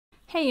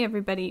Hey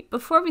everybody,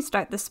 before we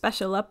start this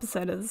special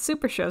episode of the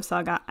Supershow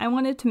Saga, I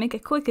wanted to make a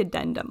quick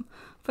addendum.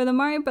 For the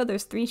Mario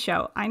Bros. 3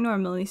 show, I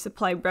normally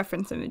supply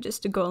reference images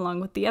to go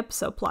along with the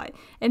episode plot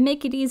and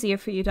make it easier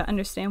for you to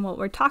understand what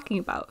we're talking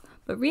about,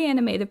 but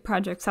reanimated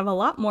projects have a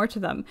lot more to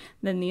them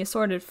than the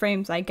assorted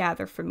frames I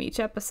gather from each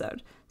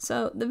episode.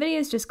 So the video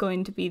is just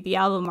going to be the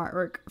album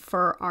artwork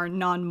for our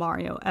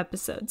non-Mario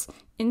episodes.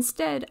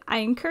 Instead, I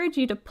encourage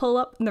you to pull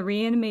up the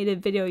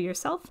reanimated video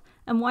yourself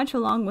and watch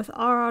along with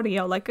our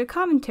audio like a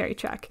commentary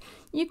track.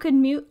 You could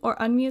mute or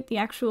unmute the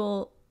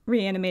actual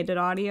reanimated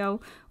audio,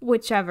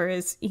 whichever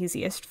is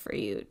easiest for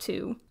you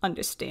to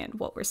understand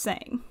what we're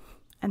saying.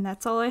 And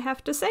that's all I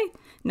have to say.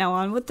 Now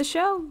on with the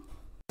show.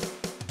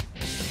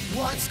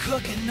 What's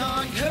cooking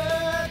on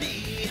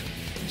Kirby?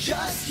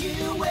 Just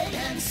you wait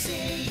and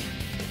see.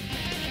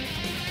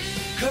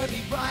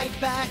 Kirby right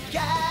back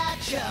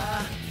at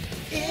ya.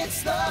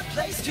 It's the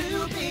place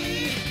to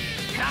be.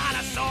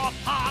 Dinosaur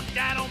pop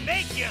that'll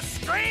make you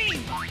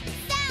scream!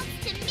 Sounds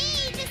to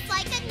me just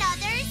like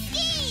another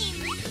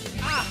scheme.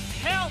 Ah,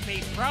 hell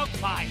be broke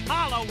by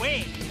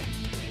Halloween!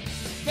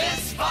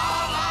 This fall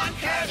on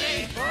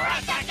Kirby.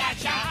 Right back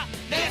at ya!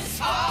 This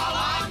fall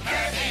on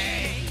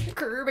Kirby.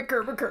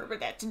 Kirby,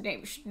 that's his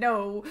name,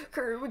 Snow.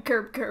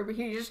 Kirby,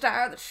 he's the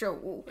star of the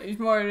show. He's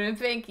more than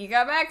pink, he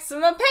got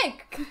maximum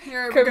pink.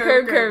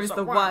 Kirby's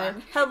the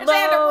one.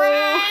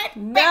 Hello!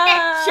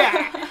 No!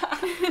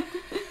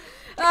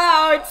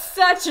 Oh, it's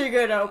such a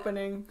good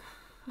opening.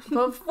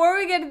 But before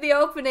we get to the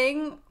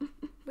opening,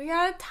 we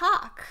gotta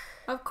talk.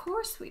 Of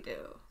course we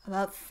do.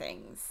 About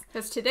things.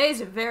 Because today's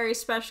a very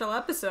special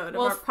episode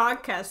of our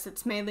podcast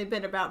that's mainly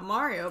been about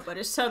Mario, but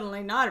is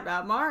suddenly not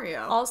about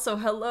Mario. Also,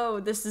 hello,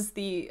 this is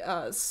the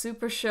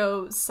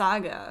Supershow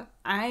Saga.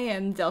 I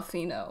am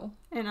Delfino.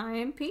 And I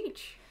am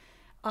Peach.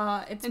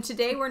 And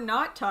today we're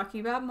not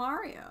talking about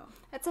Mario.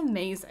 That's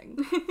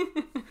amazing.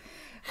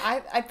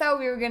 I thought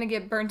we were going to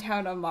get burnt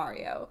out on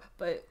Mario,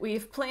 but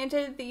we've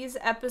planted these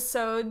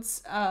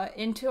episodes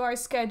into our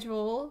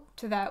schedule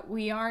so that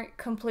we aren't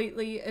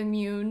completely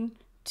immune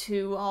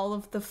to all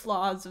of the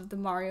flaws of the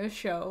Mario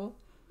show.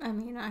 I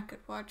mean, I could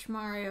watch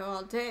Mario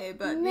all day,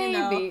 but maybe. You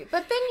know,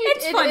 but then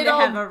it's fun to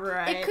have a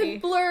variety. It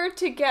could blur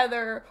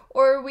together,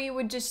 or we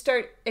would just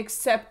start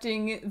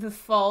accepting the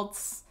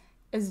faults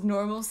as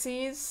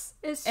normalcies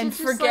and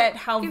forget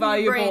how valuable.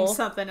 Give your brain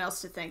something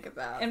else to think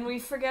about, and we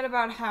forget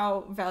about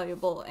how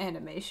valuable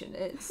animation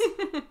is.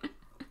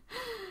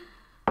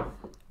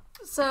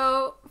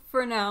 So,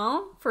 for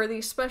now, for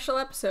these special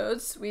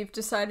episodes, we've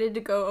decided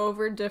to go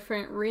over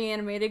different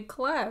reanimated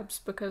collabs,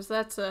 because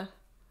that's a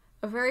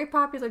very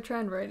popular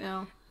trend right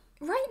now.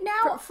 Right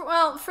now?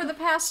 For the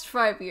past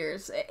 5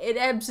 years. It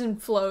ebbs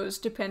and flows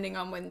depending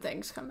on when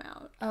things come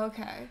out.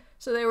 Okay.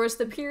 So there was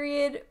the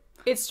period,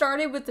 it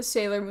started with the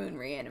Sailor Moon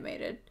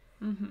reanimated.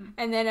 Mm-hmm.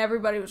 And then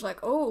everybody was like,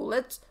 oh,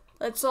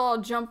 let's all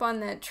jump on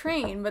that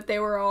train, but they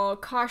were all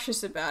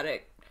cautious about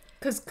it.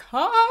 'Cause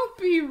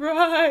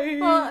copyright!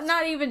 Well,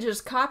 not even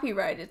just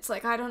copyright. It's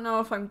like, I don't know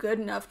if I'm good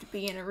enough to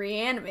be in a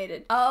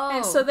reanimated. Oh,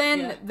 and so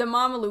then the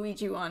Mama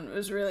Luigi one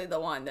was really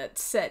the one that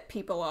set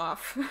people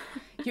off.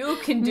 You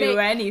can do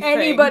anything.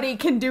 Anybody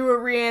can do a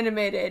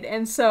reanimated.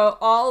 And so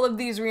all of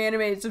these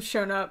reanimateds have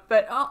shown up.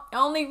 But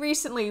only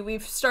recently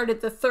we've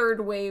started the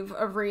third wave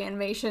of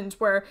reanimations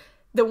where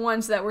the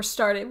ones that were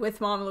started with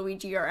Mom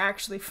Luigi are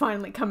actually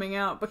finally coming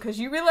out, because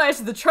you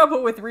realize the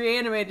trouble with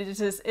reanimated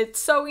is it's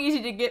so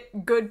easy to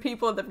get good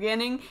people at the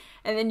beginning,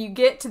 and then you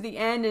get to the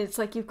end and it's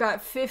like you've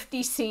got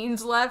 50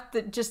 scenes left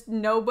that just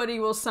nobody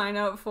will sign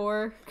up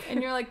for.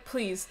 And you're like,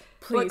 please.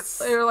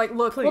 They're like,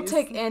 look, please. We'll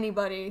take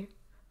anybody.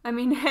 I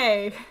mean,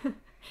 hey,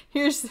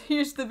 here's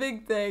the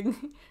big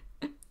thing.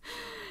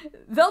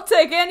 They'll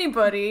take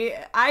anybody.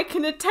 I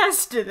can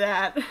attest to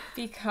that.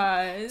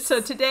 Because...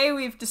 So today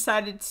we've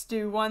decided to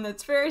do one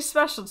that's very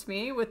special to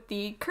me with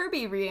the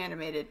Kirby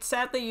Reanimated.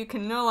 Sadly, you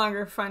can no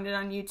longer find it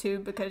on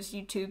YouTube because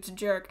YouTube's a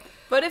jerk.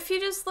 But if you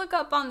just look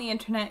up on the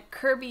internet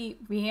Kirby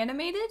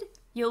Reanimated,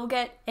 you'll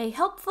get a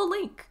helpful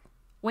link.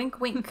 Wink,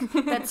 wink.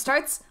 That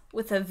starts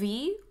with a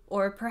V,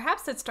 or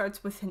perhaps it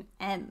starts with an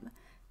M.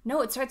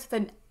 No, it starts with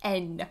an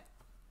N.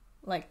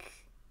 Like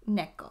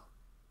Neko.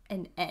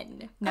 An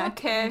N, not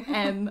okay. an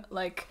M,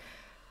 like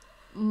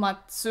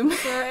Matsume.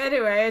 So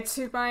anyway,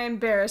 to my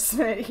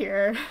embarrassment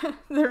here,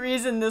 the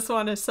reason this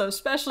one is so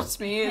special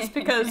to me is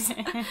because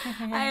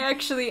I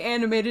actually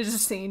animated a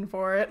scene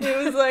for it. It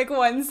was like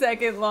 1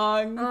 second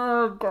long.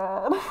 Oh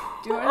god.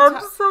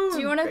 Do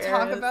you want to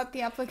talk about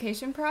the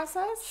application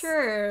process?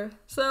 Sure.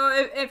 So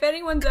if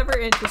anyone's ever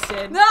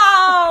interested,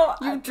 no,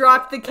 you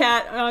dropped the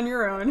cat on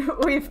your own.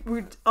 We've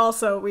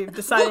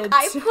decided. Look,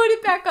 I put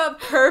it back up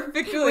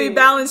perfectly. We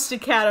balanced a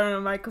cat on a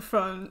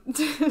microphone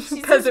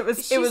because it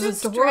was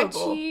adorable.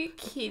 adorable.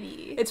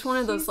 kitty. It's one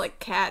of those like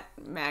cat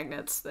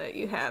magnets that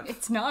you have.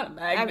 It's not a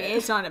magnet. I mean,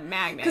 it's not a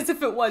magnet. Because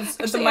if it was,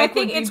 Actually, the I mic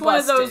think would be it's one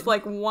of those busted.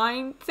 like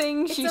wine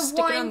things. You It's a stick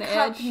it on wine the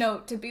cup edge.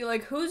 note to be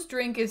like, whose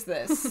drink is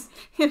this?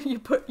 you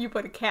put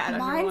a cat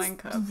on your wine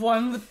cup.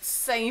 one with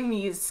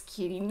Siamese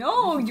kitty.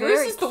 No, yours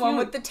Very is the one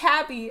cute. with the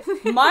tabby.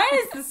 Mine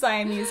is the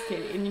Siamese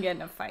kitty, and you get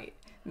in a fight,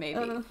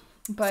 maybe.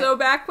 But So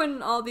back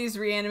when all these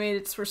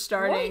reanimateds were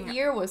starting, what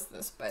year was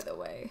this, by the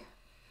way?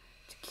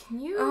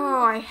 Can you?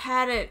 oh, I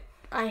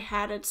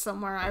had it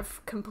somewhere.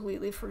 I've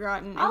completely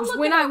forgotten. It I'll was look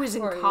when it I up was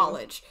in for you.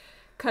 college,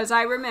 because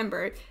I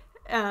remember.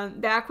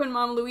 Back when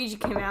Mama Luigi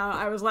came out,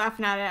 I was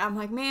laughing at it. I'm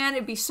like, man,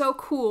 it'd be so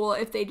cool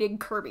if they did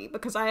Kirby,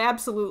 because I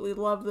absolutely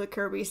love the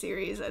Kirby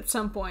series. At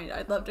some point,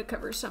 I'd love to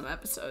cover some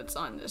episodes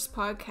on this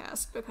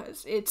podcast,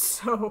 because it's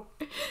so...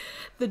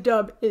 the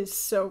dub is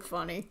so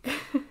funny.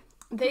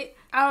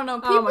 I don't know.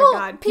 People, oh my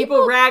god.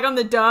 People rag on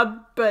the dub,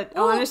 but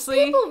well,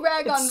 honestly, people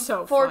rag it's on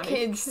so 4 funny.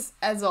 Kids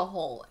as a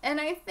whole, and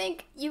I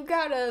think you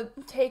gotta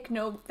take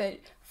note that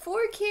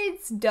 4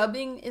 Kids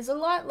dubbing is a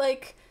lot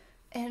like,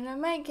 and I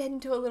might get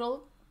into a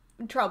little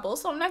trouble,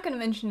 so I'm not gonna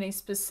mention any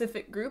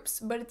specific groups,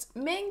 but it's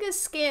manga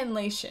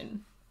scanlation.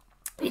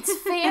 It's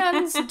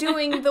fans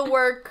doing the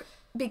work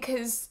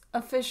because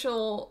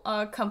official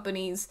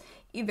companies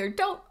either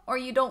don't or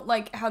you don't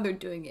like how they're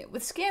doing it.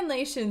 With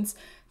scanlations,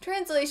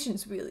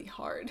 translation's really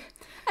hard.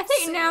 I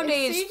think So-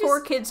 nowadays so you 4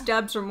 just- Kids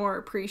dubs are more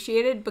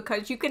appreciated,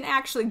 because you can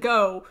actually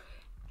go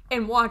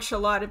and watch a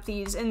lot of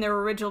these in their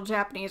original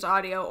Japanese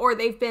audio, or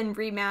they've been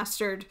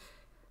remastered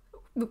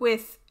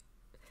with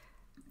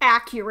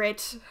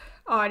accurate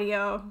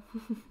audio.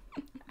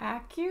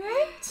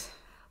 Accurate?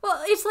 Well,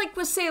 it's like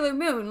with Sailor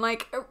Moon.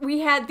 Like,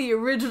 we had the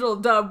original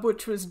dub,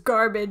 which was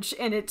garbage,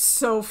 and it's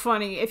so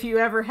funny. If you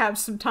ever have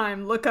some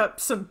time, look up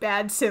some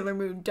bad Sailor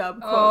Moon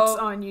dub quotes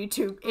on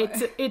YouTube.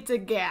 It's a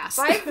gas.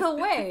 By the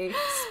way,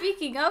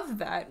 speaking of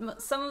that,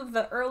 some of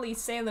the early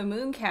Sailor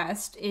Moon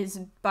cast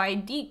is by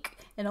Deke,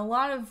 and a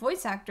lot of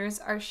voice actors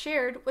are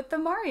shared with the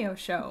Mario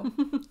show.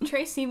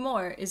 Tracy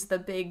Moore is the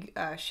big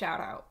shout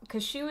out,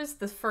 because she was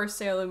the first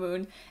Sailor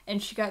Moon,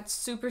 and she got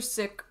super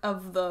sick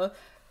of the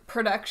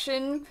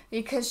production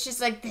because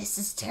she's like, this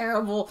is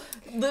terrible.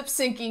 Lip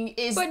syncing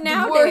is But the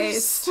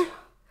nowadays, worst.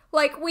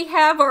 like, we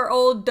have our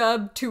old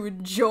dub to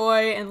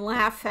enjoy and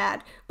laugh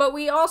at, but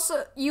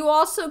you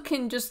also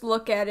can just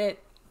look at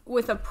it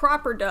with a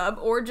proper dub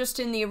or just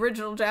in the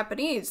original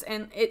Japanese,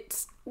 and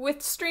it's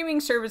with streaming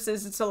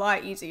services it's a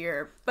lot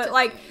easier. But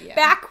like yeah.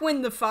 back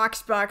when the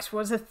Foxbox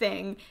was a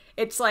thing,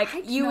 it's like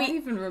I don't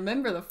even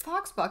remember the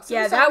Foxbox.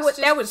 yeah, that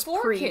was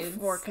pre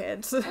 4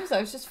 Kids. It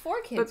was just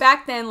 4 Kids. But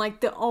back then, like,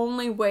 the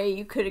only way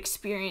you could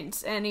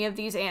experience any of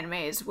these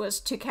animes was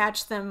to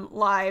catch them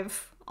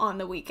live on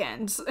the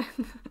weekends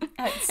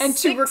At and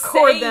to 6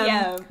 record them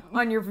a.m..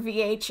 on your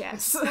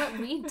VHS. That's what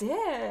we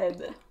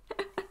did.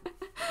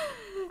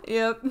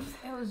 Yep.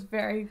 It was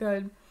very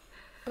good.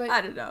 But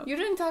I don't know. You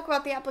didn't talk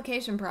about the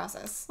application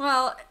process.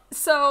 Well,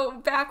 so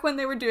back when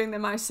they were doing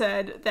them, I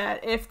said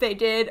that if they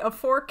did a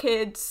 4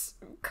 Kids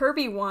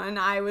Kirby one,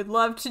 I would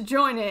love to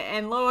join it.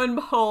 And lo and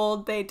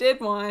behold, they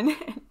did one.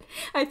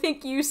 I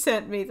think you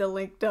sent me the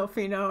link,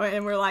 Delfino,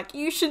 and we're like,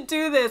 you should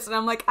do this. And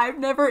I'm like, I've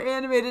never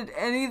animated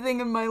anything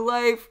in my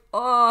life.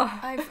 Oh,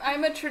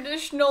 I'm a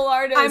traditional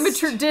artist. I'm a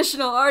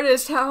traditional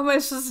artist. How am I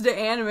supposed to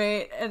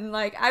animate? And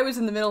like, I was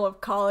in the middle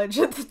of college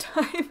at the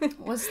time.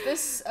 Was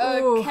this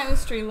Ooh.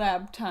 chemistry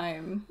lab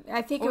time?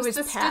 I think Was it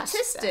was the past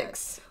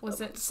statistics? that. Was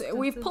it? So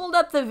we've pulled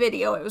up the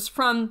video. It was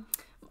from...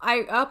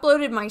 I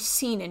uploaded my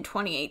scene in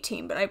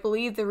 2018, but I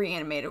believe the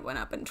Reanimated went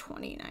up in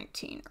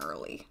 2019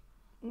 early.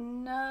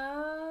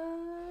 No.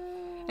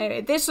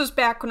 Anyway, this was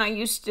back when I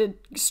used to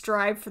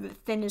strive for the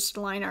thinnest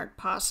line art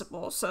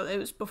possible, so it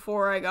was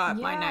before I got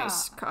my Yeah.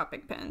 nice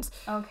Copic pens.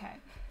 Okay.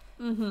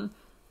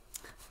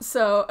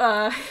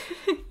 So,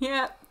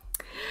 yeah.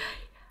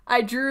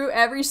 I drew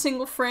every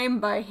single frame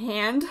by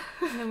hand.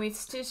 And then we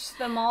stitched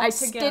them all I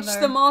together. stitched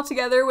them all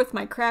together with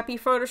my crappy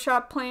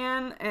Photoshop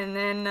plan, and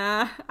then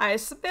I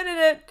submitted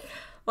it.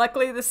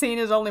 Luckily, the scene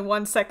is only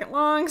 1 second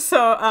long,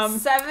 so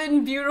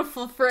 7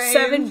 beautiful frames.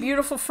 7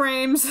 beautiful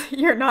frames.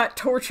 You're not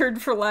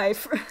tortured for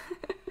life.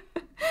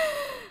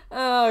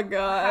 Oh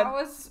god. How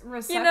was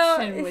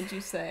reception, would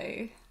you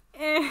say?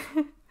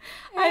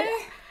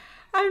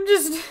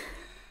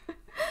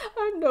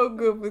 I'm no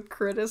good with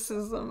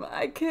criticism.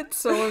 I get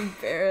so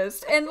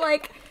embarrassed. And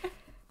like,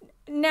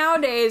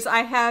 nowadays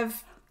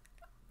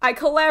I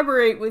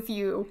collaborate with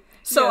you.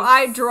 So Yes.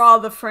 I draw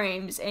the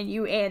frames and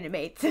you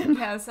animate them.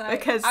 Yes,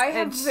 because I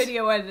have it's-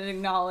 video editing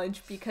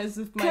knowledge because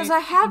of my Because I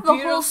have the whole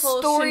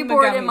beautiful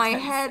storyboard Shin in my Megami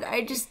head.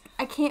 Tensei.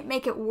 I can't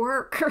make it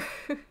work.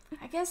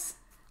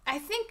 I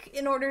think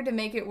in order to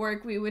make it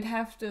work, we would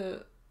have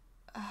to.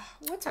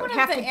 What's I one would of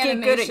have the to get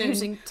good at animation-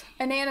 using.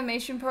 an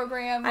animation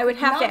program? I would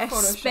have not to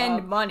Photoshop.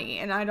 spend money,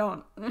 and I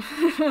don't.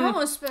 I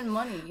almost spend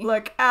money.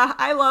 Look,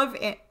 I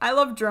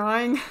love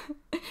drawing.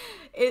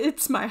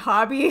 It's my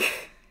hobby.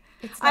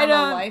 It's I not a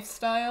don't-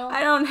 lifestyle.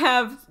 I don't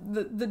have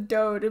the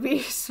dough to be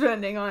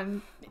spending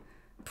on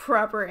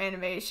proper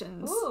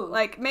animations. Ooh.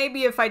 Like,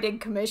 maybe if I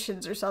did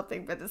commissions or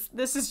something, but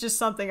this is just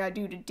something I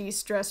do to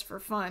de-stress for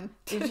fun.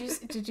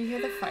 Did you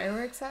hear the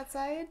fireworks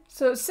outside?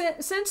 So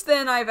since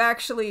then, I've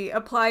actually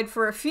applied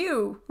for a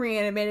few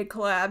Reanimated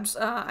collabs.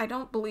 I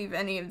don't believe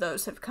any of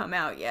those have come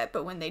out yet,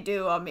 but when they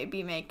do, I'll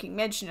be making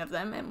mention of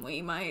them, and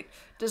we might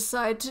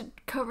decide to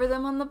cover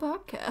them on the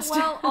podcast.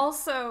 Well,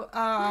 also,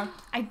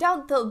 I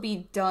doubt they'll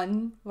be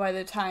done by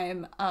the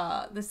time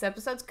this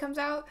episode comes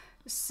out.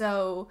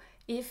 So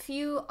if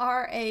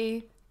you're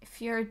a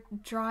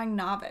drawing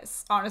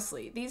novice,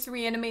 honestly, these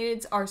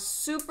Reanimateds are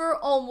super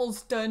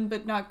almost done,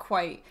 but not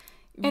quite.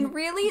 And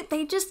really,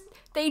 they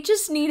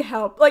just need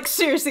help. Like,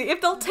 seriously, if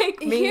they'll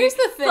take me, Here's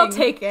the thing. they'll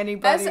take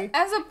anybody.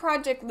 As a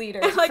project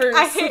leader, Like,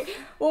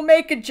 we'll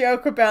make a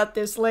joke about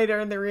this later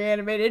in the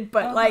Reanimated,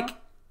 but like,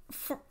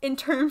 in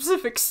terms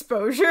of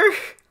exposure,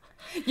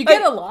 you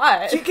get a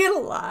lot. You get a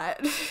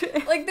lot.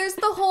 Like, there's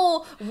the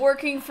whole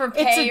working for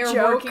pay It's or a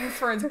joke. working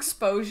for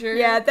exposure.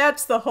 Yeah,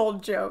 that's the whole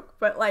joke.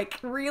 But like,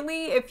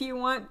 really, if you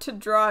want to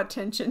draw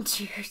attention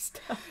to your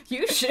stuff,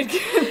 You should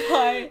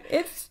apply.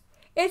 it's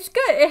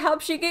good. It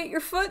helps you get your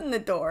foot in the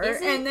door,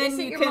 Is it, and then is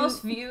it you your can.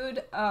 most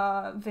viewed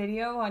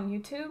video on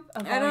YouTube?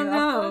 Of I all don't your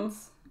know.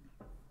 uploads?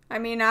 I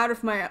mean, out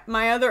of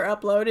my other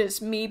upload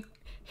is me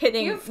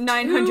hitting You have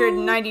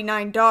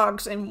 999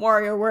 dogs in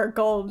WarioWare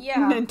Gold Yeah.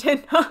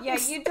 Nintendo. Yeah,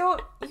 you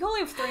only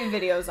have 3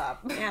 videos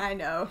up. Yeah, I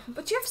know.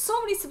 But you have so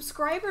many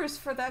subscribers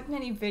for that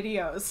many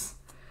videos.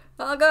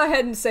 I'll go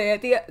ahead and say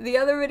it. The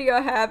other video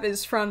I have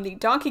is from the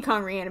Donkey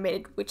Kong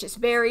Reanimated, which is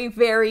very,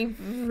 very,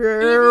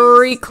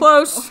 very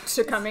close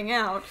to coming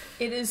out.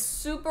 It is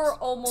super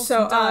almost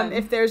So, done.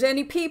 if there's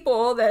any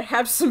people that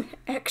have some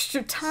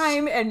extra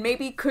time and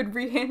maybe could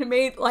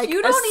reanimate, like,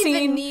 you a don't scene,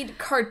 even need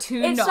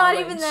cartoon It's not knowledge.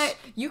 even that-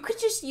 You could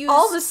just use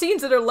all the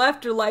scenes that are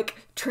left are, like,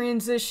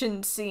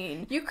 transition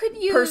scene. You could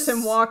use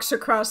Person walks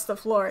across the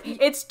floor.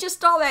 It's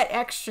just all that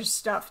extra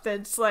stuff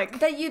that's, like,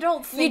 that you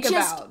don't think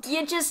about.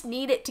 you just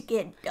need it to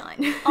get done.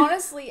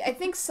 Honestly, I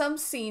think some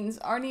scenes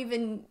aren't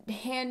even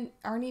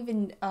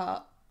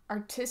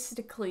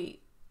artistically.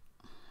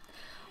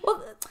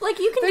 Well, like,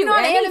 you can They're do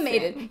not anything.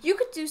 animated. You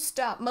could do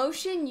stop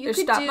motion. You There's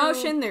could stop do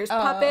motion, there's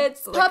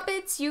puppets, like-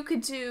 Puppets. You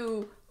could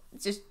do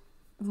just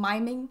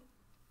miming,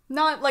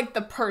 not like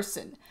the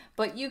person,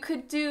 but you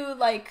could do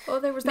like. Well,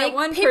 there was make that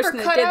one paper person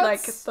that did,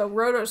 like, cutouts. the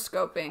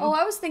rotoscoping. Oh,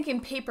 I was thinking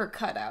paper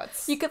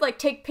cutouts. You could, like,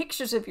 take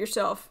pictures of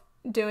yourself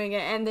doing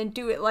it and then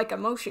do it like a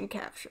motion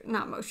capture.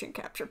 Not motion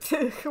capture.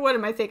 What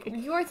am I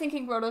thinking? You are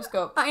thinking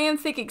rotoscope. I am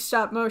thinking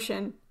stop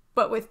motion,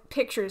 but with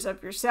pictures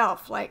of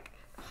yourself, like,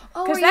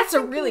 Oh, because are you that's a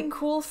really thinking-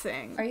 cool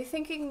thing. Are you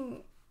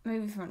thinking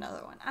maybe from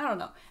another one? I don't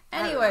know.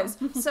 Anyways,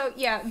 so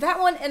yeah, that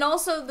one, and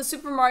also the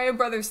Super Mario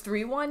Brothers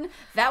 3 one.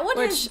 That one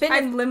has Which been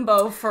in I've-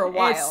 limbo for a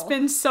while. It's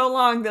been so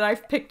long that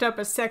I've picked up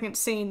a second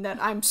scene that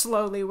I'm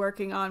slowly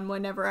working on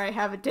whenever I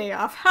have a day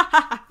off.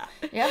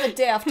 You have a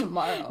day off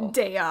tomorrow.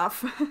 Day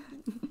off.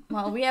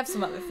 Well, we have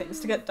some other things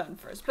to get done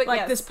first, but Like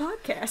yes. this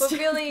podcast. But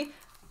really,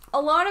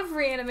 a lot of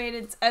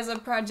Reanimated, as a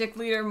project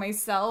leader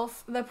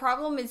myself, the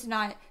problem is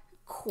not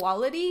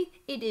quality,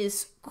 it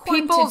is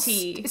People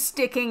quantity.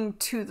 sticking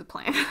to the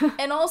plan.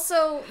 And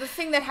also, the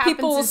thing that happens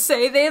People will is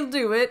say they'll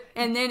do it,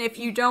 and then if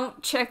you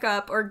don't check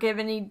up or give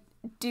any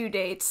due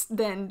dates,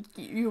 then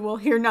you will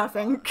hear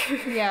nothing.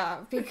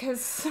 yeah,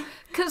 because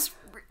Because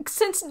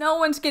since no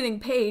one's getting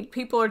paid,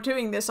 people are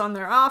doing this on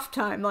their off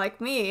time, like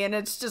me, and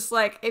it's just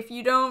like, if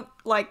you don't,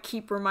 like,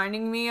 keep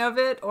reminding me of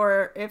it,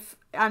 or if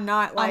I'm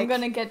not, like, I'm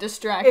gonna get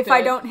distracted. if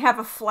I don't have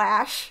a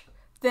flash,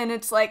 then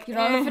it's like, You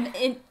don't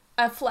have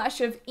a flash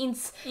of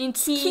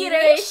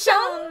inspiration.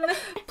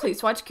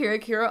 Please watch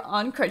Kira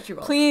on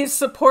Crunchyroll. Please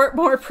support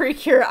more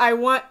Precure. I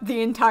want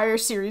the entire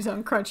series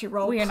on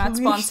Crunchyroll. We are not please.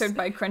 sponsored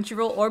by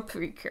Crunchyroll or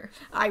Precure.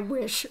 I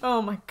wish.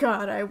 Oh my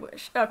god, I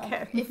wish.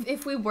 Okay.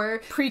 If we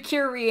were,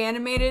 Precure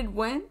Reanimated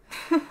when?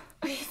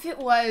 if it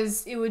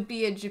was, it would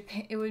be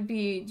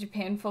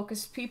Japan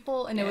focused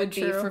people, and it Yeah, would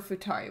true. be for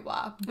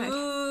Futariwa.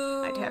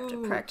 I'd have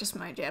to practice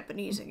my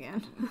Japanese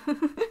again.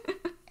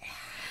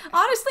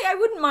 Honestly, I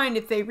wouldn't mind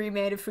if they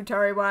remade a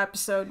Futariwa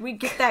episode. We'd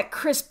get that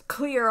crisp,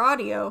 clear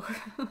audio.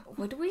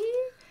 Would we?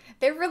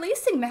 They're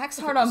releasing Max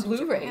Heart on was in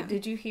Blu-ray. Japan.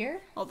 Did you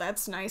hear? Well,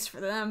 that's nice for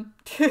them.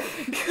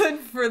 Good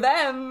for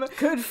them.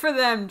 Good for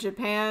them,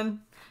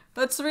 Japan.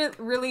 Let's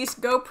release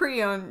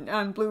GoPre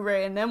on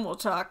Blu-ray and then we'll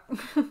talk.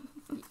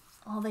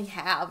 All they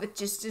have, it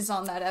just is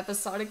on that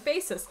episodic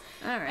basis.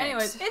 All right.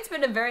 Anyways, it's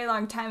been a very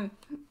long time,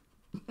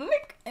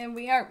 and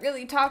we aren't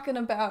really talking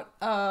about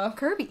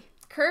Kirby.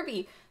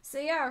 So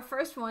yeah, our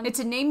first one It's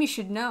a name you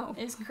should know.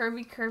 is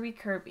Kirby.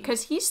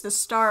 Because he's the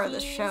star of the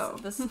He's show.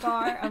 the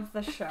star of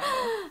the show.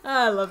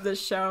 I love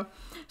this show.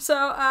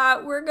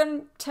 So, we're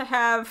going to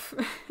have...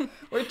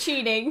 We're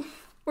cheating.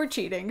 We're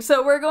cheating.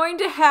 So we're going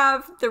to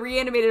have the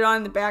Reanimated on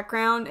in the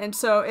background, and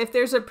so if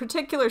there's a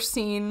particular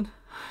scene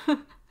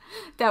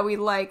that we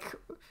like,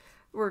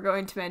 we're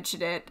going to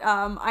mention it.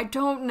 I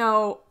don't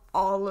know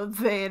all of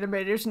the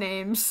animators'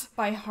 names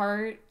By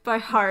heart. by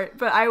heart,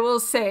 but I will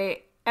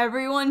say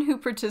everyone who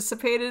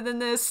participated in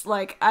this,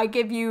 like, I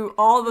give you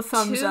all the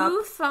thumbs up.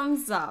 2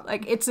 thumbs up.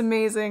 Like, it's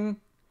amazing.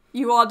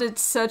 You all did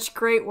such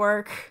great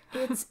work.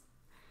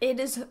 It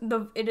is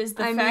the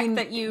I fact mean,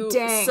 that you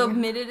dang.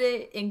 submitted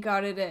it and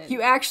got it in.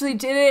 You actually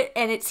did it,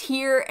 and it's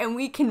here, and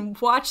we can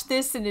watch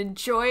this and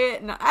enjoy it.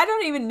 And I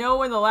don't even know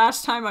when the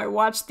last time I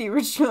watched the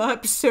original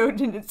episode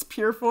in its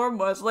pure form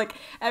was. Like,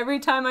 every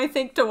time I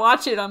think to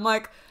watch it, I'm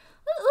like,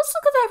 let's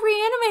look at that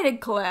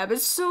Reanimated collab.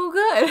 It's so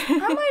good.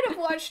 I might have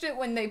watched it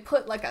when they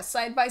put like a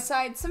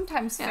side-by-side.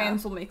 Sometimes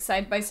fans will make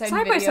side-by-side videos.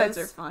 Side-by-sides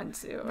are fun,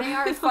 too. They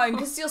are fun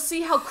because you'll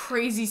see how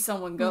crazy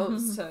someone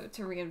goes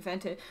to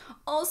reinvent it.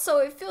 Also,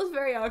 it feels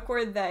very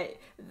awkward that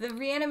the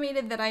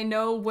Reanimated that I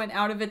know went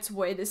out of its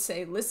way to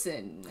say,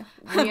 listen,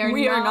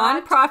 we are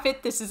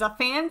non-profit. This is a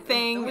fan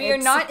thing. We are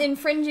not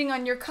infringing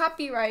on your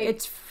copyright.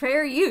 It's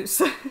fair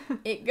use.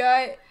 It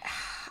got...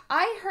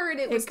 I heard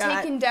it was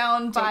taken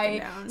down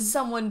by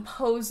someone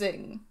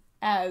posing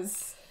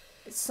as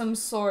some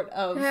sort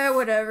of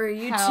whatever.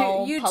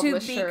 YouTube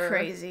publisher. be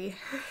crazy.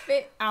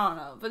 I don't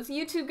know, but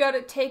YouTube got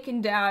it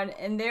taken down,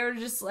 and they were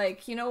just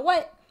like, you know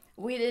what?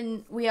 We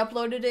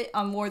uploaded it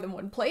on more than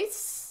one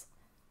place.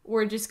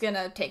 We're just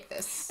gonna take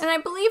this. And I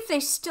believe they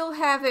still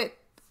have a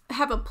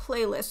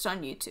playlist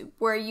on YouTube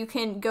where you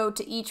can go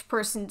to each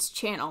person's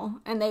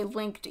channel and they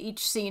link to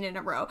each scene in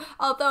a row.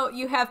 Although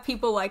you have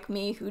people like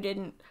me who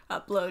didn't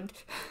upload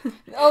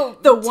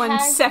the 1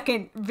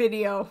 second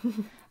video.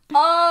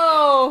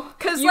 Oh,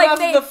 because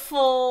like the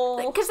full.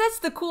 Because that's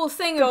the cool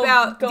thing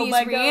about these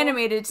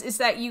Reanimateds is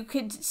that you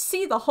could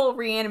see the whole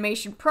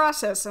reanimation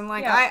process, and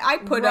like I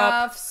put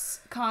roughs,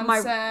 up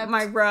concept,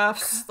 my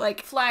roughs,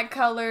 like flag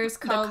colors,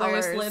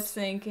 lip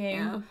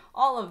syncing,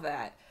 all of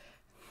that.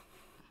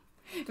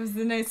 It was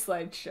a nice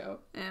slideshow.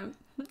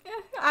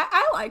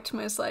 I liked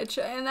my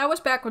slideshow, and that was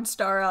back when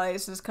Star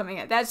Allies was coming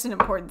out. That's an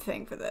important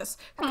thing for this,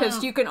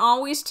 because you can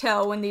always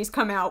tell when these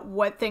come out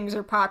what things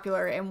are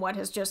popular and what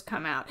has just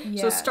come out.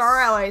 Yes. So Star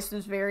Allies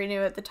was very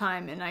new at the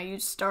time, and I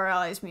used Star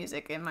Allies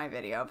music in my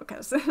video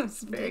because it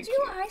was very cute.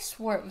 I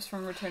swore it was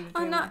from Return to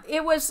Dreamland.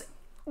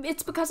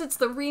 It's because it's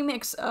the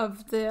remix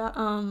of the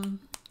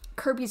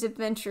Kirby's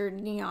Adventure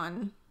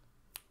Neon.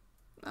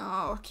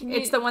 Oh,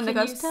 it's the one that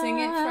goes. Can you sing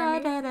it for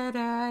me?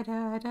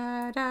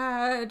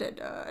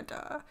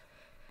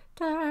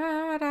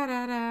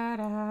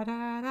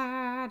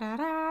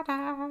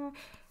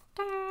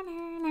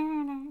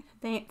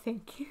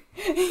 Thank you.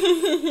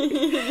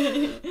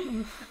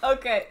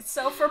 Okay,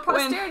 so for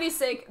posterity's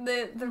sake,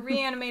 the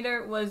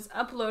Reanimator was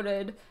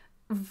uploaded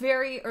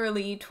very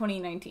early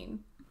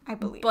 2019, I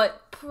believe.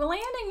 But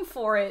planning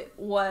for it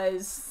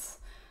was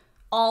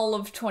all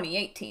of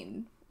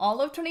 2018. All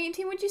of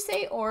 2018, would you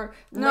say? Or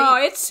no,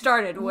 it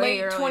started way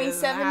late earlier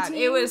 2017?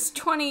 It was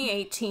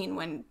 2018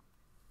 when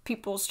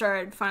people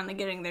started finally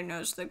getting their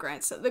nose to the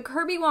grind. So the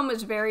Kirby one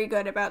was very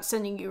good about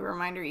sending you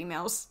reminder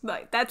emails.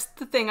 Like, that's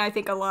the thing I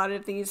think a lot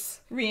of these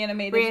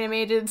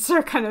Reanimateds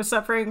are kind of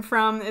suffering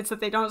from. It's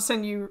that they don't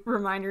send you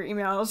reminder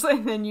emails,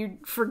 and then you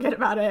forget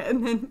about it,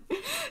 and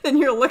then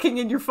you're looking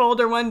in your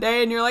folder one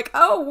day and you're like,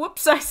 oh,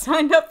 whoops, I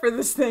signed up for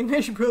this thing. I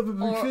should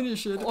probably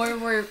finish it. Or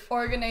we're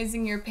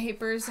organizing your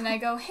papers, and I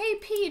go, hey,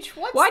 Peach,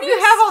 why do you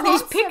have all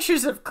these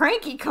pictures of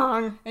Cranky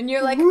Kong? And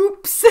you're like,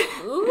 whoops.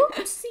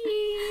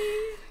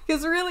 Oopsie.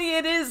 Because really,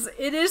 it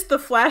is the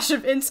flash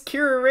of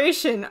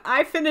inspiration.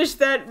 I finished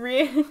that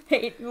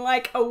Reanimate in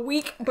like a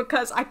week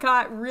because I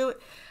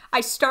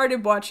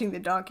started watching the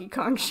Donkey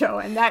Kong show,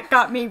 and that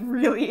got me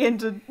really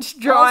into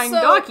drawing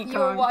Donkey Kong.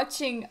 You're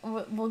watching,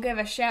 we'll give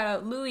a shout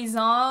out, Louis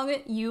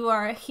Zong. You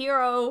are a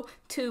hero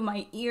to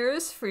my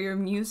ears for your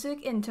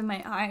music and to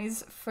my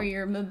eyes for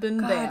your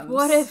mabim-bams.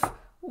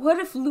 What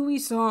if Louis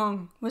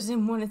Zong was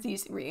in one of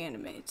these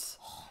Reanimates?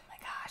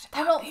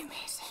 That would be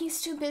amazing.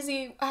 He's too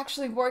busy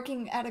actually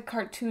working at a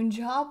cartoon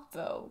job,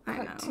 though.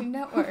 Cartoon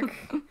Network.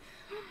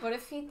 What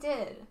if he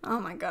did? Oh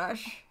my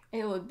gosh.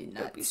 It would be nuts.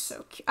 That'd be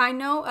so cute. I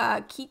know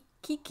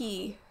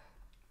Kiki,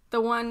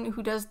 the one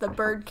who does the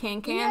bird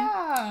can-can.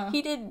 Yeah.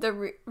 He did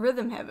the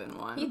Rhythm Heaven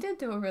one. He did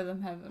do a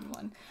Rhythm Heaven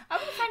one. I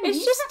would find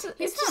he's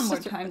had more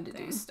time to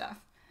do stuff.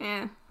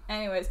 Yeah.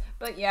 Anyways,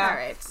 but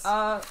yeah.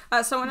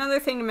 Alright. So another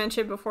thing to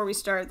mention before we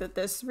start that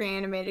this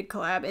Reanimated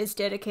collab is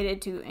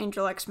dedicated to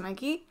Angel X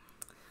Mikey.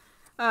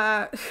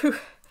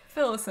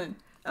 Fill us in.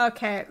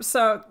 Okay,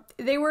 so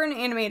they were an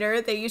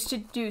animator. They used to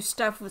do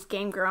stuff with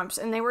Game Grumps,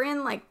 and they were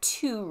in like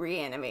 2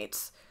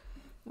 Reanimates.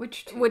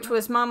 Which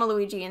was Mama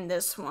Luigi in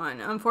this one.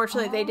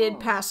 Unfortunately, they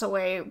did pass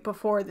away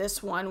before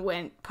this one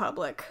went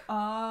public.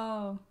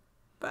 Oh.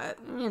 But,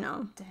 you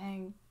know.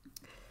 Dang.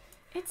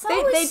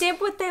 They did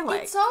what they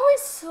liked. It's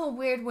always so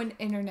weird when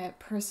internet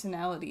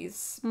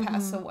personalities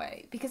pass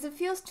away, because it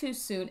feels too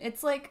soon.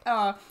 It's like,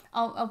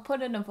 I'll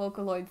put in a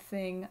Vocaloid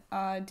thing.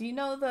 Do you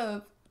know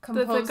the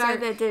composer. The guy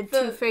that did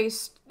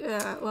Two-Faced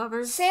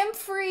Lovers. Sam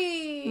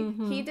Free.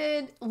 He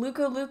did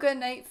Luca Luca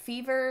Night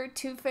Fever,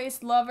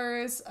 Two-Faced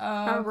Lovers,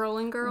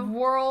 Rolling Girl.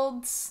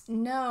 Worlds.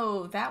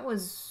 No, that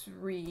was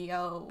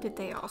Rio. Did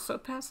they also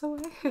pass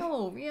away?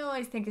 No, Rio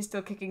I think is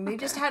still kicking. They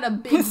just had a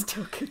big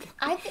Still kicking.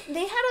 I think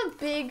they had a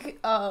big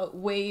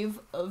wave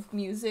of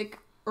music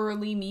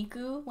early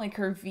Miku, like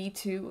her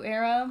V2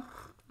 era.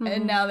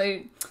 And now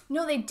they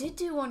did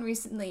do one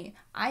recently.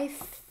 I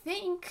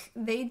think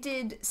they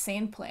did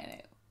Sand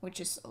Planet, which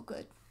is so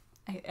good.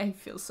 I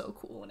feel so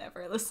cool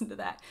whenever I listen to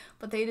that.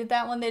 But they did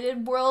that one. They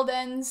did World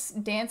Ends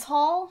Dance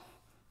Hall.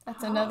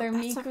 That's another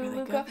that's a Miku really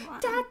Luka.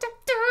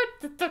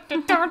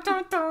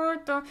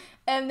 good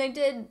And they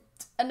did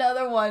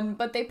another one,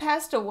 but they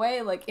passed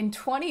away like in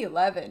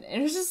 2011.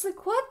 And it was just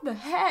like, what the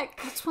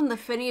heck? That's when the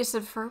Phineas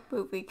and Ferb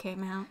movie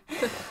came out.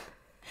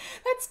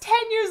 That's 10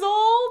 years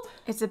old.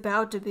 It's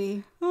about to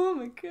be. Oh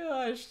my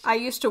gosh. I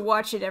used to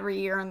watch it every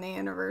year on the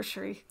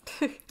anniversary.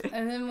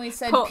 And then we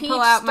said, Pull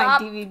out my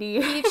stop,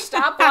 DVD. Peach,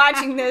 stop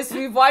watching this.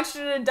 We've watched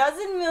it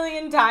 12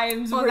 million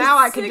times. Well, We're now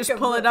I can sick just of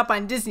pull it up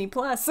on Disney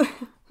Plus.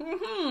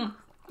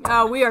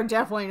 We are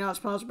definitely not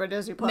sponsored by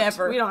Disney Plus.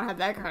 Never. We don't have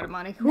that kind of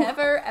money.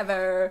 Never,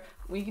 ever.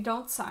 We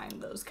don't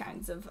sign those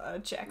kinds of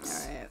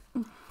checks. All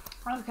right.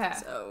 Okay.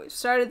 So we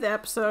started the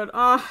episode.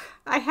 I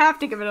have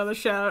to give another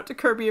shout out to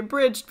Kirby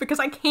Abridged because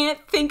I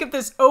can't think of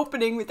this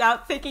opening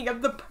without thinking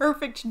of the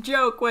perfect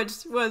joke,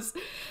 which was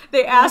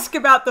they ask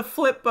about the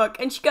flip book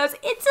and she goes,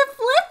 "It's a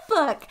flip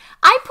book.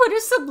 I put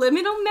a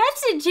subliminal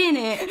message in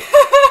it."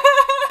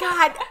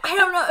 God, I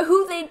don't know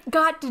who they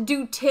got to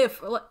do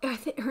Tiff. I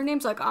think her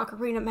name's like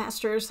Ocarina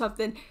Master or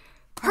something.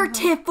 Her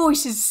Tiff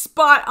voice is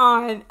spot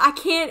on. I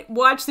can't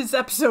watch this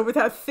episode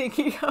without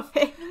thinking of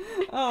it.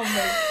 Oh my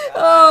god.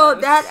 Oh,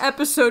 that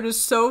episode is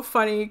so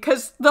funny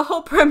because the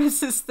whole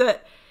premise is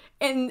that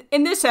in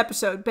this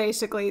episode,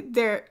 basically,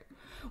 they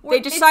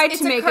decide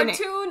to make a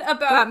cartoon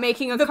about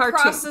making a the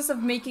cartoon. process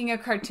of making a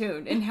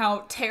cartoon and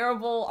how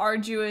terrible,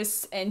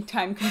 arduous, and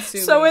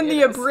time-consuming. So in the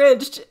it is.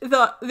 abridged,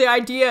 the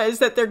idea is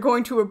that they're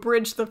going to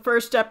abridge the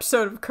first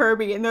episode of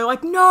Kirby, and they're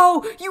like,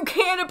 "No, you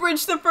can't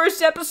abridge the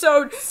first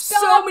episode.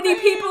 So many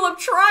people have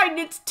tried, and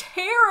it's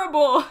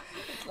terrible."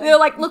 And they're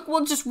like, "Look,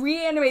 we'll just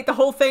reanimate the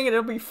whole thing, and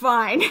it'll be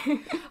fine."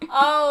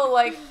 Oh,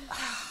 like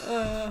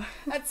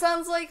that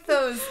sounds like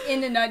those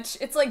in a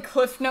nutshell. It's like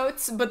Cliff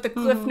Notes, but the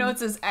Cliff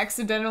Notes is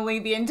accidentally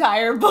the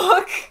entire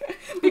book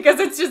because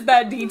it's just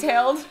that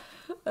detailed.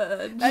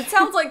 That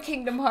sounds like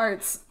Kingdom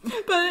Hearts.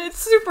 But it's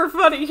super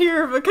funny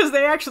here because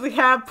they actually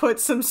have put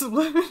some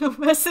subliminal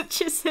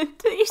messages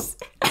into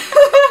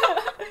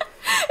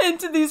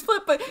these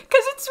flip books.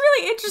 Because it's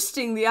really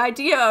interesting, the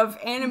idea of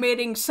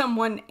animating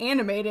someone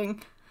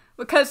animating.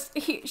 Because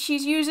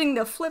she's using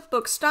the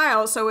flipbook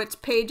style, so it's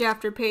page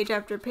after page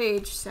after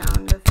page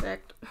sound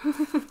effect.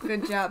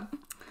 Good job.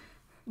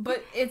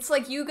 But it's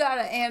like you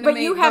gotta animate.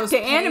 But you have those to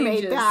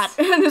animate pages. that,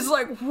 and it's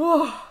like,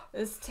 whoa.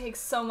 This takes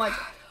so much.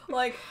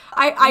 Like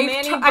I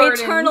Burden.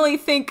 eternally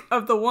think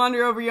of the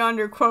Wander Over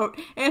Yonder quote,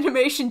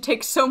 "Animation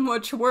takes so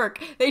much work.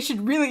 They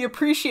should really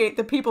appreciate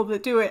the people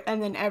that do it,"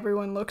 and then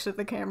everyone looks at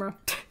the camera.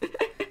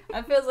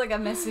 That feels like a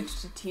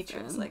message to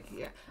teachers. Like,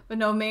 yeah. But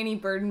no, Manny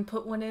Burden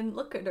put one in.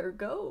 Look at her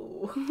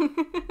go.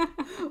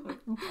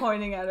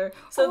 Pointing at her.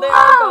 So they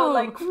all go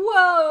like,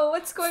 whoa,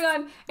 what's going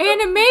on?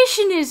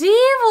 Animation is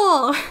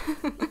evil!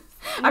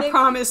 I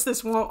promise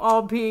this won't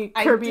all be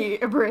Kirby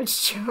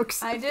Abridged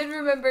jokes. I did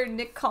remember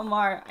Nick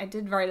Kalmar. I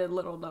did write a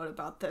little note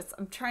about this.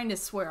 I'm trying to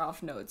swear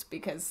off notes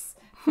because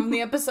from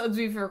the episodes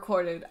we've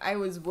recorded, I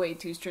was way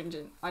too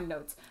stringent on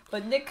notes.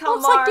 But Nick Kalmar... Well,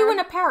 it's like doing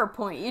a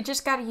PowerPoint. You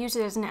just gotta use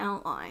it as an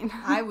outline.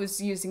 I was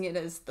using it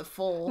as the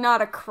full...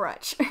 Not a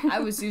crutch.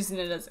 I was using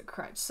it as a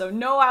crutch. So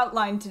no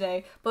outline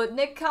today. But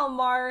Nick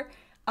Kalmar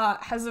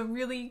has a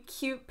really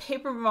cute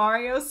Paper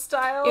Mario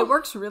style. It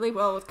works really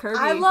well with Kirby.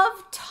 I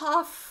love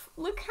Tough.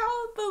 Look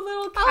how the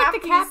little cappies I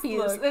like the cappies.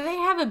 look. They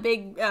have a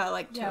big,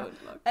 toad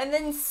look. And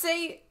then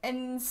Say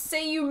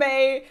You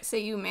May Say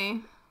You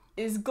May.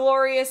 is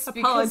glorious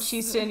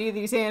Apologies to any of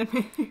these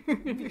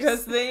animators.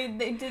 because they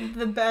did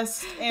the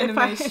best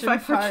animation if I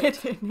forget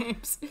part. their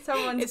names.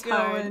 Someone's it's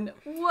going, hard.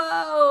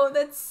 whoa,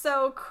 that's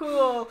so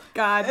cool.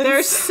 God, And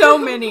there's so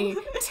many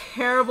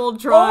terrible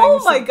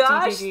drawings. Oh my of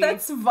gosh, DDD.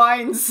 that's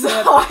Vine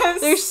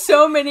sauce. There's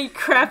so many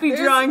crappy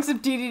drawings of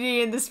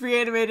DDD in this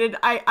reanimated.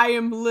 I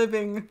am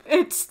living.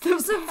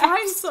 There's a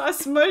Vine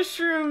sauce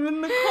mushroom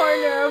in the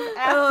corner of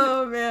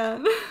Oh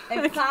man.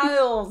 and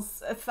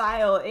Thiles, a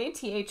Thyle,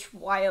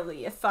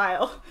 ATHYLE, a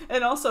Thyle,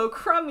 and also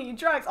crummy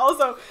drawings.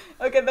 Also,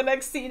 okay, the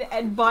next scene,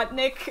 Ed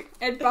Botnick.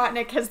 Ed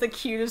Botnick has the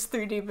cutest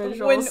 3D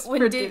visuals.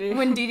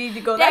 When Didi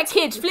to go, that that's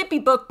kid's flippy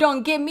book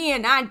don't give me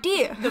an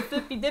idea. the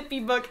Flippy Dippy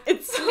book.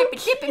 It's so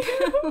cute.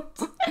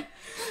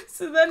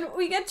 So then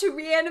we get to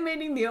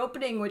reanimating the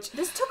opening, which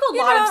this took a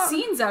lot of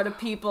scenes out of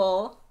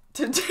people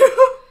to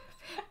do.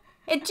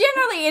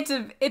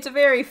 It's a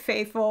very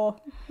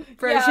faithful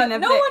version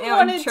of no the one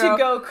wanted intro. to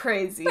go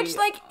crazy. Which,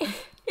 like,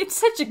 It's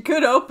such a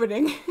good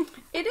opening.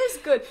 It is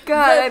good.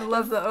 God, I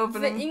love the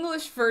opening. The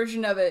English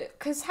version of it,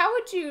 because how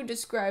would you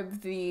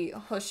describe the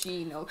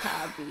Hoshi no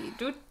Kabi?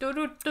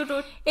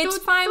 It's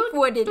fine for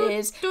what it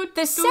is.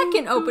 The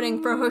second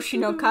opening for Hoshi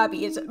no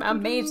Kabi is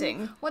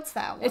amazing. What's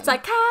that one? It's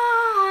like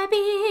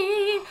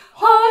Kabi,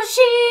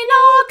 Hoshi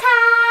no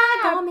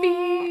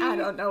Kagami. I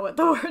don't know what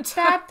the words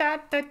are.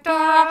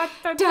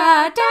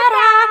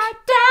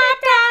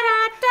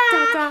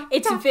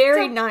 It's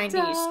very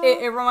 90s.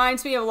 It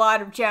reminds me of a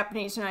lot of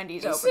Japanese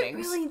 90s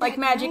openings. Really like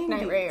Magic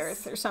Knight 90s?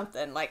 Ray-Earth or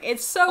something. Like,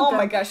 it's so Oh good.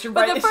 my gosh, you're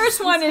But right. the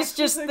first one is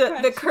just So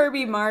the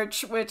Kirby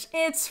March, which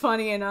it's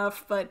funny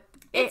enough, but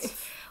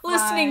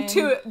listening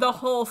to the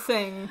whole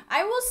thing.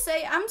 I will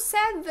say, I'm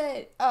sad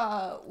that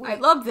I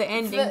love the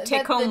ending. that the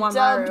Tekon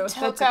dub Wamaru. took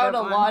That's out good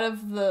a one. lot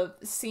of the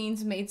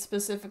scenes made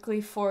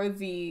specifically for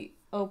the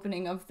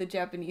opening of the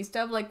Japanese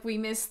dub. Like, we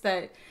missed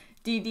that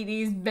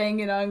DDD's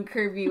banging on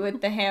Kirby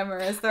with the hammer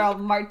as they're all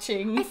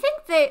marching. I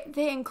think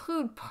they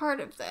include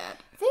part of that.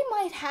 They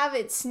might have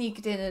it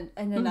sneaked in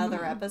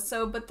another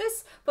episode, but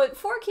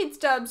 4Kids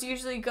dubs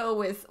usually go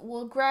with,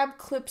 we'll grab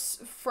clips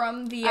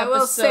from the episode. I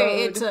will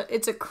say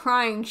it's a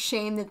crying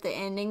shame that the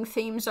ending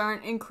themes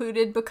aren't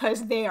included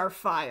because they are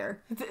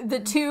fire. The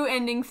two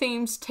ending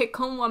themes,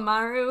 Tekon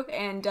Wamaru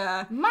and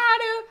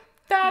Maru,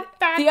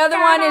 the other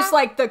one is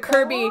like the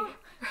Kirby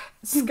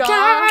ska.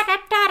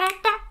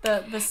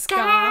 The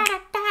ska.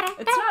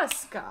 It's not a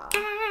ska.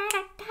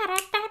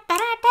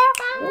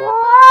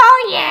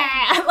 Oh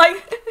yeah!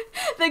 Like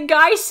the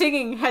guy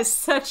singing has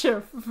such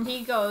a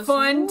He goes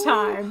fun "Woo."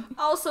 time.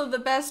 Also, the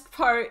best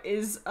part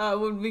is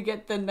when we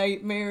get the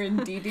nightmare in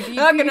DDD.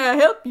 Not gonna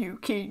help you,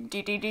 King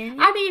DDD.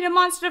 I need a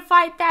monster to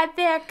fight that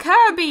there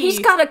Kirby. He's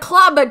got a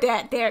clobber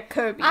that there,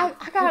 Kirby. I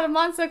got a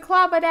monster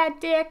clobber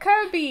that there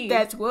Kirby.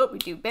 That's what we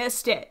do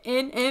best at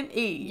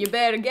NME. You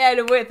better get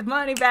it with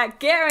money back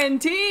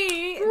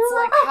guarantee. It's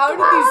like, how do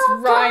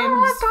these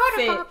rhymes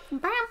fit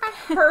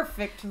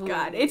perfectly?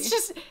 God, it's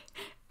just,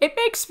 it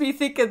makes me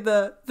think of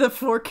the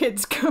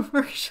 4Kids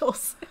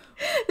commercials.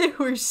 They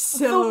were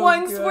so the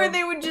ones good. where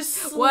they would just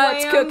slam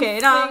What's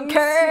cooking on things.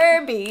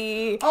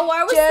 Kirby? Oh,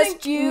 I was Just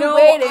thinking. you No,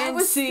 wait I and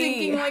was see.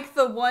 thinking like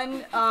the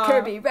one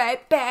Kirby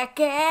right back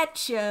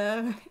at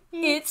ya.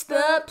 It's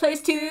the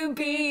place to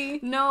be.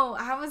 No,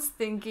 I was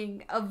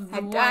thinking of the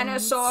A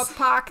dinosaur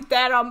park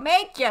that'll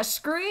make you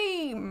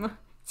scream.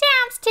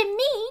 Sounds to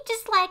me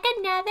just like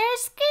another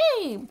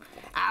scheme.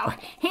 Oh,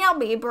 he'll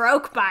be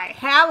broke by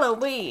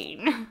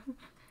Halloween.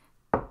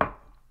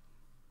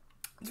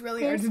 It's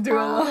really hard to do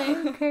a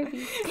long.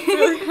 It's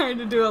really hard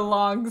to do a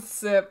long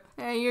sip.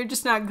 You're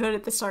just not good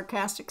at the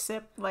sarcastic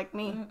sip like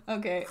me.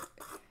 Okay.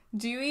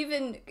 Do you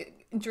even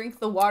drink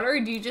the water, or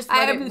do you just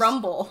let it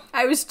rumble?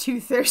 I was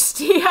too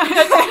thirsty.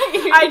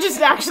 I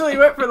just actually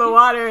went for the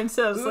water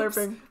instead of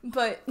slurping.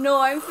 But no,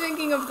 I'm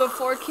thinking of the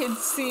 4Kids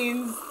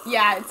scenes.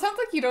 Yeah, it sounds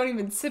like you don't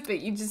even sip it.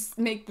 You just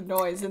make the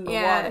noise in the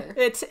water.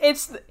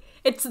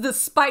 It's the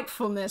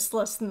spitefulness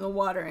less than the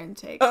water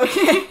intake.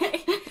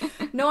 Okay.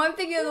 No, I'm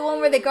thinking of the one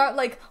where they got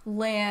like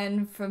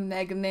Lan from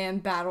Mega Man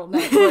Battle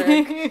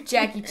Network,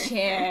 Jackie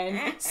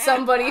Chan,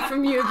 somebody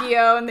from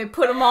Yu-Gi-Oh, and they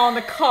put them all in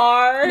the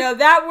car. No,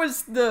 that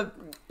was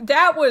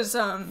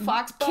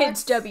Fox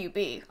Kids Box?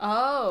 WB.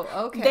 Oh,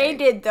 okay. They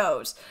did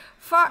those.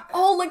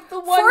 Oh, like the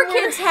one Four where...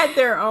 Kids had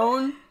their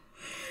own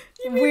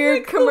You mean weird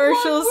like the one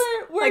commercials.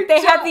 where Like they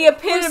had the Where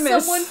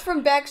epitomis. someone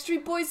from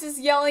Backstreet Boys is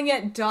yelling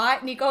at Dot,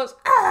 and he goes,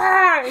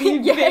 "Ah!" and he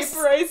Yes.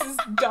 vaporizes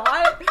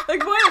Dot.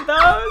 Like one of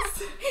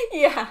those.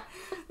 Yeah.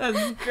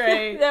 That's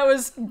great. That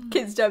was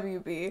Kids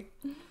WB.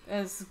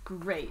 That's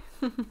great.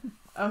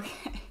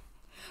 Okay.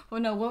 Well,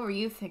 no, what were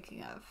you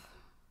thinking of?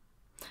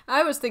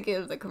 I was thinking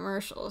of the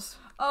commercials.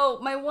 Oh,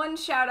 my one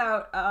shout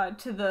out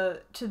to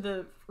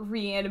the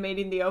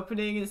reanimating the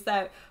opening is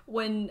that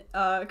when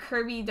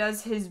Kirby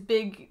does his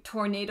big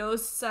tornado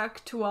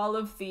suck to all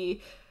of the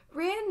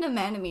random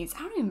enemies.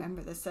 I don't even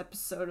remember this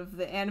episode of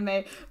the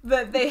anime,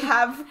 but they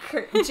have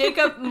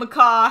Jacob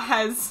McCaw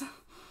has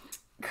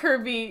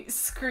Kirby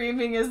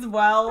screaming as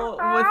well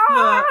with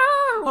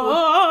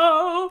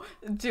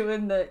the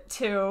doing the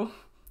two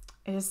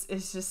is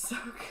just so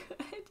good.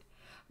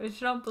 But you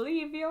don't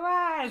believe your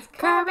eyes.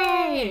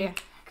 Kirby!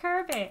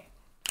 Kirby!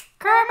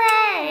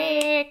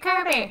 Kirby!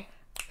 Kirby!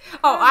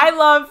 Oh, I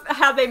love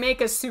how they make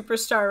a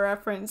superstar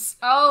reference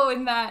Oh,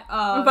 and that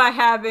by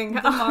having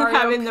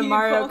the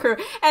Mario people.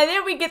 crew. And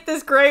then we get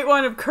this great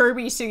one of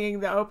Kirby singing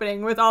the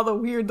opening with all the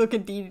weird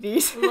looking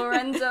DVDs.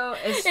 Lorenzo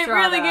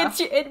Estrada.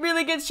 It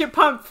really gets you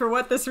pumped for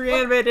what this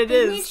reanimated I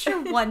made is. sure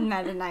one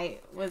Meta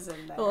Knight was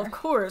in there. Well, of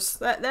course.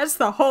 That's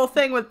the whole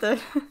thing with the...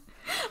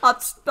 I'll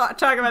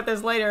talk about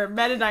this later.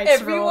 Meta Knight's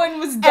Everyone role.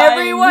 was dying.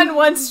 Everyone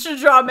wants to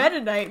draw Meta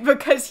Knight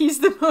because he's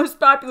the most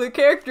popular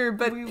character,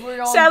 but We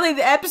were all sadly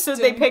the episode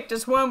they dying. picked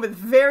is one with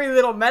very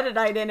little Meta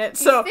Knight in it.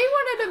 So if they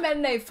wanted a Meta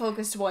Knight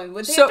focused one,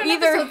 would they So have done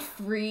either- episode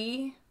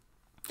 3?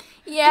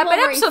 yeah, the but one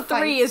where he episode 3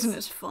 fights. isn't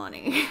as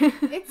funny.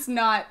 It's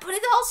not. But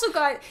it also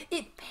got,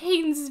 it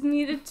pains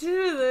me to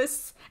do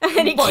this.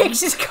 And he But-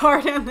 kicks his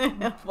car down the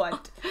hill.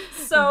 But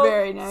So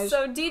very nice.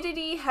 So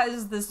DDD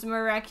has this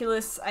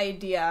miraculous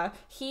idea.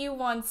 He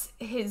wants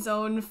his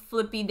own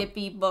flippy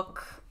dippy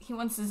book. He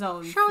wants his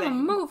own Show the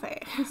thing.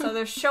 movie. So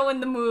they're showing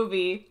the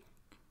movie.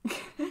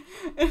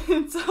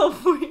 It's all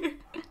weird.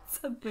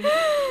 Something.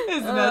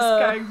 It's an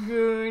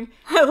escargoon.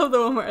 I love the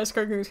one where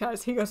escargoon's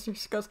guys. He goes. He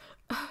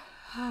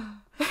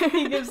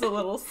gives a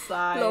little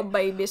sigh. Little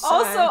baby sigh.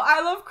 Also,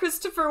 I love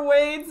Christopher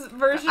Wade's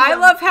version. I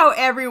love how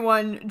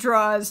everyone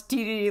draws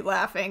DDD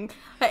laughing.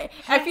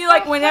 I feel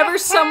like whenever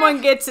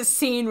someone gets a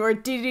scene where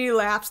DDD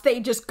laughs, they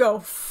just go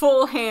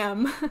full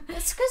ham.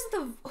 It's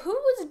because who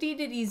was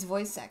DDD's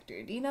voice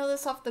actor? Do you know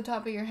this off the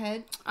top of your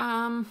head?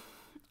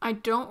 I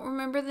don't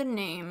remember the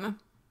name.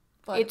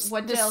 But It's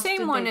what the else same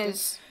did one they do?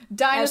 as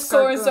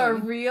Dinosaurs Are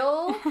Escargoon.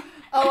 Real.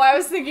 Oh, I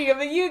was thinking of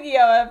a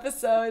Yu-Gi-Oh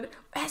episode.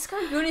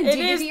 Escargoon and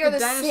DDD are the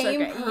dinosaur same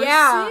guy. person?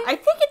 Yeah, I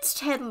think it's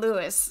Ted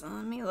Lewis.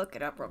 Let me look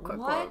it up real quick.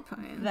 while What we're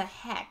playing. the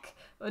heck?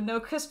 Well, no,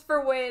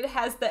 Christopher Wade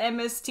has the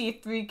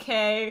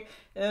MST3K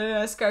and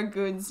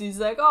Escargoon's. He's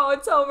like, oh,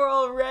 it's over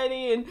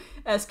already. And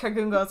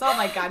Escargoon goes, oh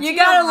my god, You know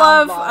gotta how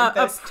love long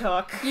this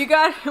took. You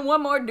got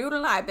one more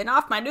doodle. I've been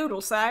off my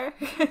doodle, sire.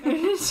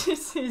 he's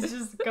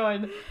just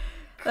going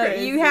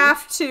crazy. You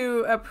have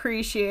to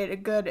appreciate a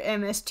good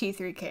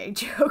MST3K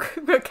joke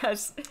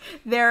because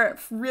they're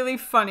really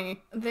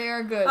funny.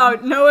 They're good. Oh,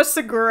 Noah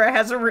Segura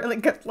has a really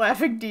good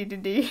laughing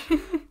DDD.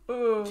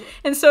 Ooh.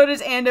 And so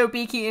does Ando,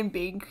 Beaky, and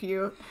Being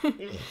Cute.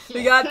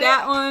 We got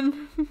that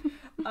one.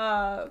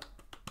 Oh.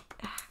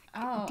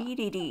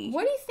 DDD.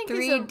 What do you think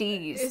 3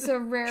 Ds. is a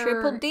rare...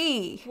 Triple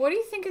D. What do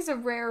you think is a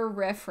rare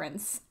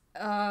reference?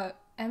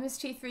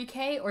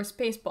 MST3K or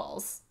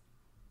Spaceballs?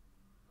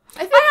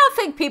 I don't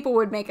think people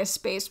would make a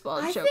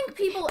Spaceball I joke. think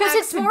people because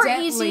it's more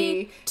accidentally-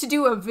 easy to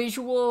do a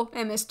visual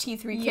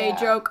MST3K Yeah.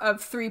 joke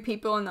of 3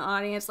 people in the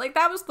audience. Like,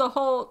 that was the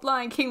whole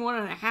Lion King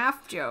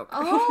 1.5 joke.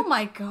 Oh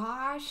my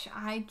gosh,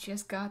 I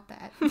just got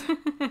that.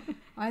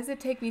 Why does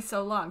it take me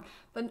so long?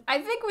 But I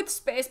think with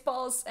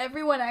Spaceballs,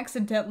 everyone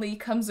accidentally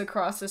comes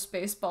across a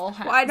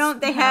Spaceball. Why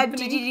don't they have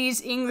happening.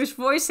 DDD's English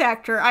voice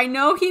actor? I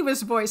know he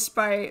was voiced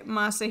by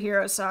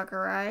Masahiro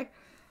Sakurai.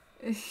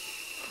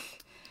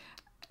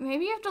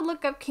 Maybe you have to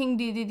look up King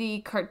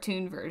DDD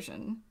cartoon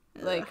version.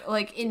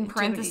 Like in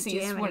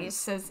parentheses when it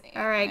says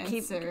All right,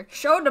 answer.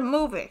 show the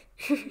movie.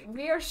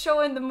 We are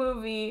showing the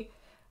movie.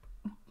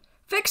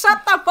 Fix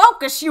up the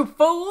focus, you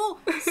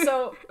fool!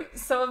 So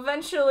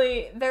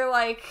eventually they're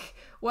like,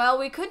 well,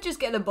 we could just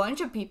get a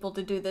bunch of people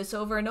to do this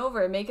over and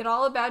over and make it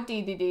all about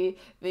DDD,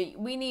 but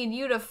we need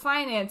you to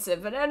finance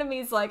it. But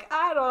Enemy's like,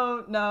 I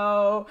don't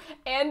know.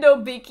 And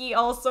Obiki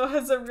also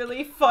has a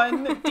really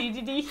fun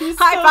DDD. He's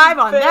High so five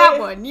on big. that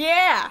one,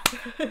 yeah!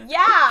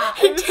 Yeah!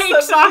 He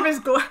takes off his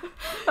glove.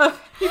 And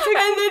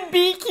then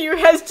BQ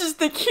has just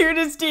the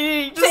cutest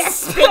DDD. Just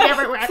spit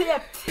everywhere.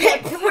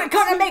 We're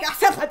gonna make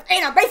ourselves an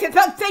animation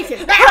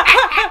sensation.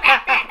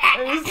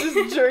 He's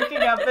just jerking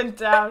up and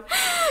down.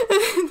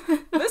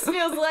 This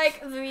feels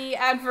like the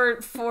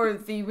advert for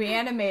the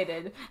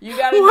Reanimated. You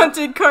gotta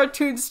Wanted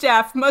cartoon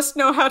staff must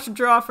know how to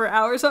draw for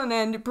hours on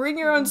end. Bring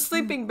your own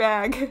sleeping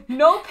bag.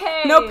 no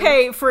pay. No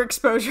pay for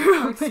exposure.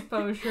 only.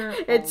 Exposure.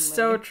 It's only.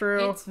 so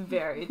true. It's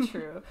very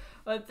true.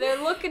 But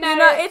they're looking at You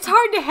know, it. it's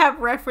hard to have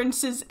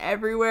references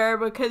everywhere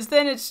because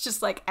then it's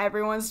just like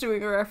everyone's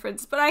doing a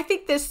reference. But I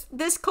think this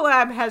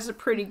collab has a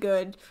pretty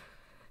good...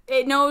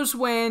 It knows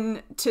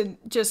when to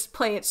just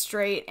play it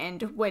straight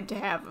and when to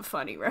have a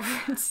funny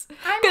reference.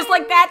 Because,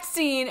 like, that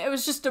scene, it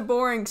was just a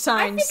boring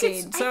sign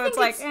scene. So it's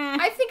like, eh.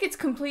 I think it's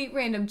complete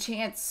random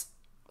chance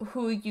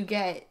who you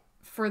get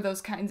for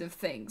those kinds of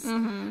things.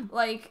 Mm-hmm.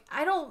 Like,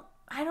 I don't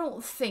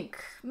think,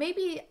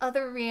 maybe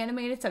other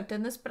Reanimateds have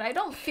done this, but I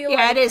don't feel Yeah,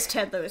 like... it is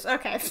Ted Lewis.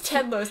 Okay.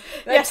 Ted Lewis.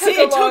 Yeah, see,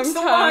 it took a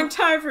long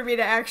time for me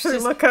to actually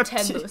Just look up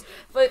Ted Lewis.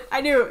 But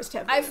I knew it was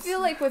Ted Lewis. I feel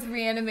like with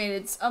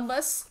Reanimateds,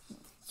 unless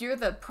you're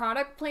the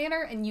product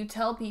planner and you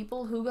tell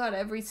people who got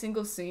every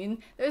single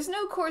scene, there's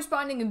no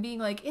corresponding and being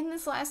like, in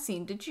this last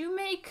scene, did you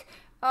make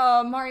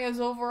Mario's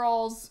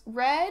overalls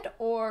red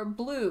or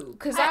blue?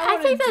 Because I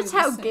think that's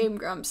how Game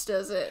Grumps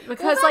does it.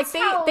 Because, that's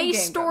like, how they Game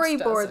Grumps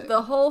does storyboard it.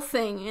 the whole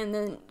thing and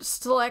then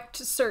select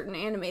certain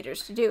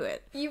animators to do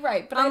it. You're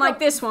right, but Unlike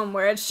this one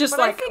where it's just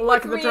like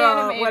luck of the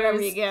draw, whatever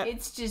you get.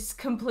 It's just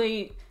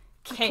complete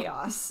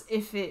chaos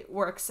if it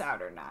works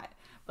out or not.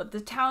 But the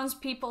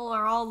townspeople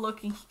are all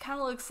looking. He kind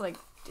of looks like.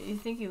 Do you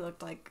think he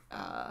looked like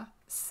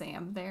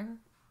Sam there?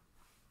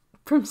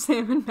 From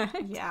Sam and Max?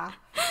 Yeah,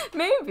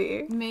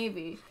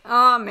 Maybe.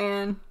 Oh,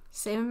 man.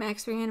 Sam and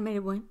Max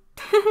Reanimated win.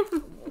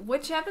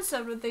 Which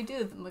episode would they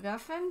do? The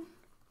MacGuffin?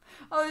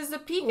 Oh, there's a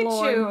Pikachu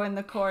Lord. in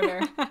the corner.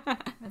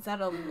 Is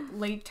that a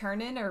late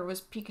turn-in, or was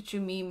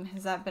Pikachu meme?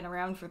 Has that been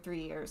around for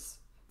 3 years?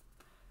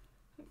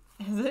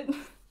 Is it?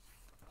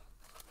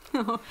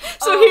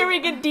 So here we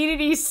get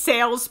DDD's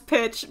sales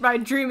pitch by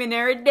Dreamin'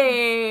 Every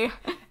Day.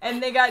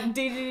 And they got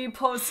DDD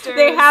posters.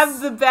 They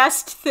have the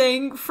best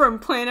thing from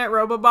Planet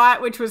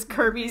Robobot, which was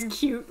Kirby's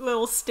cute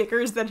little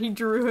stickers that he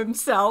drew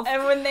himself.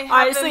 And when they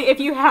have honestly, if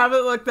you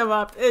haven't looked them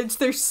up,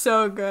 they're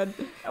so good.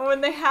 And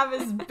when they have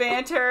his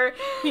banter,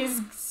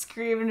 he's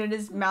screaming and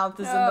his mouth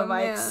is in the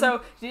mic. Man.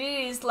 So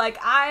DDD's like,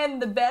 I am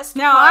the best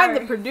Now part. I'm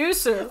the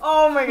producer.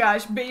 Oh my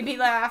gosh, Baby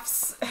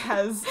Laughs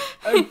has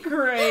a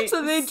great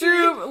So they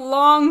drew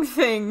long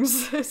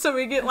things, so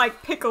we get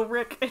like Pickle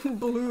Rick and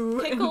Blue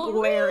Pickle and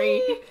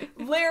Larry.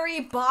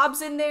 Larry,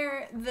 Bob's in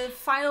there. The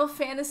Final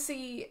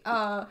Fantasy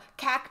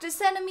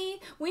cactus enemy.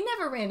 We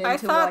never ran into I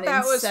thought one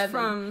that in was 7.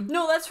 from...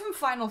 No, that's from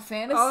Final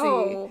Fantasy.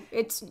 Oh,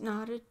 it's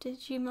not a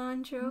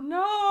Digimon joke?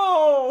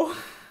 No.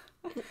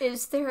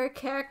 Is there a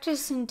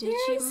cactus in Digimon?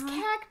 There's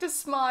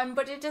Cactusmon,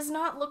 but it does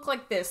not look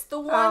like this. The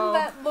one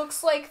that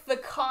looks like the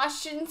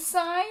caution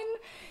sign.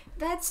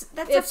 That's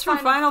It's from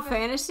Final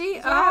Fantasy?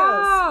 Yes,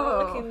 Oh.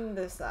 we're looking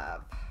this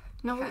up.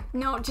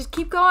 No, just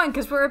keep going,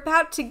 because we're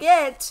about to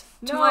get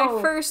to my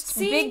first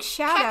big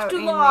shout-out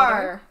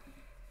animator.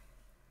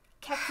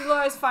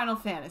 Cactular is Final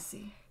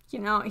Fantasy. You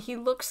know, he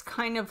looks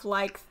kind of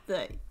like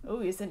Oh,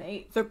 he's an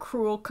 8. the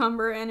Cruel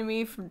Cumber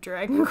enemy from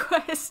Dragon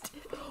Quest.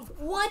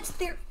 What?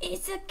 There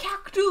is a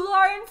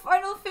Cactular in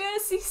Final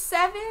Fantasy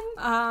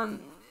 7?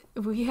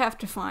 We have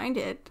to find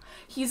it.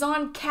 He's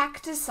on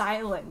Cactus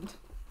Island.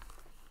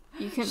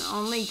 You can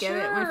only get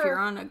it if you're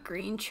on a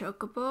green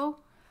chocobo.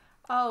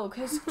 Oh,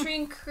 because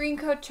green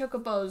coat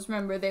chocobos,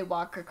 remember, they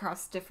walk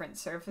across different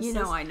surfaces. You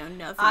know I know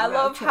nothing I about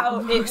love how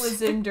it chocobos.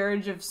 was in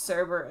Dirge of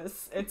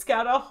Cerberus. It's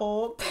got a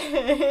whole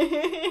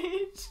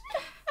page.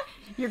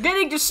 You're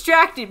getting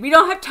distracted. We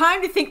don't have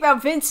time to think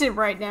about Vincent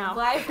right now.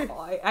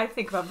 I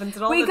think about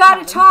Vincent all We the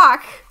gotta time.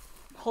 talk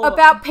Hold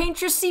about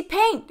Paintressy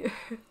Paint.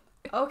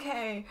 on.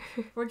 Okay,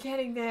 we're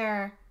getting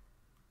there.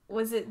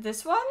 Was it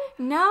this one?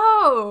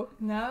 No.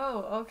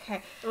 No,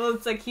 okay. Well,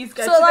 it's like he's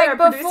got So, you like, there.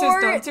 Producers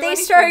before don't do they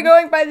anything. started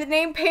going by the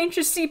name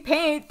Paintressy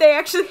Paint, they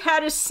actually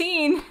had a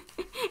scene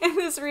in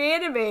this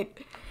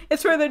Reanimate.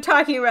 It's where they're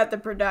talking about the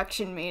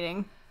production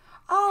meeting.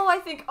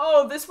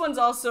 Oh, this one's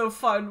also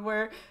fun,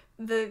 where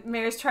the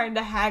mayor's trying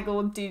to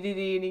haggle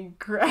DDD and he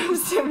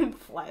grabs him and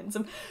flattens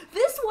him.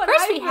 This one,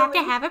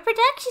 have a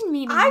production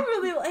meeting. I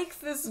really like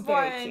this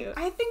Very one. cute.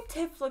 I think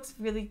Tiff looks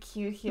really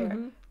cute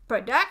here.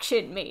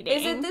 Production meeting.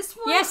 Is it this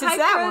one? Yes, it's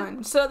that Hypra?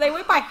 one. So they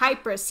went by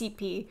Hypra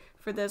CP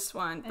for this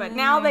one, but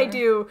now they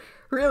do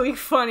really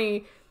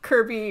funny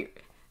Kirby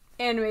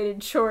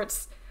animated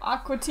shorts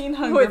Aqua Teen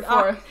Hunger with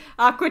Force.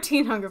 Aqua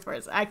Teen Hunger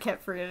Force. I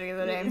kept forgetting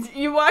the names.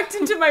 You walked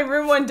into my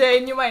room one day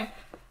and you went,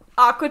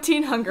 Aqua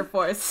Teen Hunger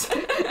Force.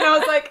 And I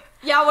was like,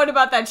 yeah, what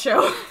about that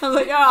show? I was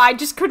like, oh, I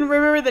just couldn't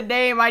remember the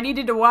name. I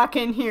needed to walk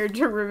in here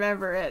to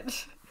remember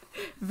it.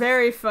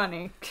 Very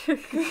funny.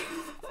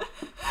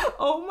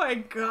 Oh my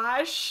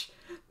gosh.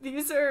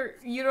 These are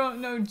You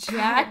Don't Know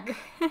Jack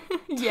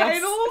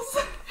titles.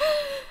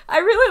 I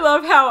really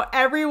love how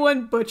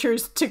everyone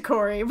butchers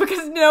Takori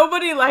because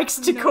nobody likes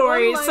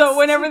Takori. likes So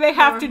whenever they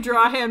have to Takori.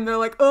 draw him, they're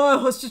like,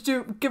 oh, let's just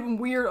give him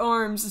weird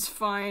arms. It's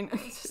fine.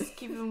 Just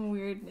give him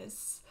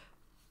weirdness.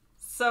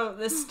 So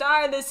the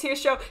star of this here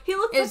show, he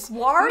looks It's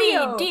like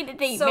Wario. me,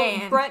 DDD so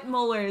man. Brett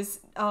Muller's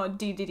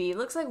DDD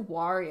looks like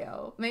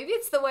Wario. Maybe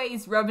it's the way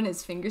he's rubbing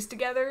his fingers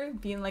together,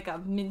 being like a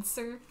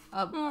mincer,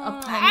 a penny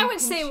I would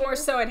say pincher. more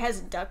so it has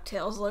a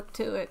DuckTales look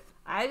to it.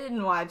 I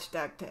didn't watch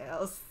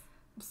DuckTales.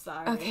 I'm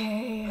sorry.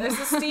 Okay. There's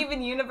a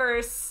Steven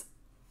Universe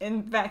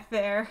in back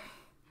there.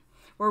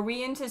 Were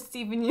we into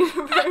Steven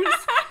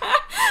Universe?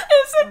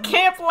 It's a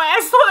Camp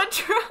Lazlo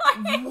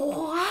drawing.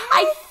 What?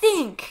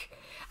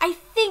 I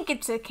think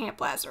it's a Camp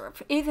Lazlo.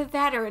 Either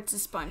that or it's a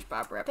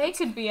SpongeBob reference. They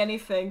could be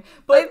anything.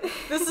 But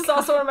this is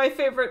also one of my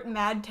favorite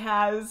Mad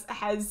Taz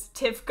has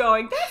Tiff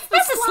going, That's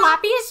the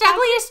sloppiest,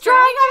 ugliest drawing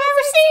I've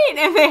ever seen.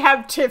 And they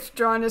have Tiff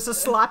drawn as the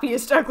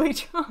sloppiest, ugly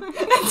drawing.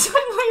 and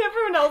suddenly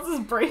everyone else is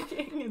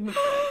breaking in the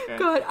background.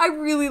 God, I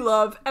really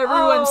love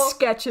everyone's Oh,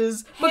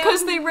 sketches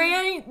because they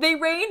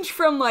range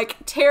from like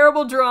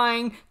terrible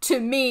drawing to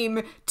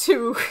meme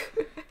to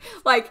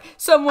like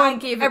someone I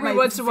gave it every my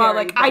once in a while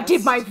very like I did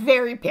best. my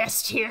very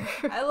best here.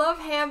 I love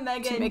Ham,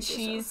 Mega, and make this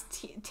Cheese.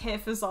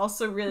 Tiff is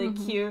also really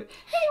cute.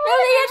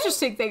 The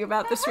interesting thing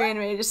about this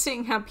Reanimated is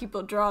seeing how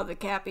people draw the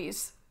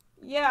Cappies.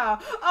 Yeah.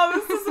 Oh,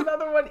 this is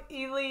another one.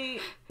 Ely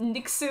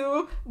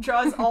Nixu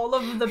draws all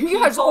of the people. He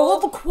has all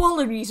the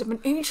qualities of an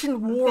ancient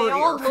warrior. They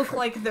all look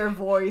like their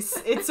voice.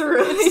 It's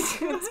really,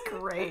 it's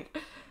great.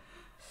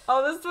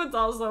 Oh, this one's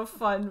also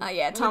fun.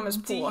 Yeah, Thomas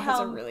With Poole has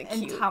a D-Helm really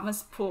and cute.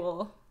 Thomas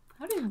Poole.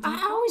 How did D-Helm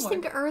I always work?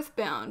 think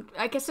Earthbound.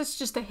 I guess it's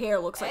just the hair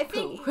looks like I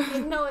think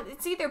poo. no,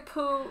 it's either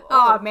poo.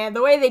 Oh man,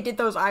 the way they did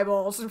those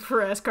eyeballs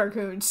for S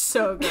cartoons,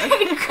 so good.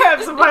 He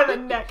grabs him by the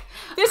neck.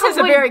 This is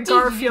a very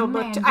Garfield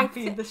look. I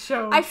feed the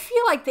show. I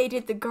feel like they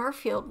did the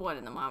Garfield one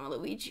in the Mama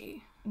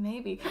Luigi.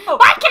 Maybe. Oh,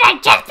 Why can I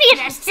just be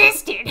an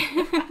assistant?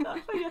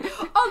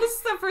 oh, this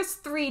is the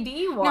first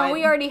 3D one. No,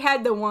 we already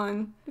had the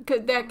one.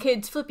 That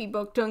kid's flippy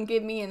book don't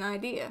give me an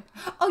idea.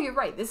 Oh, you're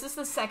right. This is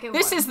the second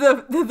This one. is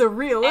the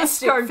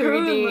realistic Escargoon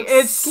 3D. looks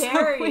It's so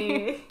scary.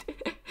 weird.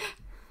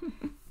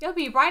 It'll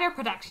be writer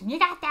production. You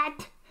got that?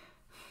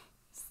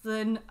 So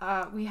then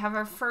we have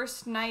our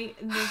first night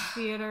in the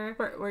theater.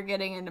 We're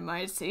getting into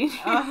my scene.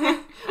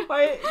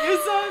 Wait,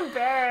 you're so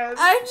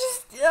embarrassed.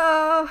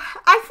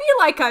 I feel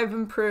like I've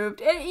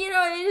improved. And, you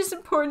know, it is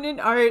important in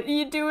art.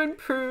 You do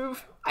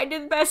improve. I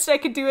did the best I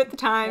could do at the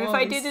time. Well, if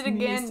I did it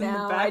again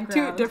now, I'd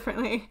do it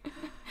differently.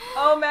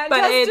 Oh, Mad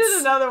But Taz it's-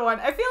 did another one.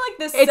 I feel like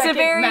the it's a second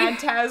very- Mad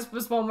Taz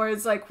was one where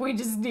it's like, we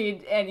just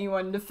need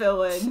anyone to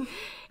fill in.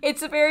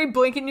 It's a very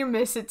blink and you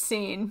miss it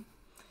scene.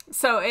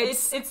 So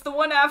it's the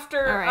one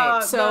after all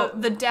right, so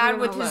the dad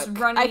we're with gonna his look.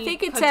 runny I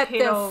think it's at the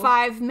potato-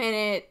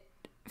 5-minute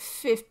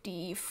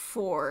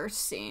 54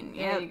 scene.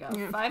 There you go.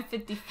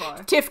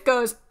 5:54. Tiff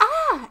goes,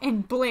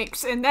 and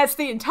blinks, and that's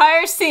the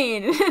entire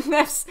scene. And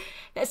that's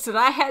what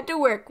I had to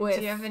work with.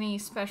 Do you have any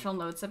special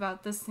notes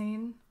about this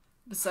scene?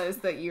 Besides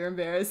that you're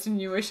embarrassed and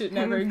you wish it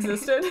never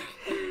existed?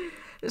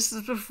 This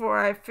is before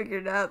I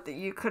figured out that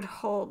you could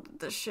hold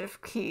the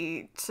shift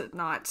key to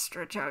not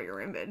stretch out your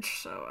image,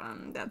 so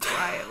that's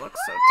why it looks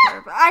so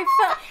terrible. I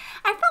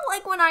felt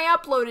like when I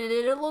uploaded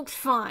it, it looked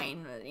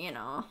fine, but, you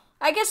know.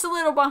 I guess a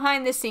little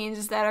behind the scenes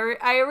is that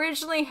I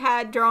originally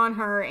had drawn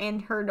her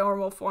in her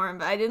normal form,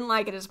 but I didn't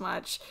like it as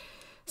much.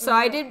 So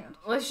I did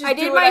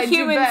my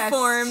human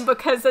form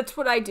because that's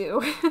what I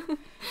do.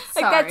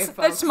 Sorry,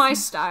 that's my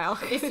style.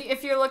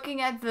 If you're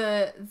looking at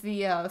the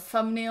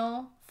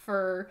thumbnail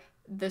for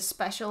the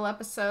special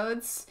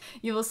episodes,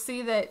 you will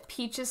see that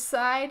Peach's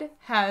side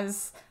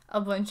has a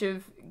bunch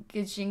of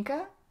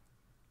Ginka.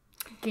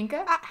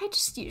 I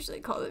just usually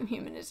call them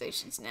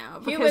humanizations now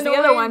because the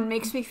other one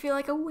makes me feel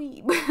like a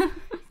weeb.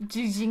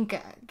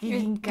 Ginka.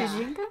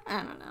 Gajinka?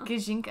 I don't know.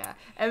 Ginka.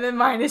 And then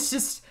mine is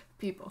just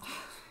people.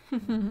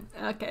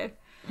 Okay.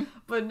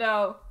 But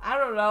no, I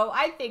don't know.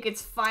 I think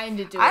it's fine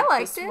to do I it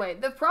liked this it. way.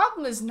 The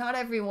problem is not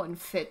everyone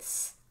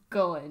fits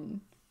going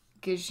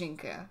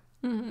Gajinka.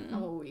 I'm a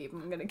weeb.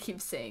 I'm gonna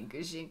keep saying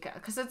Gajinka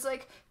because it's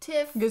like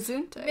Tiff,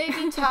 Gesundheit.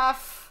 maybe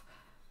tough.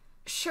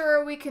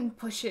 Sure, we can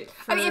push it.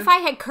 I mean, if I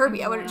had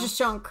Kirby, I would have just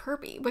shown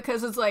Kirby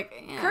because it's like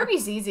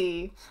Kirby's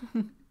easy.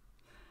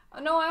 Oh,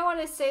 no, I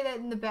want to say that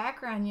in the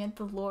background you had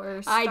the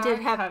lore. I did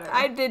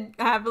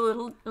have a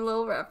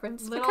little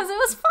reference because it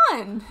was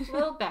fun.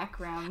 Little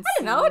background. I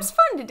don't know. It's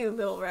fun to do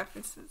little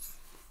references.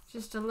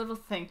 Just a little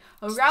thing.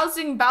 A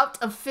rousing bout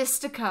of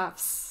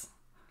fisticuffs.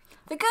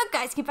 The good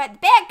guys can fight the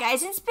bad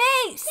guys in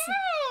space.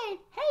 Hey,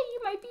 you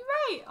might be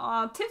right.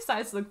 Aw, Tiff's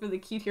eyes look really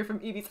cute here from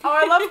Eevee's. Oh,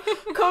 I love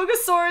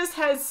Kogasaurus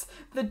has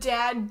the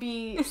dad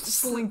be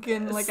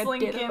Slinking like a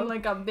ditto.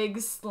 like a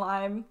big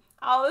slime.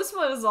 Oh, this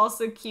one is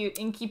also cute.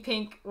 Inky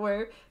Pink,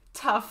 where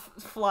Tough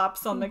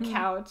flops on the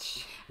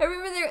couch. I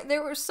remember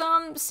there were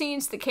some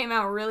scenes that came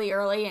out really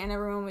early and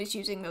everyone was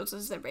using those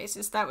as their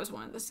basis. That was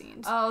one of the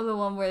scenes. Oh, the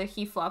one where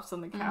he flops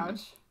on the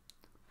couch.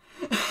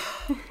 It's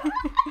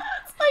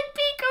like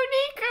Pico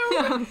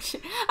Nico.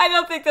 I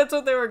don't think that's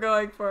what they were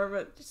going for,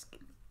 but just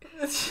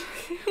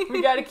we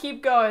gotta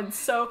keep going.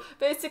 So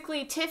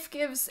basically, Tiff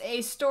gives a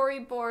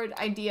storyboard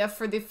idea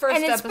for the first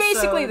episode. And it's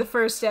basically the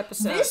first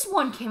episode. This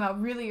one came out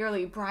really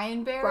early.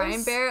 Brian Bear.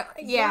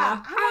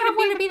 Yeah. I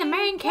want to be the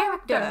main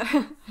character.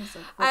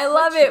 I Well,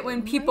 love what's it when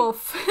your people...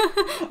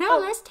 Now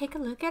let's take a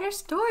look at our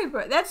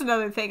storyboard. That's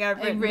another thing I've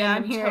written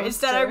down here, is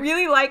that I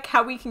really like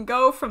how we can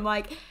go from,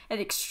 like, an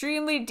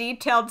extremely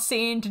detailed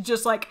scene to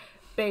just, like,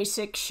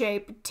 basic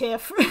shape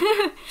Tiff.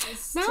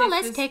 Now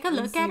let's take a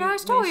look at our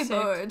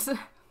storyboards.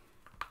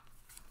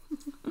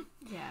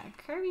 Yeah,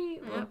 Kirby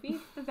will be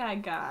the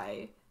bad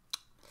guy.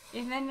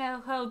 And then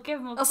he'll give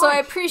him a Also, I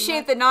punch.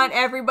 appreciate that not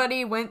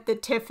everybody went the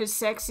Tiff is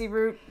sexy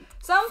route.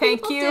 Some Thank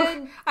people you.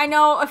 did. I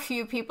know a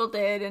few people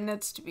did, and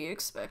that's to be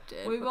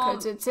expected We because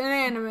won't- it's an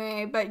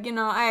anime. But you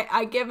know,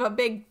 I give a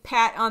big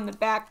pat on the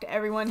back to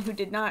everyone who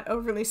did not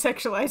overly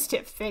sexualize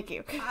Tiff. Thank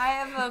you. I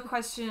have a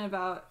question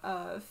about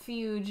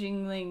Fiu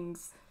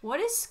Jingling's. What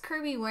is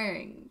Kirby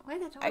wearing?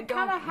 What I kind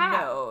don't of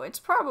hat? know. It's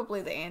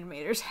probably the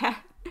animator's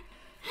hat.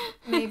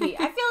 Maybe.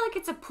 I feel like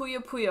it's a Puyo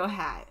Puyo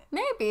hat.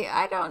 Maybe.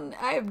 I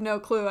have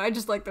no clue. I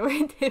just like the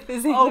way Tiff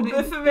is Oh,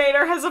 animated.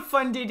 Biffivator has a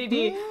fun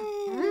DDD.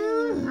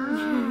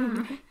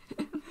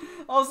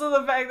 Also,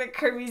 the fact that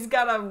Kirby's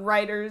got a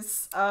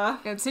writer's,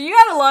 And so you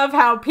gotta love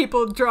how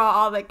people draw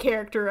all the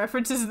character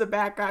references in the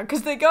background,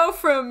 because they go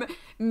from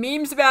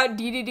memes about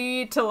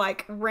DDD to,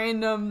 like,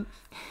 random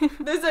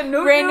there's a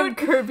new random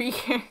Kirby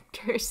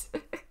characters.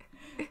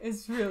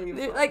 It's really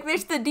fun. Like,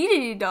 there's the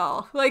DDD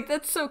doll. Like,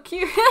 that's so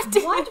cute.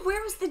 What?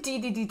 Where was the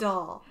DDD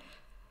doll?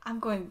 I'm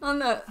going...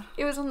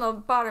 It was on the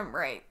bottom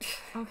right.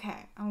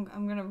 Okay, I'm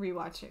gonna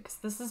rewatch it, because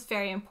this is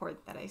very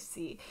important that I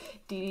see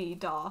DDD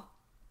doll.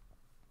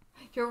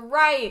 You're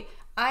right!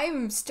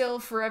 I'm still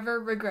forever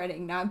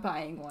regretting not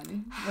buying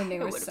one when they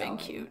were It would have selling.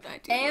 been cute. I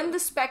do And love the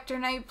Spectre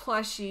Knight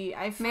plushie.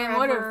 I Man,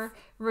 what forever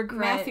if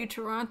regret... Matthew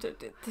Toronto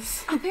did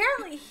this.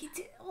 Apparently he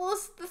did. Well,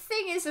 the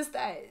thing is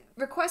that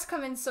requests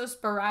come in so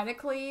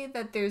sporadically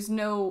that there's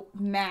no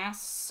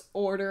mass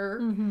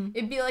order.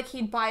 It'd be like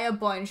he'd buy a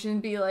bunch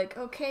and be like,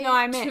 okay. No,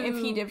 I meant if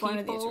 2 he did one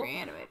of these people.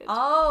 reanimated.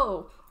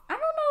 Oh, I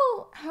don't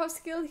know how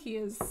skilled he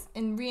is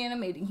in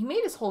reanimating. He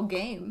made his whole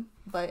game,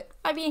 but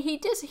I mean,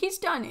 he's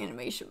done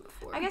animation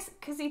before. I guess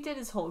because he did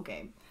his whole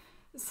game.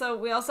 So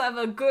we also have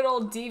a good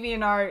old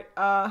DeviantArt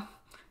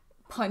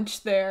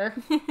punch there.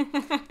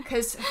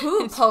 Because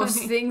who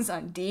posts things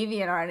on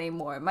DeviantArt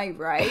anymore? Am I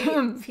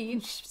right?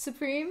 Peach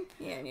Supreme?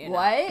 Yeah.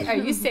 What? Are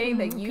you saying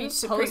that you Peach post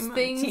Supreme on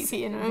things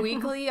DeviantArt.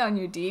 weekly on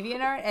your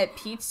DeviantArt at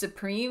Peach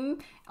Supreme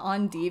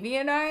on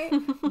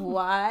DeviantArt?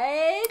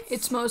 What?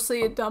 It's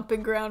mostly a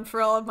dumping ground for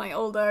all of my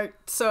old art.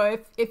 So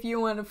if you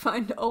want to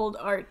find old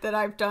art that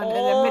I've done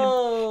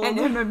and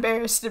am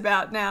embarrassed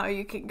about now,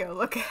 you can go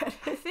look at it.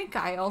 I think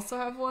I also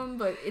have one,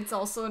 but it's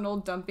also an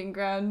old dumping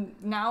ground.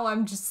 Now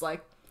I'm just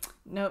like,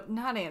 no,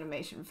 not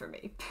animation for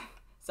me.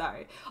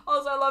 Sorry.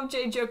 Also, I love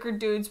J Joker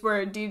Dudes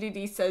where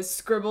DDD says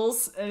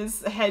scribbles and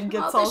his head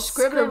gets all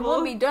scribbling will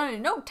scribbled. be done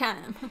in no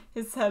time.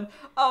 His head.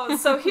 Oh,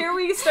 so here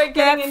we start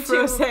getting into...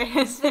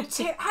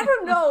 I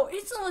don't know.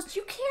 It's almost...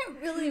 You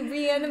can't really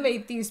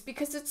reanimate these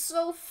because it's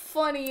so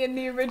funny in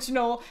the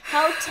original.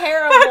 How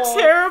terrible. How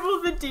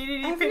terrible the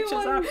DDD pictures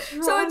are.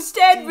 So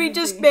instead, we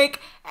just make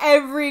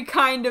every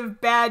kind of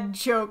bad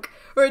joke.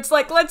 Where it's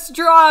like, let's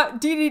draw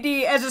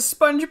DDD as a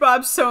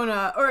SpongeBob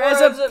Sona, or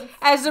as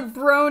a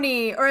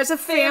Brony, or as a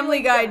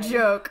Family Guy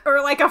joke,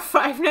 or like a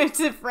Five Nights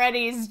at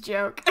Freddy's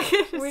joke.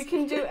 We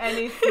can do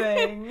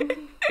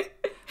anything.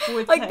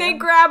 Like, they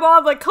grab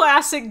all the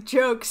classic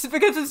jokes,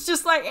 because it's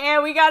just like,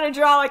 we gotta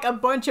draw like a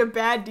bunch of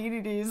bad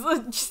DDDs.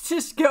 Let's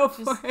just go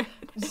for it.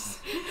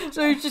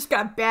 So we've just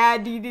got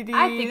bad DDDs.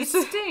 I think it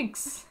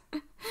stinks.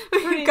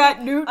 We've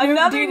got Newt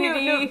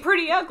DDD. Newt,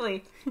 pretty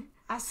ugly.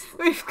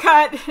 We've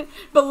got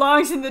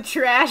belongs in the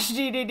trash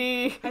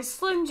DDD. I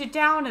slimmed you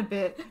down a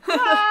bit.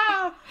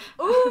 Ah!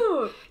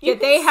 Ooh, yeah,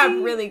 they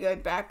have really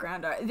good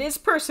background art. This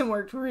person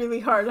worked really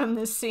hard on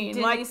this scene.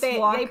 Denise they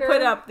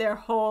put up their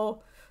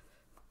whole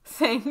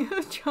thing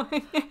of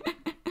drawing it.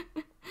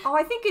 Oh,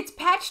 I think it's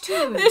Patch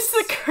Tunes. It's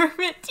the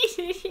Kermit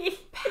DDD.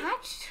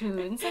 Patch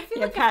Tunes? I feel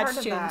yeah, like Patch I've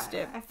heard Tunes of that.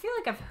 dip. I feel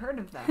like I've heard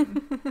of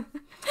them.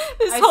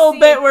 This whole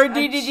bit where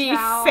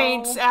DDD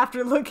faints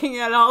after looking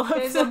at all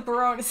of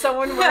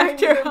someone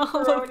wearing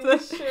all of the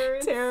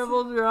shirts.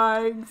 Terrible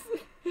drawings.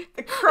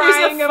 The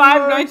crying There's a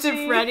Five Nights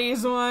at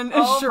Freddy's one,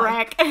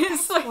 Shrek.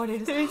 It's like, what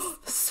is it?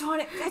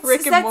 Sonic.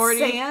 Rick and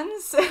Morty.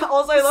 Sans?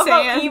 Also, I love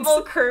how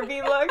evil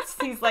Kirby looks.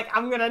 He's like,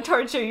 I'm gonna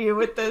torture you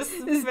with this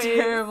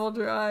terrible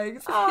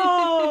drawings.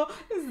 Oh,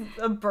 this is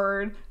a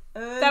bird.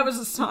 That was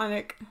a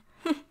Sonic.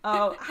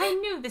 Oh, I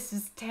knew this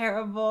is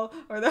terrible.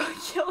 Or they're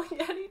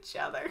killing at each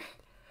other.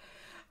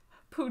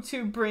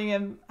 Putu bring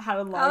him had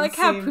a long I like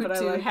how scene, but I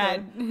Putu like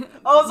had.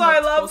 Also,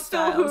 I love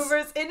styles. Phil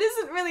Hoover's. It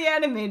isn't really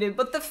animated,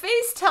 but the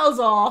face tells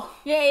all.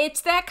 Yeah,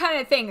 it's that kind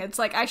of thing. It's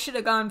like I should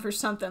have gone for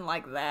something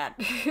like that,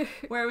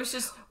 where it was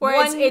just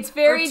it's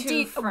very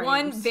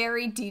one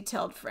very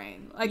detailed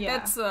frame. Like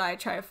that's what I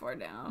try for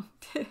now.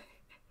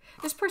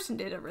 This person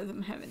did a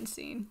Rhythm Heaven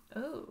scene.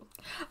 Oh,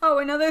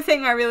 another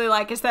thing I really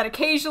like is that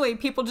occasionally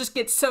people just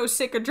get so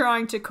sick of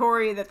drawing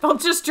Takori that they'll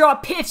just draw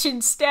Pitch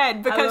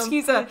instead because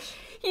he's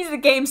a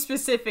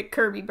game-specific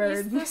Kirby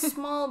bird. He's the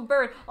small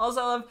bird.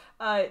 Also,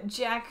 I love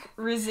Jack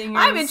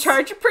Risinger's... I'm in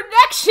charge of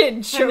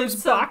production!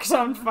 Shows Box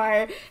on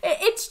Fire.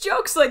 It's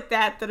jokes like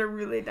that are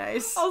really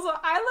nice. Also,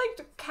 I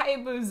liked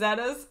Kaibu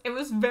Zeta's. It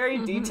was very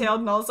detailed,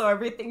 and also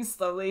everything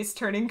slowly is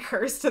turning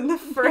cursed in the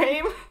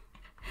frame.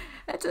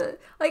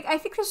 I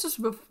think this was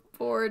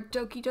before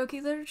Doki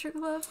Doki Literature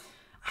Club.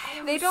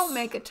 They don't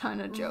make a ton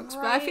of jokes,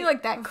 but I feel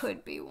like that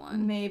could be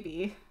one.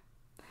 Maybe.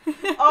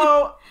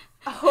 Oh,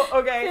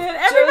 okay. And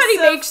everybody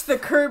makes the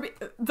Kirby,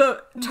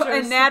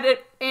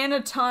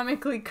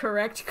 anatomically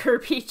correct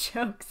Kirby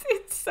jokes.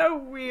 It's so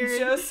weird.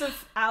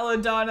 Joseph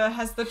Aladonna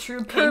has the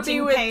true Kirby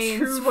painting with pains,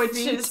 true which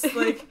feet. is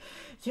like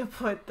you just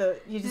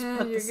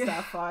put the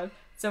stuff on.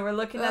 So we're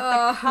looking at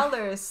the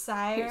colors,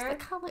 sire. Here's the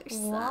colors,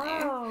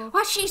 sire. Whoa.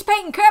 Well, she's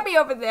painting Kirby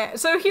over there.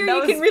 So here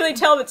you can really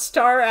tell that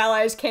Star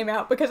Allies came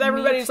out because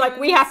everybody's like,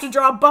 we have to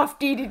draw buff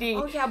DDD.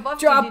 Oh yeah,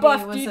 buff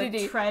DDD was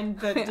DDD. a trend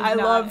that I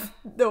love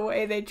the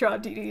way they draw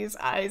DDD's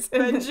eyes.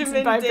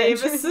 Benjamin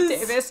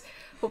Davis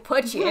will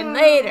put you in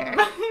later.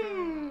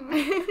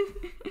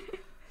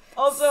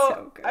 Also,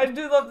 So good. I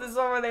do love this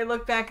one where they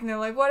look back and they're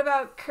like, what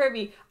about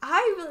Kirby?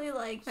 I really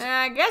liked...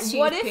 I guess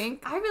What she's If...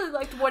 pink. I really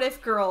liked What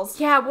If Girls.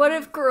 Yeah, What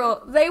If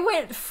Girl. They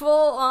went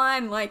full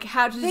on, like,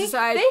 how to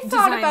design They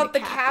thought design about the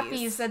Cappies.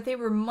 Cappies, that they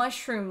were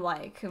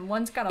mushroom-like, and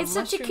one's got a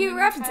mushroom. It's such a cute in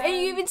reference. her And you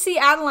head. even see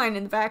Adeline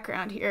in the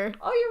background here.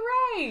 Oh,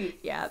 you're right.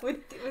 Yeah.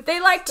 With They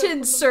like to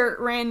insert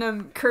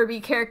random Kirby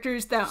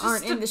characters that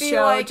aren't in to the be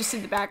show, like- just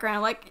in the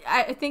background. Like,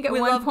 I think at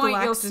We one love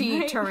point you'll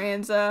see Galactonite.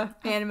 Taranza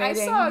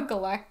animating. I saw a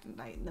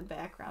Galactonite in the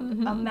background.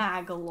 A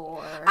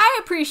Magalore. I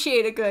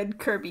appreciate a good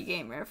Kirby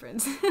game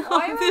reference.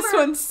 This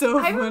one's so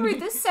funny. I remember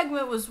this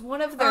segment was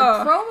one of their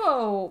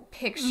promo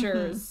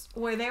pictures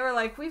where they were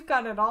like, we've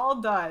got it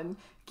all done.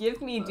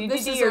 Give me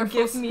This is DDD or our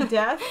give full- me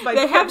death. By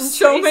They have Kevin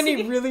so Tracy.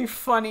 many really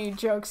funny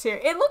jokes here.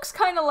 It looks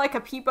kind of like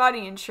a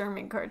Peabody and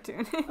Sherman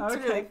cartoon. It's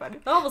really funny.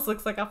 It almost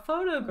looks like a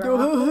photograph.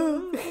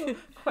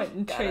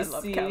 Quentin God, Tracy. I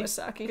love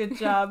Kawasaki. Good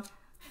job.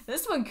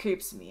 This one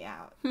creeps me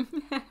out.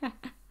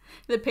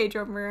 The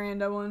Pedro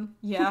Miranda one.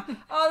 Yeah.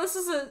 Oh, this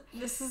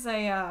is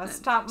a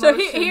stop So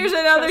motion. here's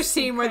another Trusty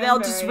scene where they'll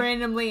just Cranberry.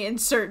 randomly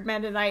insert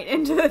Meta Knight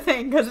into the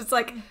thing because it's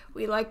like,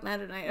 we like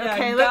Meta Knight. Yeah,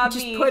 Okay, Gabi,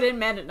 just put in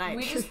Meta Knight.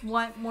 We just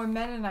want more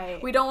Meta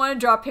Knight. We don't want to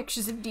draw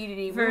pictures of DDD.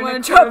 We Verna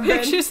want to draw Corbin.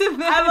 pictures of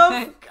Meta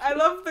Knight. I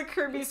love the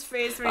Kirby's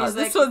face when Oh, he's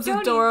this like, one's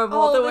 "Don't adorable.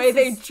 eat- oh, the way this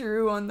they is-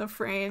 drew on the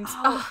frames.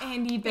 Oh,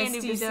 Andy Andy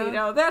Vestito.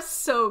 Vestito. That's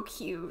so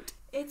cute.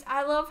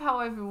 I love how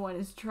everyone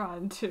is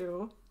drawn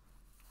too.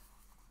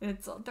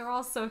 They're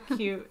all so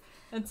cute.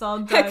 It's all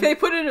done. Heck, they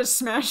put in a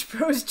Smash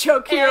Bros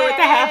joke here with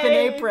the half an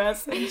A Hey!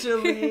 press.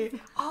 Julie.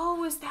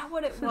 Oh, is that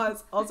what it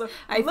was? Also,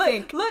 I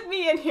think. Let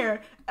me in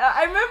here.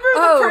 I remember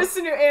Oh. the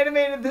person who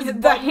animated this The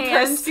button press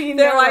hand scene.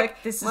 they're They were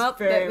like, this is well,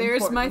 very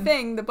there's my important.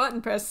 thing, the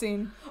button press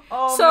scene.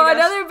 Oh So my gosh.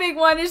 another big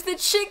one is that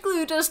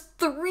Shiglu does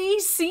 3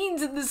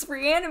 scenes in this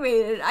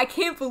Reanimated. I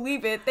can't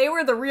believe it. They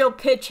were the real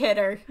pitch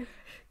hitter.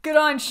 Good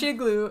on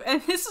Shiglu.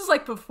 And this is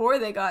like before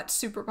they got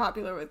super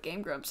popular with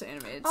Game Grumps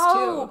animated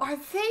Oh, too. are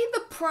they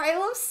the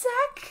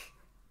Prilosec?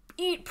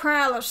 Eat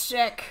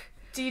Prilosec.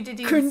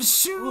 DDD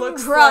Consume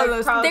looks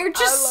Pralos. like They're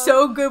just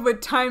so good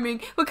with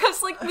timing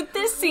because, like, with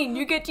this scene,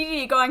 you get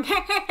DDD going,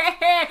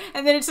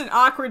 and then it's an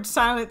awkward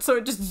silence, so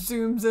it just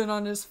zooms in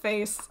on his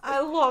face. I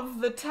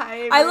love the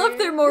timing. I love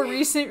their more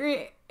recent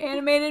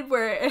animated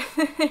where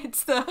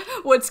it's the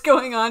what's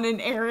going on in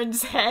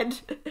Aaron's head.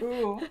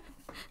 Ooh.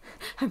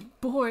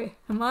 Boy,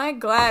 am I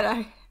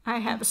glad I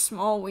have a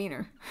small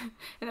wiener,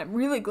 and I'm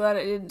really glad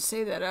I didn't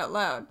say that out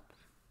loud.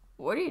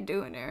 What are you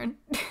doing, Aaron?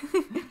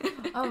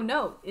 Oh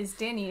no, is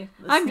Danny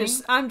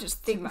listening? I'm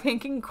just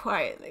thinking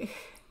quietly.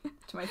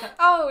 to my time.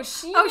 Oh,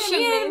 she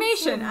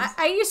Animation.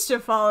 I used to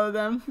follow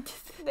them.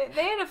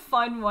 They had a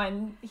fun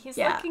one. He's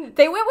looking.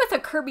 They went with a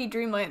Kirby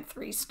Dream Land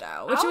 3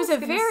 style, which I was was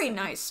a gonna very say-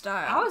 nice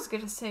style. I was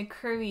gonna say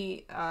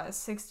Kirby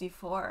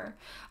 64.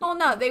 Oh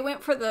no, they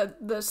went for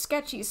the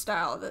sketchy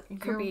style that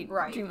Kirby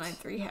right. Dream Land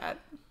 3 had.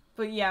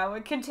 But yeah,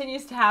 what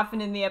continues to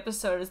happen in the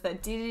episode is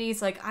that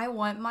DDD's like, I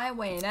want my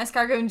way, and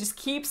Escargot just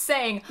keeps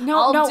saying, No,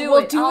 I'll do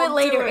we'll it, do I'll it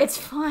later. do it." It's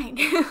fine.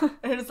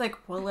 And it's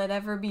like, will it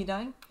ever be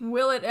done?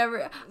 Will it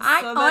ever?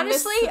 then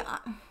Honestly,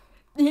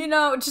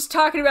 just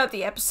talking about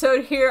the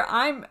episode here,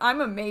 I'm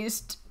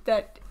amazed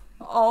that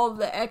all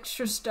the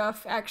extra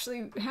stuff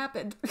actually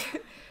happened.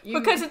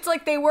 Because it's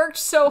like they worked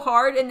so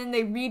hard and then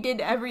they redid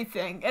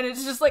everything. And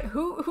it's just like,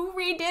 who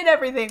redid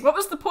everything? What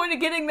was the point of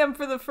getting them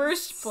for the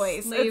first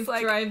place? Slave It's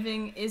like,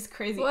 driving is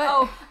crazy. What?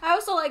 Oh, I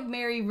also like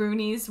Mary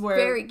Rooney's where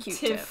Very cute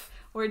Tiff.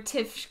 where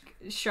Tiff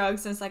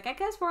shrugs and is like, I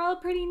guess we're all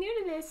pretty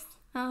new to this.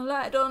 oh,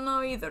 I don't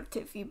know either,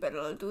 Tiffy, but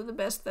I'll do the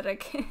best that I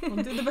can.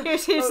 We'll do the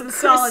best. Here's Oh, some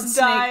Chris solid snake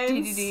dies.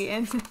 DDD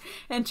and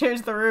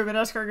enters the room and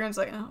Escargon's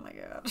like, oh my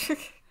god.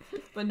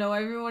 But no,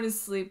 everyone is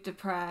sleep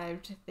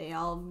deprived. They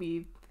all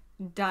be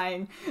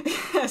dying.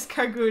 As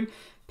Cargoon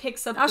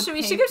picks up Also, the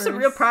we should give some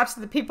real papers. props to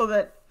the people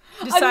that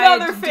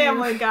decided Another to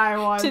Family do, Guy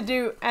one. to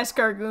do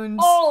Escargoon's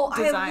Oh,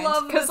 I designs.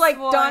 love Because, this like,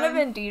 one.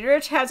 Donovan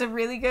Dietrich has a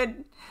really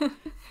good...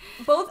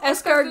 Both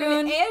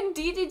Escargoon. Escargoon and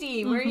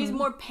DDD, where he's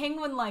more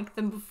penguin-like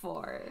than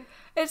before.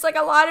 It's like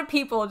a lot of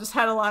people just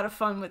had a lot of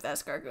fun with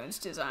Escargoon's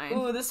design.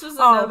 Ooh, this was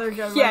another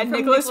good one. Yeah, from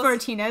Nicholas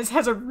Martinez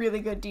has a really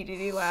good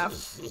DDD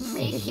laugh.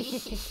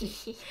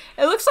 It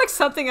looks like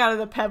something out of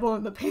The Pebble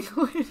and the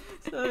Penguin.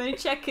 So they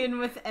check in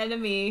with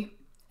Enemy,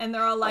 and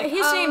they're all like,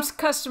 His "Oh, name's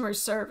Customer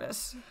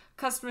Service.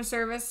 customer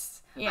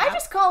service." Yeah. I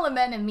just call him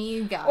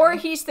Enemy Guy. Or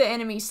he's the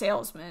enemy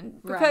salesman.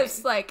 Because,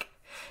 Right. like,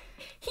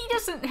 he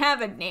doesn't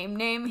have a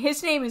name.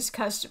 His name is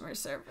Customer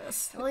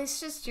Service. well, he's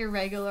just your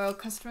regular old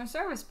customer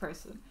service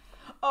person.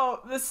 Oh,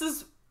 this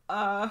is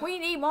We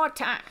need more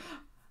time.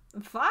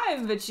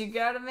 fine, but you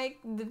gotta make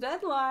the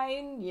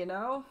deadline, you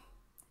know?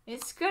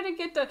 It's gonna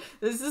get done.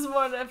 This is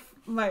one of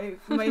my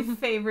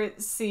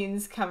favorite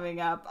scenes coming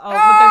up. Oh,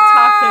 but they're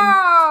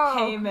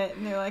talking payment,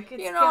 and they're like,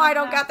 it's You know, I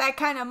don't got that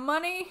kind of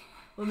money.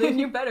 Well, then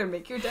you better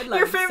make your deadline.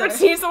 Your favorite sir.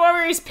 scene's the one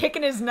where he's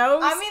picking his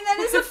nose? I mean, that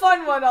is a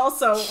fun one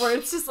also, where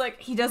it's just like,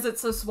 he does it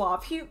so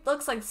suave. He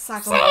looks like Say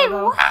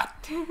Sakamoto,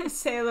 what?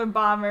 Sailor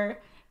Bomber,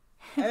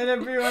 and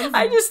everyone's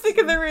I just think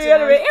of the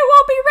reanimate. It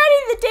won't be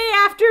ready the day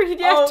after he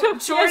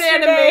took Jordan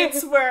yesterday.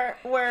 animates where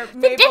The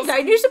Mabel's,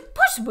 deadline is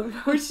impossible.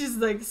 where she's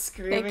like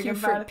screaming Thank you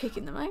about for it.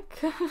 picking the mic.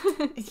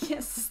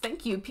 Yes,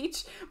 thank you,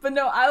 Peach. But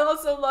no, I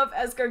also love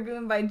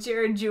Escargoon by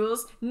Jared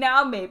Jules.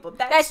 Now Mabel.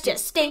 That's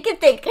just stinking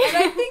thinking. And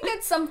I think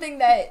that's something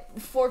that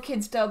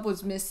 4Kids Dub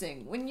was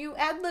missing. When you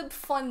ad-lib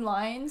fun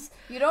lines,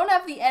 you don't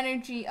have the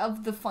energy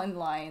of the fun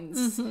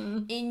lines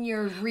in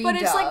your redub. But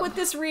it's like with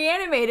this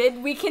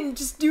reanimated, we can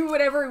just do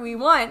whatever we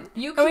want.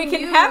 You and we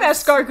can can have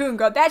use- Escargoon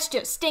go, that's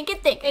just stinking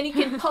thinking. and he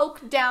can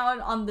poke down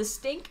on the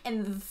stink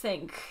and the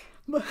think.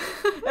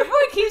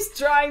 Everyone keeps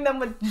drawing them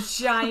with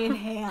giant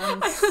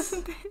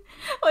hands.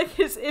 Like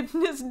his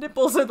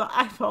nipples are the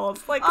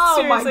eyeballs. Like,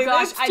 Oh my seriously,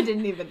 gosh, they I just-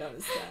 didn't even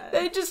notice that.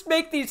 They just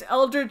make these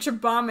eldritch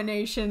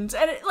abominations.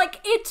 And,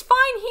 it's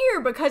fine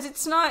here because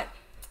it's not...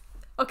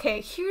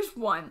 Okay, here's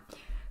one.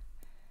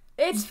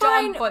 It's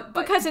Done, fine but-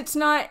 because it's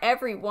not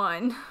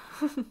everyone.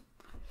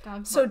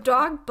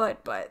 Dog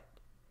Butt.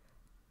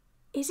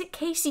 Is it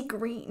Casey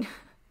Green?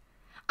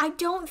 I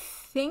don't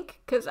think,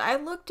 because I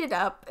looked it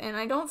up, and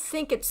I don't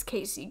think it's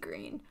Casey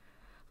Green.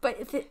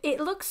 But it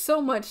looks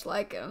so much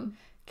like him.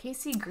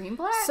 Casey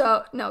Greenblatt?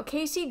 So, no,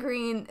 Casey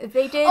Green,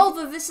 they did... Oh,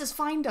 the This Is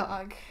Fine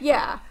Dog.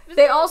 Yeah.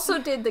 They also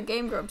did the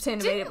Game Grumps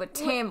animated with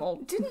Tamil.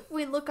 Didn't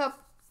we look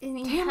up...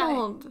 Didn't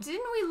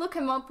we look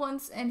him up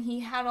once, and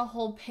he had a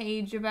whole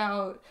page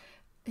about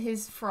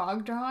his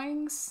frog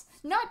drawings?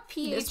 Not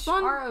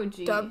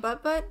P-H-R-O-G. Dog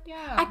Butt?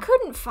 Yeah. I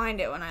couldn't find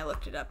it when I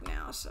looked it up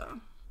now, so...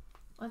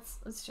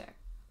 Let's check.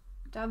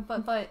 Dog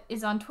Butt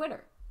is on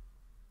Twitter.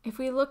 If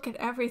we look at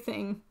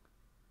everything,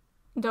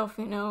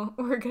 Delfino,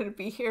 we're gonna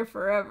be here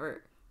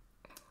forever.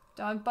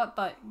 Dog Butt,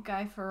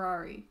 Guy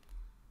Ferrari.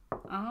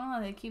 I don't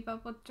know, they keep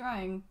up with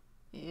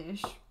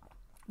drawing-ish.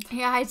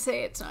 Yeah, I'd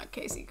say it's not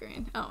Casey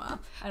Green. Oh well.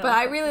 But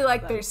I really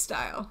like their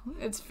style.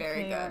 It's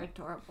very good. They are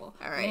adorable.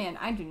 All right. Man,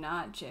 I do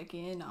not check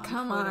in on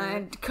Come Twitter.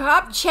 on.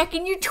 Stop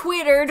checking your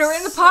Twitter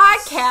during the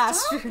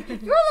podcast. You're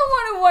the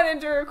one who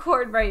wanted to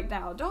record right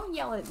now. Don't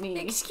yell at me.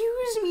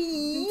 Excuse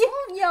me.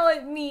 Don't yell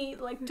at me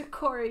like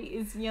Takori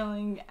is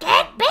yelling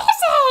Get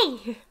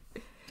busy!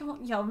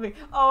 Don't yell at me.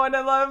 Oh, and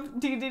I love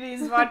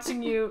DDD's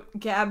watching you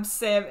gab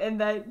Sam, and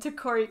then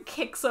Takori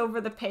kicks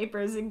over the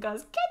papers and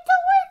goes, "Get to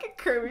work!" And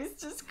Kirby's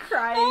just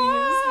crying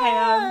in his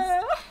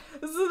hands.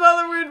 This is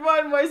another weird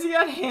one. Why is he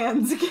on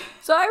hands again?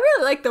 So I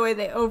really like the way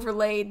they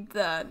overlaid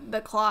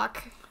the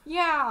clock.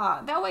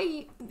 Yeah, that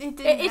way it didn't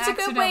It's a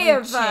good way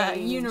of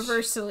change.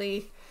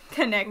 Universally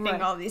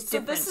connecting all these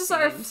different So this is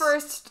scenes. our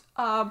first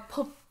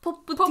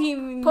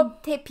team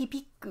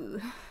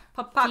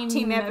Pop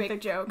Team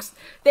Epic jokes.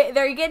 They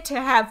get to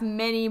have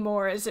many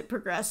more as it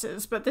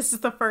progresses, but this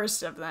is the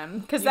first of them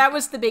because that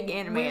was the big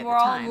anime at the time. We were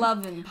all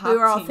loving Pop We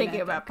were all Team thinking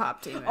Epic. about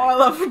Pop Team Epic. Oh, I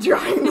love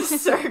drawing the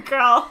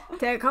circle.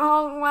 Take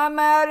home my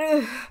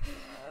matter.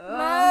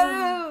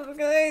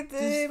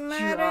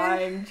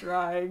 Just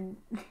drawing.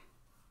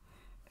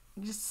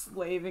 Just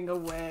slaving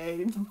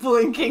away,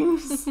 blinking.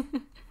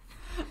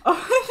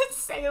 Oh,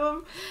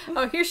 Salem.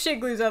 Oh, here's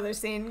Shigley's other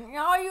scene.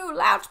 Oh, you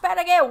louts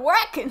better get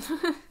working.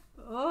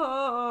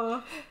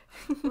 Oh,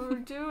 we're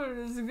doing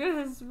as good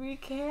as we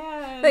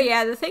can. But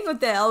yeah, the thing with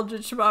the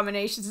Eldritch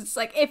Abominations, it's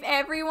like if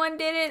everyone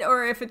did it,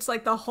 or if it's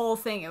like the whole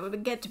thing, it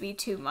would get to be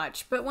too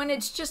much. But when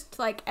it's just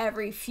like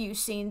every few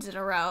scenes in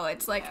a row,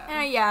 it's like,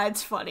 yeah,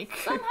 it's funny.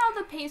 Somehow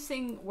the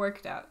pacing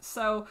worked out.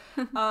 So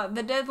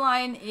the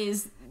deadline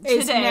is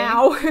today.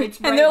 Now. It's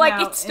and they're right like,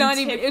 now, it's and not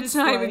Tip even is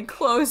even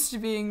close to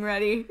being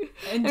ready.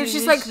 And dude, she's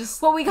it's like,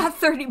 just- well, we got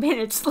 30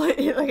 minutes. Like,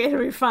 it'll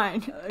be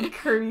fine.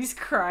 Kirby's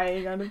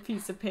crying on a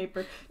piece of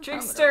paper.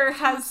 Trickster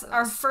has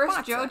our first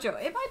sponsor.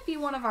 JoJo. It might be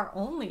one of our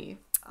only.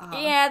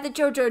 Yeah, the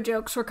JoJo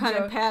jokes were kind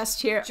of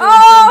past here.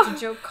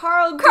 JoJo.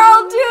 Carl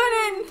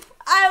Doonan!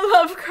 I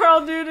love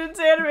Carl Doonan's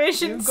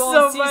animation You so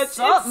gonna see much.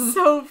 something. It's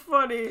so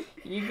funny.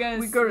 You guys,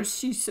 We gotta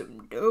see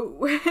some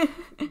dough.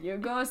 you're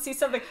gonna see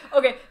something.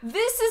 Okay,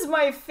 this is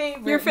my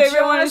favorite. Your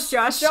favorite one is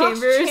Josh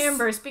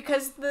Chambers?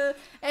 because the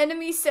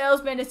enemy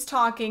salesman is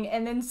talking,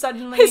 and then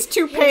suddenly His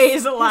toupee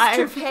is alive.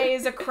 His toupee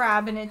is a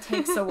crab, and it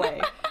takes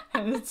away,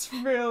 and it's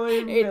really,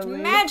 It's really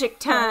magic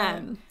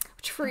time.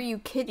 Which for you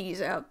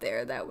kiddies out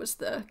there, that was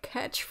the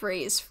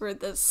catchphrase for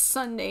the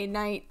Sunday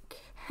night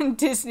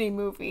Disney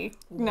movie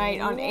night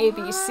on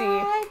ABC.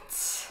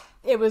 What?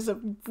 It was a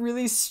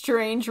really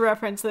strange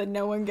reference that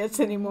no one gets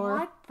anymore.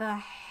 What the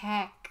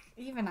heck?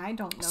 Even I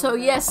don't know. So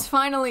that. yes,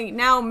 finally,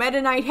 now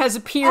Meta Knight has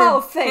appeared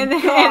Oh, thank in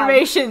the God.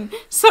 animation,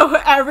 so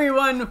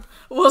everyone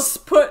will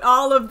put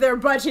all of their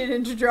budget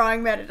into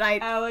drawing Meta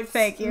Knight. Alex,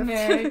 thank you.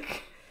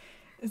 Nick.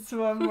 It's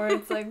one where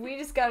it's like, we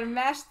just gotta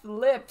mash the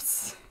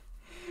lips.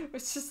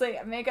 It's just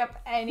like, make up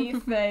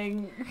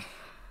anything.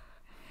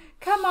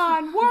 Come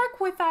on, work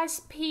with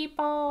us,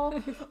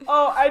 people.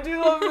 Oh, I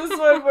do love this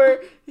one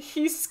where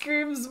he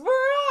screams, "We're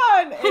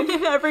on!"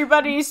 And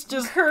everybody's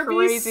just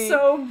Kirby's crazy.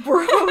 so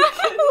broken.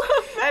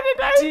 Meta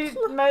Knight. Dude,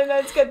 Meta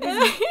Knight's got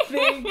these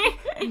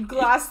big,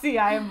 glassy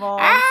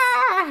eyeballs.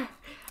 Ah!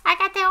 I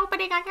got the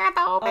opening.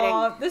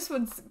 Oh, this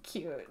one's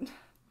cute.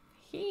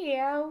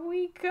 Here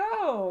we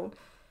go.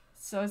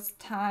 So it's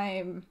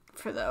time.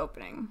 For the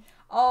opening.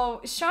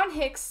 Oh, Sean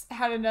Hicks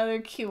had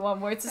another cute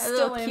one where it's a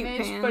still little cute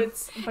image, pan. but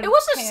it's It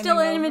was a panning still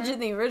image over. in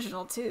the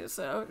original too,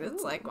 so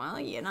it's like, well,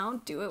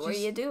 do it where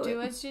you do it.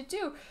 Do as you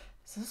do.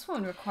 So this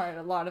one required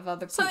a lot of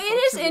other people. So it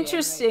is to reanimate.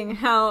 interesting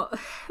how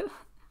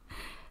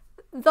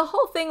the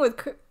whole thing with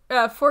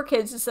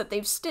 4Kids is that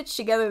they've stitched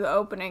together the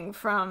opening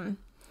from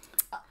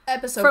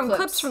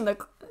clips from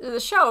the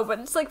show, but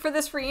it's like for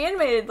this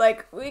reanimated,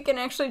 like we can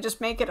actually just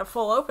make it a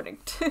full opening.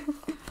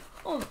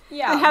 Well,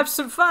 yeah. And have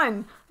some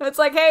fun. It's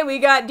like, hey, we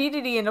got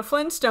DDD in a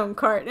Flintstone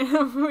cart.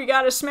 We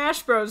got a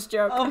Smash Bros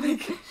joke. Oh my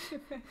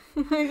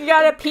god. We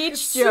got a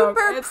Peach joke.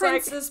 Super It's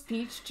Princess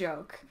Peach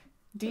joke.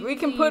 like, we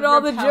can DDD put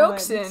all the repellent. repellent.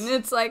 jokes in.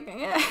 It's like,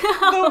 yeah.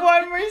 The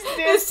one where he's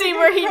dancing. The scene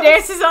where he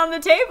dances on the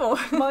table.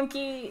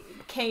 Monkey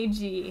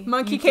KG.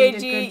 Monkey you did a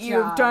KG, good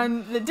you've job.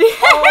 done the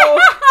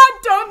Oh.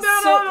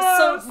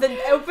 So the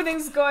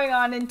opening's going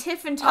on, and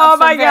Tiff and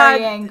Tops are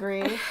very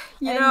angry.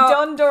 You and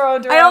know,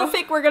 Dondororo. I don't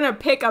think we're gonna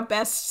pick a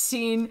best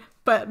scene,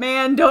 but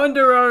man,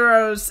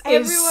 Dondororo's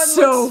is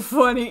so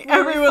funny.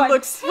 Everyone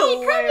looks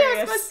hilarious. Kirby was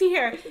supposed to be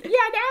here.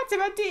 Yeah, now it's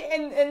about to.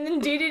 And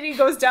then DDD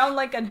goes down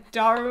like a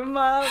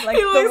Dharma. Like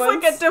he looks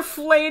like a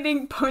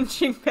deflating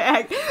punching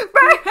bag.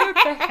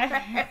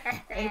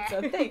 It's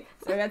a thing.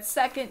 So that's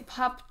second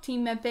Pop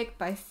Team Epic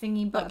by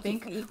Thingy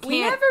Bopping.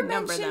 We never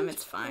mentioned them.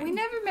 It's fine. We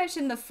never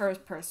mentioned the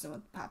first person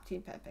with Pop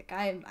Team Epic.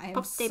 I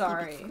am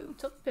sorry.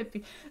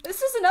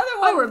 This is another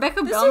one. Oh,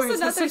 Rebecca This Beimer's is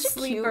is another such a cute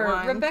sleeper.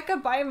 one. Rebecca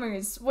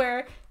Beimer's,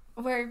 where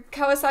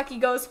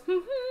Kawasaki goes.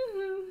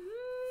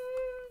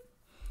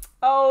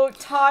 Oh,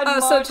 Todd.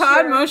 So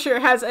Todd Mosher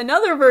has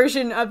another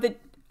version of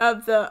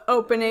the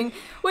opening,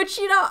 which,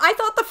 you know, I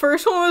thought the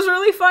first one was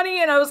really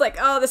funny, and I was like,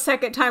 oh, the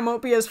second time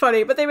won't be as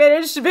funny, but they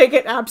managed to make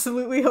it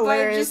absolutely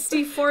hilarious. By just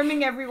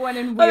deforming everyone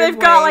in weird they've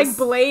got, like, ways.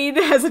 Blade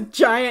has a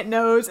giant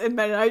nose, and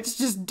Meta Knight's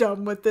just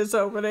dumb with this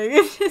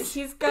opening.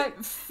 He's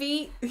got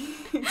feet.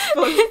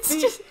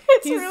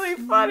 It's really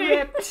funny.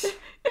 Ripped.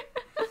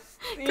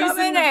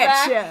 Coming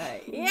at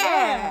you.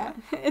 Yeah.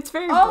 It's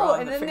very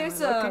broad. And then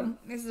there's a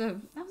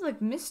that was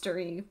like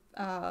mystery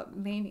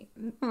Maniac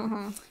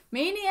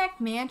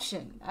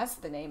Mansion. That's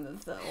the name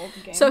of the old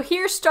game. So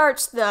here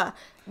starts the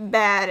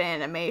bad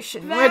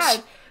animation, which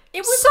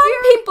it was some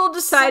people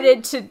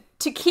decided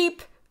to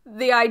keep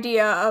the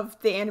idea of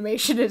the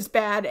animation as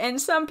bad, and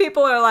some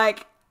people are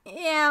like,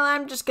 yeah,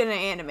 I'm just gonna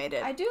animate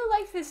it. I do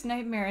like this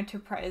Nightmare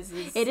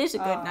Enterprises. It is a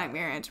good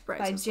Nightmare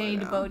Enterprises by Jay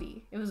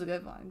DeBodie. It was a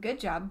good one. Good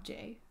job,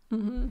 Jay.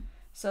 Mm-hmm.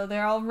 So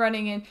they're all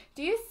running in.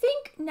 Do you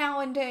think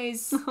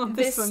nowadays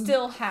this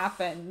still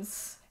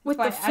happens? With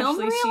the film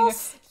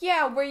reels?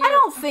 Yeah, where you... I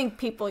don't think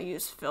people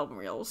use film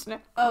reels now.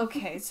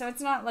 Okay, so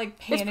it's not like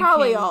panicking it's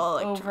probably all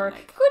over,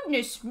 electronic.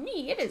 Goodness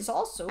me, it is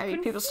also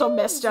people still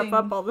mess stuff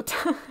up all the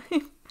time.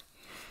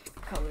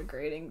 Color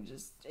grading,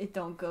 it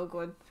don't go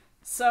good.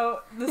 So,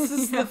 this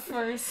is the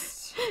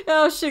first...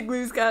 Oh,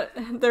 Shigloo's got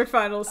their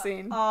final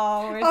scene.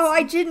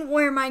 I didn't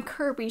wear my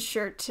Kirby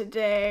shirt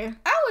today.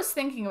 I was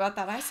thinking about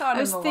that. I saw it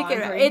in the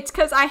laundry. It's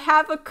because I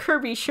have a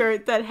Kirby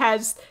shirt that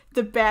has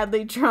the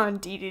badly drawn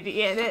DDD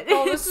in it.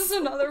 Oh, this is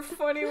another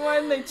funny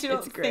one that you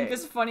don't think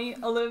is funny.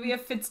 Olivia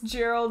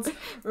Fitzgerald's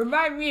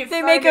Remind Me of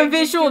They make a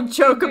visual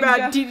joke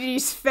about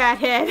DDD's fat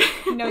head.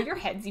 No, your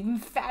head's even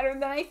fatter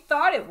than I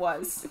thought it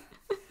was.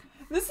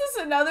 This is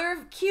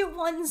another cute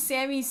one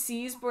Sammy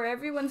sees where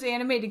everyone's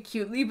animated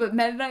cutely, but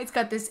Meta Knight's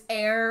got this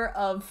air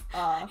of,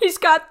 He's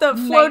got the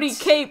floaty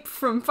cape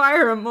from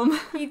Fire Emblem.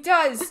 He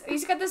does.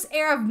 He's got this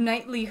air of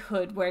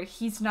knightlyhood where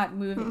he's not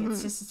moving.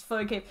 It's just his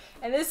floaty cape.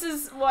 And this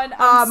is one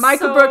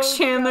Michael Brooks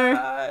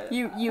Chandler,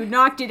 you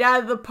knocked it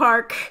out of the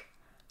park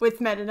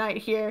with Meta Knight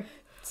here.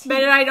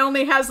 Meta Knight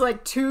only has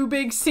like 2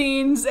 big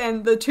scenes,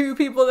 and the 2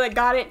 people that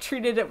got it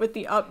treated it with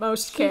the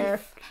utmost care.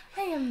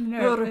 I am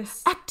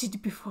nervous.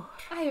 Acted before.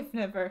 I have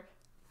never.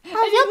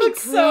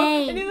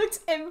 Oh, and he looks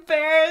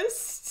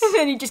embarrassed. And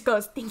then he just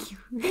goes, thank you.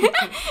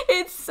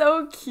 It's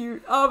so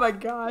cute. Oh my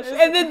gosh.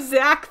 And then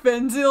Zach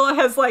Benzilla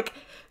has like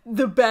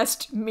the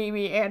best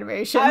Mimi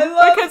animation.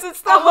 Because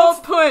it's the whole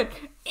point.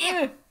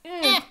 And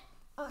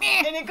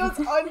it goes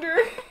under.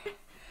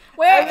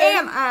 Where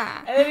am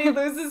I? And then he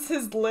loses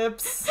his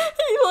lips.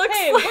 He looks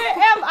where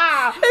am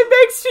I? It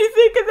makes me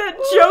think of that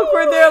joke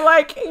where they're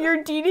like,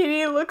 your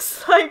DDD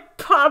looks like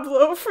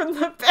Pablo from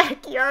the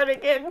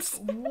Backyardigans.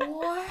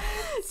 What?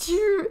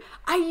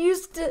 I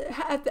used to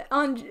have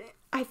on...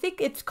 I think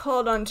it's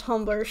called on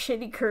Tumblr,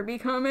 Shitty Kirby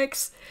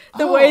Comics.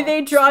 The way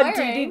they draw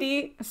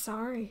DDD...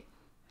 Sorry.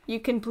 You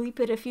can bleep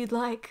it if you'd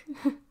like.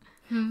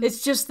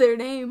 It's just their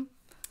name.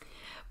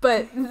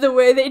 But the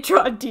way they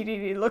draw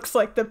DDD looks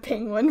like the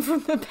penguin from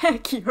the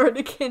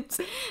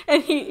Backyardigans.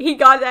 And he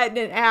got that in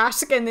an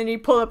ask, and then he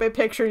pulled up a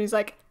picture, and he's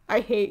like,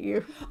 I hate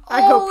you.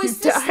 I hope you die. Is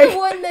this the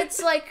one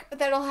that's like,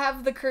 that'll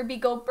have the Kirby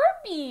go,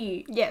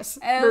 Burpee? Yes.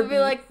 And it'll be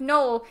like,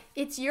 no,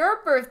 it's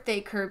your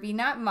birthday, Kirby,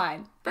 not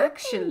mine.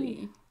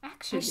 Actually,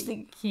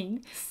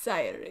 King.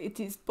 Sire, it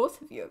is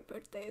both of your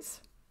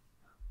birthdays.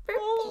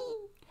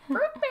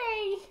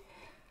 Birthday!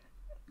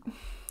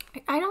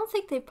 I don't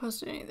think they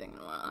posted anything in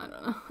a while. I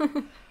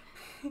don't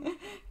know.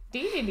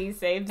 DDD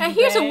saved Now,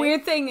 here's a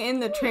weird thing in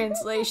the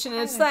translation.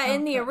 It's that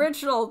in the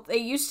original, they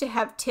used to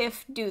have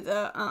Tiff do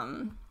the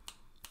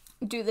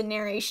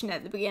narration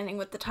at the beginning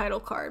with the title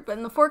card, but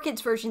in the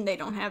 4Kids version, they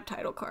don't have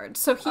title cards.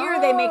 So here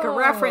they make a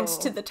reference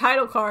to the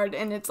title card,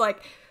 and it's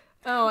like,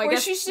 I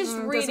guess she's just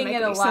reading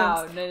it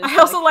aloud. I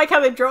also like how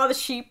they draw the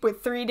sheep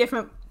with 3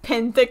 different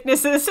pen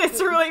thicknesses.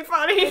 It's really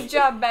funny. Good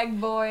job,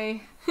 bag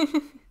boy.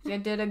 You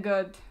did a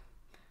good.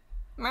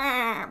 So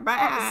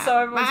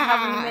everyone's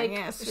having to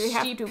make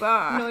sheep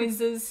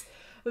noises.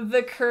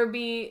 The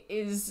Kirby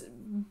is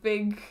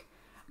big.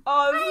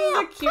 Oh, this is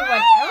a cute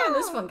one. Oh,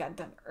 this one got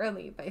done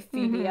early by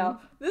Phoebe L.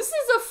 This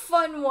is a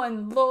fun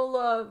one,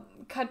 Lola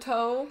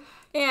Kato.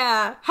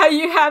 Yeah, how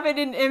you have it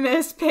in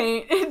MS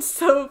Paint. It's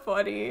so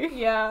funny.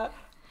 Yeah.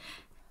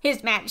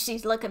 His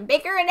Majesty's looking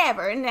bigger than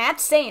ever, and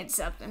that's saying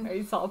something.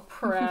 He's all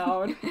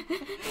proud.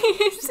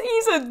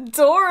 he's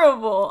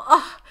adorable.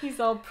 He's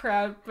all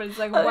proud, but it's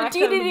like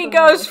DDD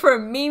goes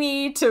from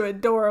Mimi to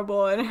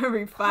adorable in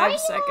every 5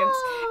 seconds.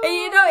 And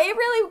you know, it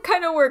really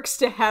kind of works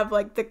to have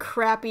like the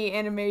crappy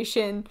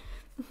animation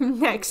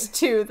next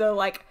to the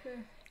like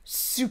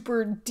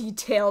super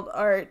detailed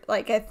art.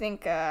 Like I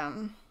think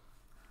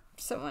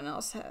someone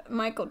else had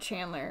Michael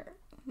Chandler.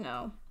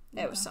 No.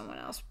 It was someone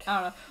else. I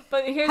don't know.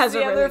 But here's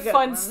the other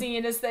fun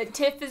scene is that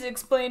Tiff is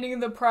explaining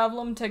the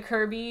problem to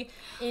Kirby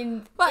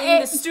in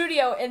the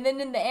studio, and then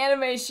in the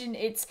animation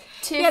it's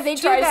Tiff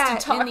tries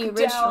to talk in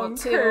the original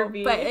too,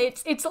 Kirby. But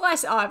it's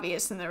less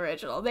obvious in the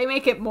original. They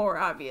make it more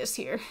obvious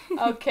here.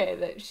 Okay,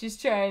 that she's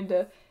trying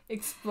to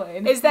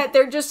explain. Is that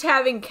they're just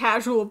having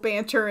casual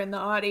banter in the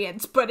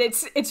audience, but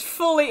it's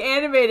fully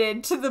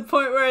animated to the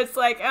point where it's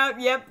like, oh,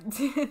 yep,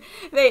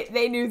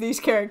 they knew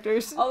these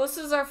characters. Oh, this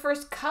is our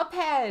first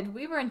Cuphead.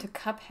 We were into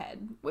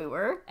Cuphead. We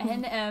were?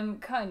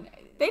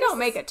 They don't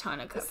make a ton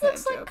of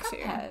Cuphead jokes Cuphead.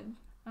 here.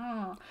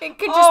 Oh. It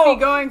could just be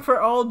going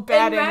for old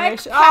bad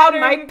English.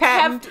 Mike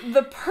Patton kept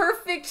the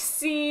perfect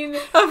scene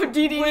of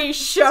DDD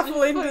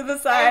shuffling to the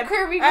side.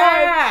 Kirby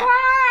going,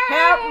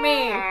 help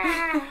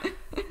me.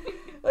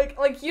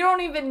 Like you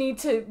don't even need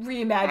to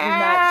reimagine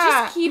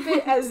that. Just keep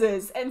it as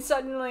is. And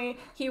suddenly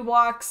he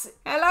walks.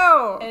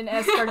 Hello. And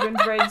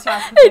Escargoon's ready to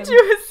talk to him. They do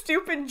a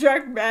stupid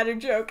drunk matter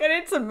joke, and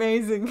it's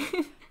amazing.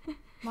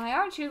 Why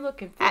aren't you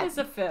looking fit as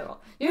a fiddle?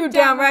 You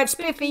downright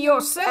spiffy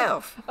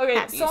yourself.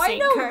 Okay, so I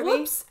know Kirby?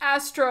 Whoops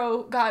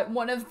Astro got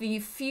one of the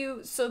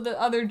few. So the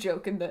other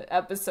joke in the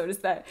episode is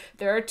that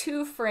there are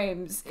 2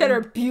 frames that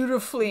are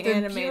beautifully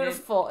animated.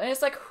 Beautiful, and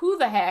it's like, who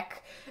the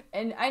heck?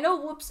 And I know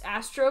Whoops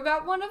Astro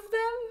got one of them.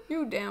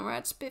 You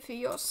downright spiffy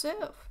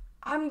yourself.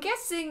 I'm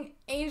guessing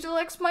Angel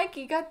X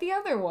Mikey got the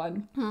other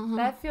one. Mm-hmm.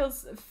 That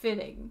feels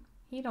fitting.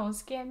 He don't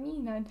scare me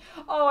none.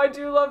 Oh, I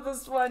do love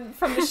this one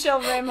from Michelle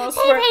Ramos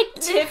where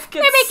Tiff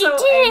gets so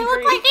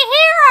angry. Look like a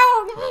hero.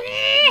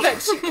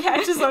 That she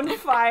catches on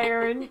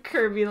fire and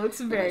Kirby looks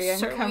very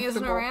uncomfortable. Certainly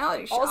isn't a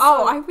reality show.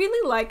 Also, I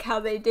really like how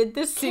they did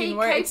this scene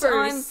where it's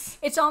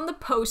on the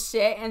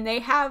post-it and they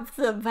have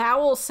the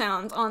vowel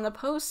sounds on the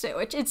post-it,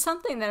 which it's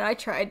something that I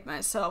tried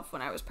myself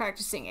when I was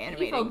practicing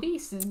animating. Evil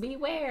beasts,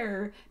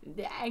 beware.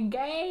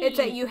 Gay. It's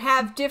that you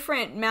have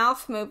different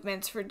mouth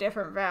movements for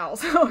different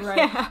vowels. Right.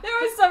 Yeah. There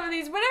were some of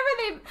these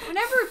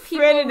whenever people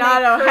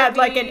Reanimated had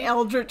like an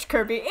Eldritch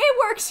Kirby. It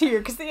works here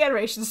because the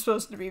animation's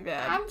supposed to be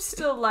bad. I'm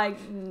still like,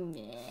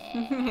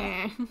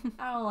 I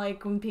don't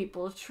like when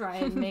people try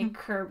and make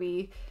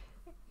Kirby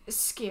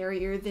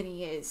scarier than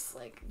he is.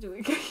 Like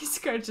doing he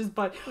scratches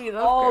butt.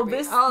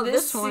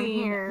 This one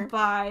here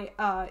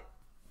by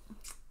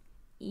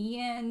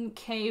Ian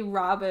K.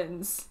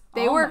 Robbins.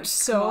 They worked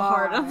so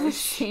hard on this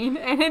scene,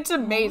 and it's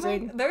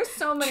amazing. There's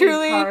so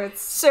many parts.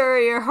 Sir,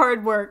 your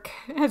hard work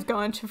has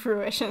gone to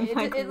fruition.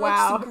 It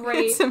wow, looks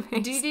great. It's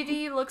amazing.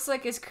 DDD looks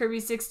like his Kirby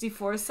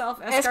 64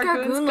 self.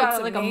 Escargoon's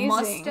got like amazing. A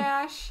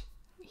mustache.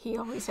 He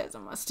always has a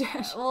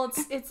mustache. Well,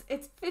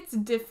 it fits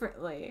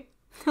differently.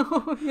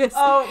 Oh, yes.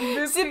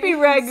 Zippy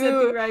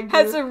Ragu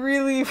has a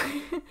really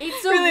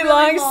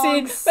long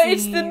scene. But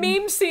it's the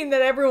meme scene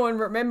that everyone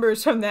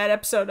remembers from that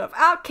episode of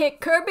I'll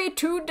kick Kirby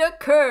to the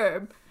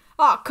curb.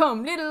 Aw,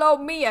 come, little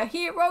old me a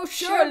hero,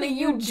 surely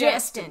you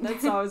jesting.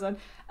 That's always on.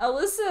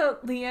 Alyssa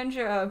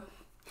Leandra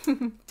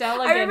Delegan.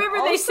 I remember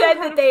they said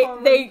that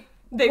they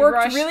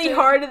worked really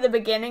hard at the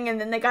beginning, and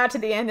then they got to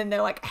the end, and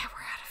they're like, we're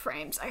out of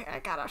frames.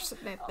 I gotta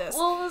submit this.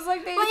 Well, it was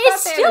like it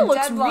still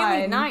looks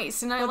really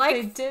nice, and I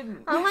like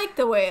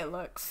the way it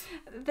looks.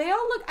 They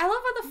all look. I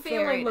love how the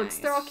family looks.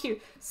 Nice. They're all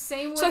cute.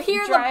 Same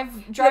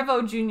with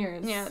Drive-O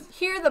Juniors. Yeah.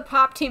 Here, the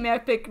Pop Team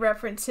Epic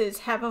references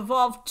have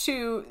evolved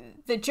to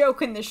the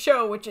joke in the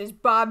show, which is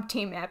Bob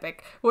Team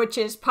Epic, which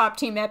is Pop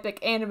Team Epic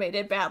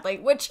animated badly,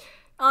 which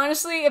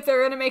honestly, if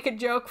they're gonna make a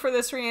joke for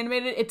this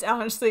reanimated, it's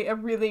honestly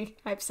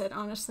I've said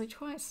honestly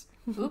twice.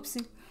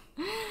 Oopsie.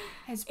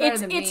 It's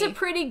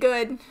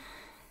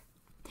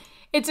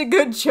a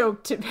good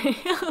joke to me.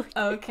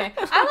 Okay.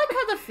 I like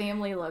how the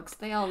family looks.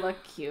 They all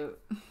look cute.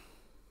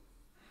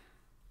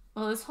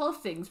 Well, this whole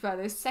thing's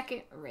rather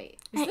second rate.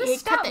 Is this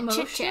stop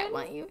motion? Chit-chat,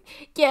 won't you?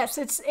 Yes,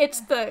 it's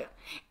the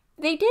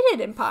they did it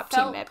in Pop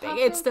Team Epic.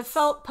 Puppets? It's the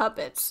felt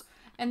puppets.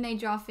 And they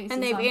draw faces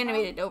and they've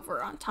animated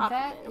over on top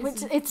of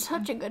it. It's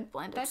such a good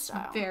blended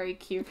style. That's very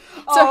cute.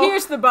 So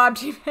here's the Bob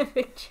Team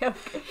Epic joke.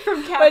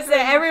 From Catherine,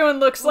 that everyone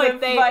looks like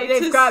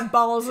they've got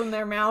balls in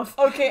their mouth.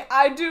 Okay,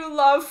 I do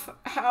love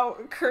how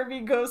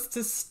Kirby goes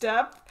to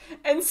step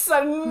and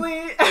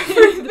suddenly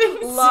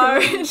everything's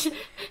large.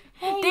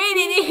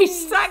 DDD,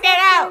 suck it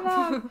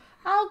out!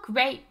 Oh,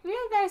 great. Yeah,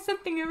 that's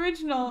something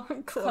original.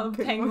 Club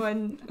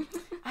Penguin.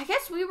 I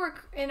guess we were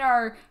in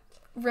our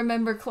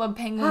Remember Club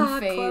Penguin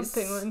phase. Club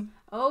Penguin.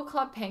 Oh,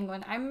 Club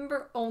Penguin. I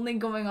remember only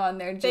going on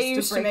there just to break the rules. They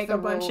used to make a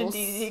bunch of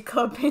DDD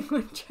Club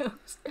Penguin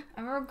jokes. I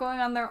remember going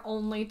on there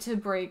only to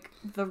break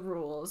the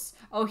rules.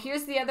 Oh,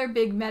 here's the other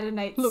big Meta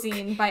Knight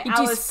scene by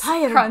Alice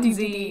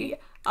Crunzy.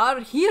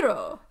 Our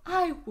hero.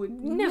 I would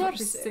Never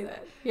say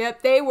that.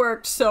 Yep, they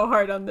worked so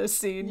hard on this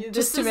scene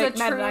just to make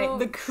Meta Knight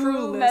the true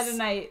coolest. Meta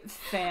Knight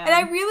fan. And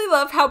I really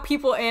love how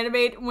people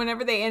animate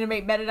whenever they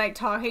animate Meta Knight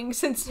talking.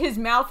 Since his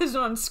mouth is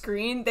on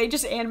screen, they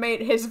just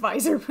animate his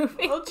visor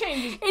moving. We'll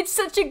change it. It's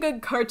such a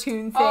good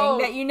cartoon thing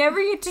that you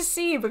never get to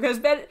see because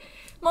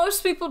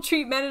most people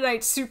treat Meta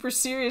Knight super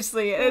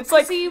seriously, and it's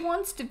like he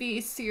wants to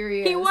be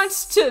serious. he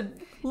wants to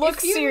look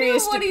If you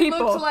serious knew what to he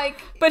people, looked like,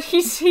 but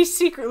he's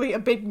secretly a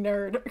big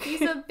nerd.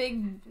 He's a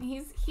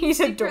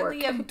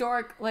secretly dork. a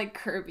dork like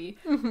Kirby.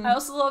 I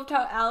also loved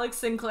how Alex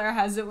Sinclair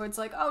has it where it's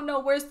like, oh no,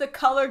 where's the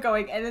color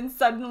going? And then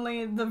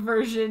suddenly the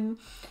version,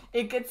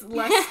 it gets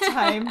less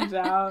timed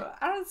out.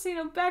 I don't see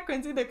no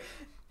backgrounds either.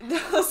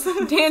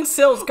 Dan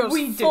Sills goes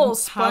We full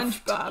didn't have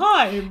SpongeBob.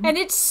 time. And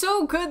it's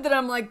so good that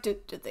I'm like,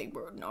 did they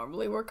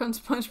normally work on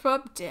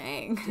SpongeBob?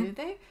 Dang. Do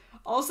they?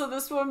 Also,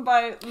 this one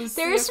by Lucia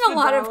There isn't a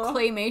lot of Fidel.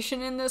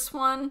 claymation in this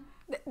one.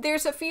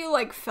 There's a few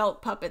like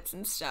felt puppets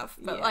and stuff,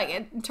 but Yeah. like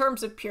in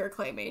terms of pure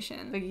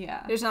claymation, But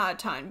yeah, there's not a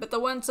ton. But the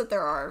ones that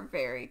there are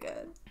very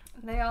good.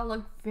 they all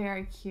look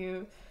very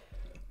cute.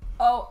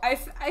 Oh, I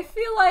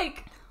feel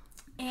like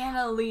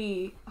Anna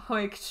Lee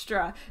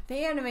Hoekstra,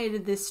 they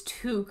animated this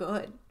too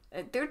good.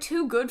 They're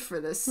too good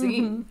for this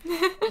scene.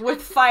 With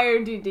Fire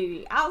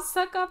DDD. I'll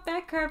suck up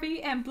that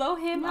Kirby and blow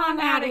him on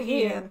out of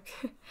here.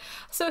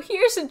 So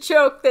here's a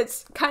joke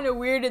that's kind of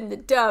weird in the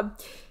dub.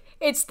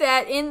 It's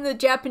that in the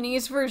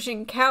Japanese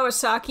version,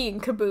 Kawasaki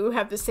and Kaboo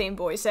have the same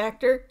voice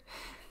actor.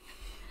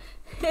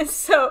 And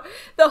so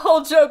the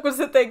whole joke was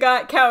that they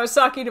got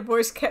Kawasaki to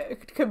voice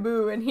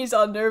Kaboo, and he's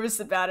all nervous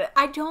about it.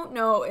 I don't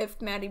know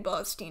if Maddie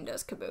Blaustein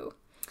does Kaboo.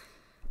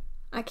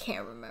 I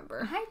can't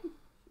remember. I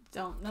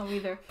don't know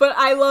either. But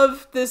I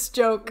love this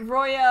joke.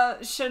 Roya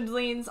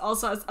Shudlines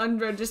also has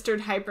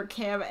unregistered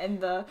hypercam and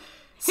the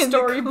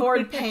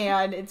storyboard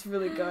pan. It's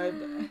really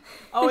good.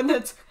 Oh, and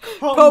that's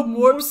Come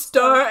Warp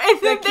Star. And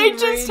then Becky they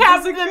just Reed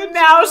have does a the good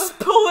mouse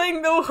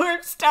pulling the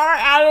Warp Star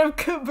out of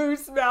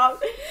Kaboo's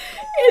mouth.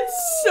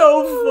 It's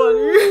so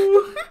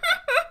funny.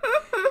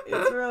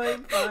 It's really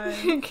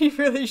fun. He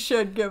really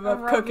should give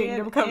up cooking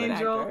to become an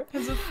actor.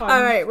 It's a fun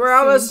Alright, we're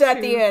almost scene, at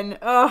too. the end.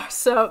 Oh,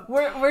 so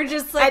We're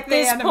just like At the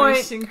this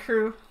animation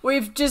crew.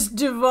 we've just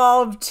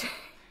devolved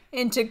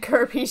into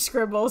Kirby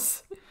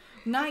scribbles.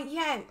 Not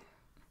yet.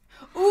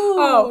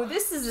 Ooh,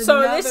 this is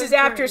So another this is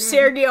after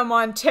Kirby. Sergio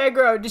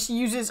Montegro just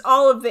uses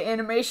all of the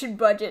animation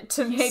budget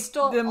to make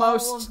stole the all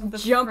most of the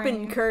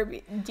jumping frame.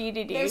 Kirby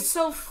DDD. They're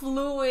so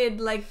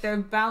fluid, like they're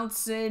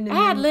bouncing. And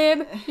Ad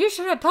lib, you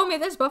should have told me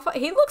this before.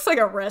 He looks like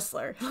a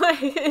wrestler. Like,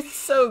 it's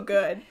so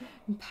good.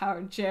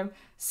 Power Jam.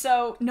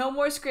 So no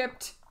more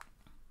script.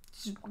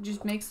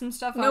 Just make some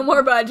stuff up. No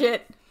more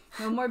budget.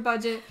 No more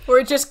budget.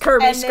 We're just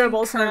Kirby And then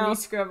scribbles Kirby now.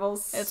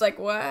 scribbles. It's like,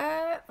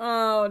 what?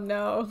 Oh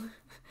no.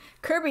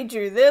 Kirby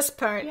drew this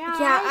part. Yeah,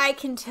 I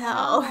can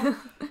tell.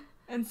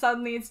 And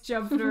suddenly it's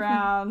jumping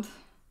around.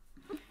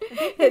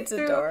 It's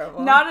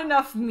adorable. Not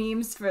enough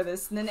memes for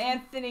this. And then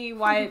Anthony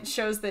Wyatt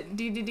shows that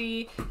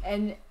DDD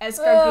and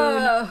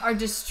Escargoon are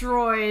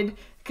destroyed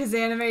because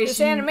animation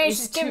This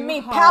animation's is giving too me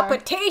hard.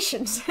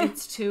 palpitations.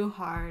 It's too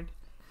hard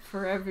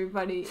for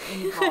everybody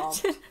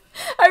involved.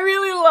 I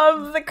really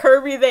love the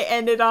Kirby they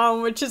ended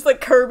on, which is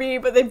like Kirby,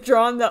 but they've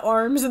drawn the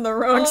arms in the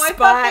wrong I spot.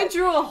 thought they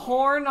drew a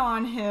horn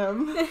on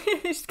him.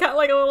 He's got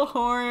like a little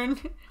horn.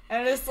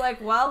 And it's like,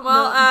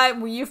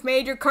 well, You've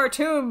made your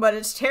cartoon, but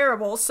it's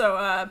terrible,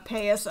 so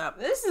pay us up.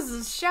 this is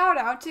a shout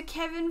out to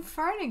Kevin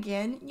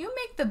Farnigan. You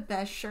make the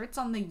best shirts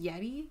on the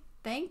Yeti.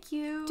 Thank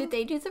you. Did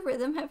they do the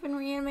Rhythm Heaven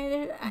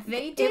Reanimated?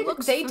 They It did.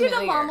 looks They did a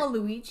familiar. Mama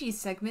Luigi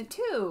segment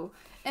too,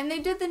 and they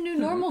did the new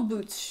Normal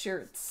Boots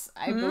shirts,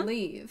 I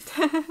believe.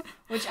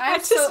 Which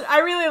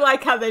I really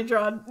like how they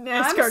draw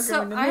NASCAR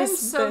going in I'm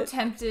this so bit.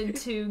 tempted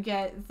to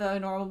get the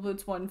Normal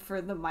Boots one for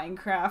the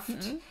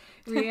Minecraft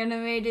the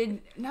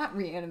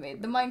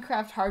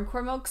Minecraft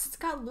hardcore mode, because it's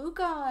got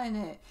Luca in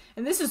it.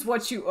 And this is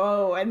what you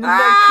owe, and then the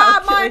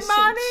my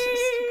calculation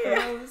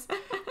just grows.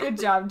 Good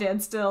job, Dan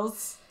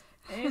Stills.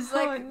 And he's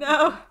like, Oh,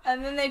 no.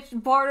 And then they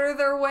barter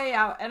their way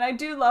out, and I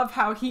do love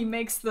how he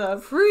makes the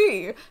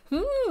Free.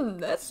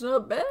 That's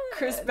not bad.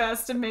 Chris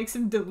Baston makes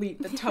him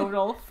delete the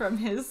total from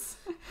his.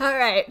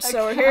 Alright,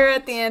 so we're here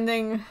at the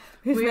ending.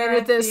 We've We are made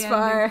it at this the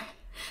far. ending.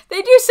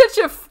 They do such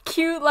a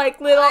little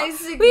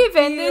Isaac we've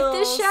ended the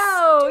Beals.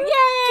 show.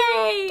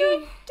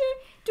 Yay!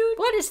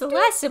 What is the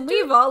lesson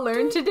we've all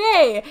learned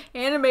today?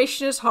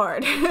 Animation is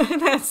hard.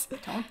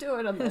 Don't do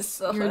it unless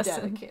the you're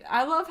lesson. dedicated.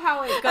 I love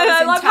how it goes. And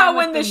I in love time how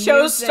with when the show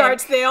music.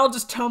 starts, they all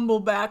just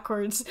tumble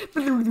backwards.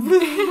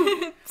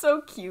 It's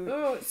so cute.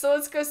 Ooh, so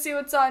let's go see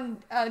what's on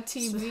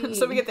TV.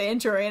 So we get the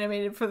intro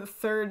animated for the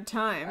third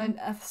time.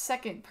 A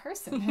second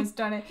person has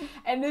done it,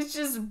 and it's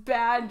just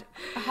bad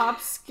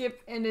hop,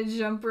 skip, and a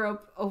jump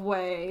rope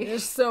away.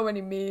 There's so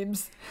many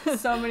memes.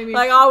 So many memes.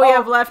 Like, all we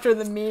have left are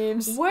the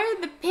memes. Where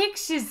are the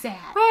pictures at?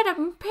 Where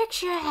the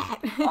picture at?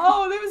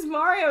 Oh, there was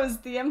Mario's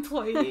the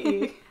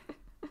employee.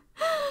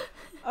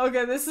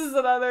 Okay, this is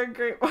another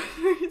great one.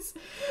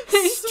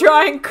 He's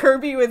drawing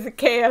Kirby with the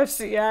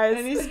KFC eyes.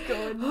 And he's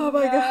going, oh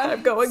my god,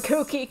 I'm going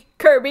kooky.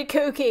 Kirby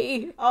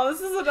kooky. Oh,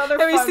 this is another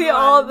And we fun see one.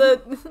 all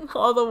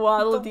the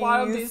Waddle The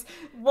Waddle Dees. Dees.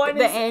 One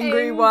The is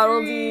angry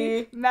Waddle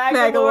Dee.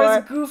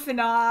 Magalore's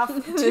goofing off.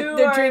 Two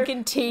They're are-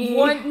 drinking tea.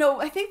 No,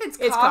 I think that's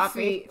It's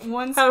coffee.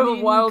 One's Out of a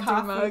needing Waddle Dee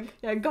coffee. mug.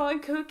 Yeah, going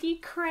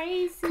kooky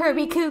crazy.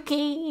 Kirby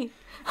kooky.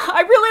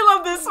 I really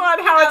love this one,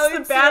 how it's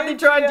the badly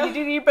drawn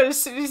DDD, but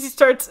as soon as he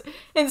starts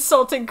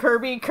insulting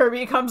Kirby,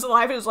 Kirby comes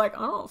alive and is like,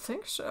 I don't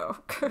think so.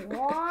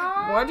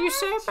 What do you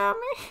say about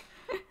me?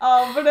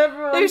 Oh, but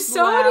everyone's There's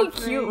so laughing.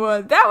 many cute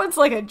ones. That one's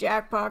like a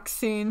Jackbox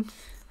scene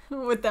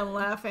with them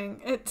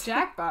laughing.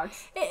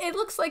 Jackbox. It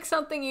looks like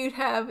something you'd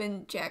have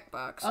in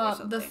Jackbox or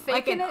something. The like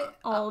Faking an It?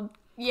 old,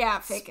 yeah,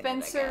 Faking It, I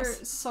Spencer guess.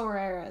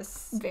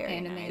 Soraris Very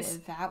animated nice.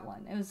 that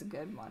one. It was a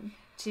good one.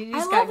 I He's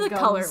love got the gums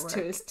color to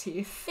work. his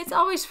teeth. It's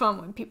always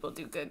fun when people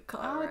do good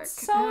color Oh, work.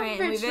 it's so Alright,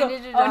 we've original.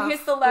 ended it Oh, and off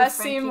here's the with last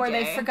Frankie scene where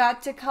they J.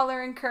 forgot to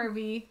color in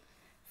Kirby.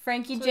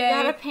 Frankie So we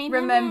gotta J paint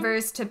him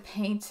remembers to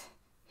paint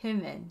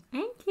him in.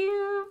 Thank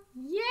you.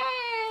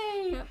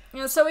 Yay!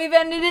 Yeah, so we've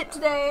ended it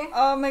today.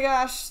 Oh my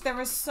gosh, there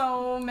were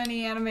so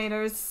many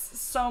animators,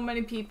 so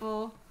many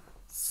people,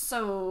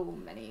 so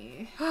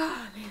many.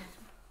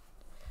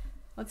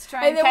 Let's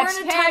try and Hey, they catch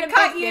weren't a hey, ton I of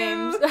caught big you.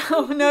 names.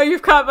 Oh no,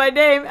 you've caught my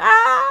name.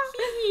 Ah!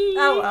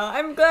 Oh well,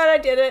 I'm glad I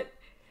did it.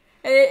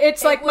 And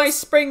it's like my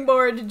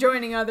springboard to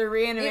joining other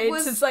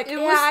reanimates. It's like,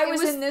 I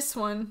was in this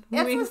one.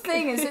 That's the Wink.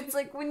 thing is, it's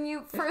like when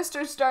you first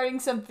are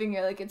starting something,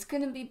 you're like, it's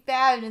gonna be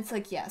bad, and it's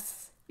like,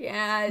 yes.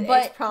 Yeah,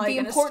 But it's probably the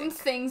gonna important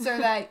stink. things are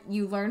that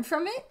you learn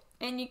from it,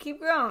 And you keep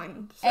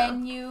growing. So.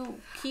 and you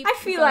keep I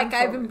feel going like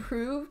I've forward.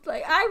 improved.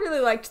 Like, I really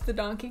liked the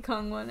Donkey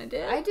Kong one I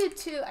did. I did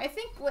too. I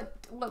think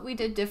what we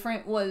did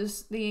different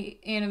was the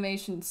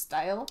animation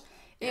style.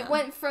 It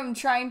went from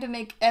trying to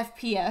make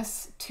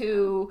FPS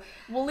to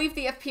we'll leave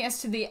the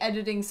FPS to the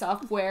editing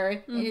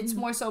software. And it's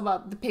more so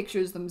about the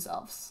pictures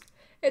themselves.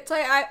 It's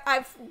like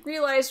I've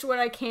realized what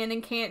I can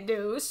and can't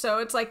do, so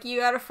it's like you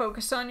gotta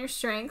focus on your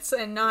strengths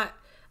and not,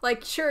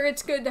 like, sure,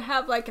 it's good to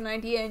have, like, an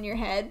idea in your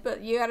head, but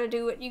you gotta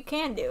do what you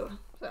can do,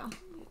 so.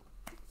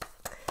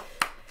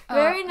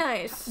 Very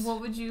nice.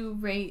 What would you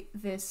rate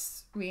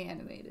this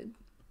Reanimated?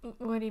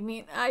 What do you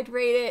mean? I'd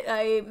rate it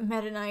a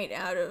Meta Knight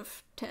out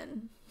of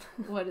 10.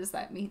 What does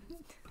that mean?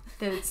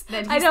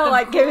 That I don't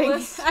like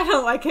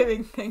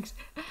giving things.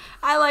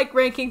 I like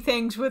ranking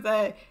things with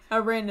a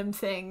random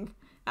thing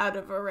out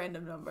of a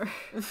random number.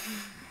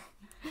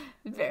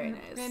 Very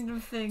nice. Random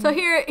thing. So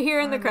here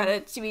in the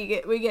credits we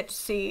get to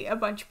see a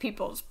bunch of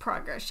people's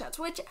progress shots,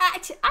 which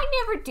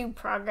I never do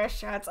progress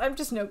shots. I'm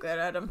just no good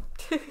at them.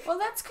 Well,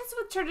 that's because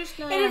with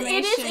traditional It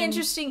animation, is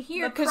interesting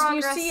here the because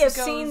you progress see a goes-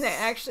 scene that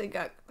actually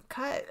got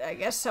cut. I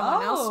guess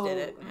someone else did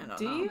it. I don't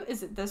do know. you?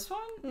 Is it this one?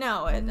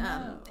 No,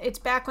 it's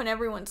back when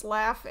everyone's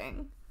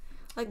laughing.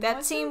 Like that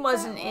Was scene it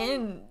wasn't that one?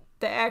 in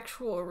the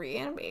actual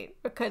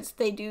Reanimate because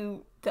they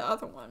do the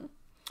other one.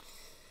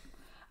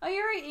 Oh,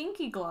 you're right.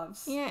 Inky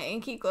Gloves. Yeah,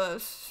 Inky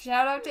Gloves.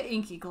 Shout out to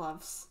Inky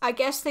Gloves. I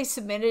guess they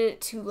submitted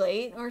it too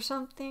late or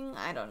something.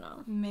 I don't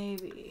know.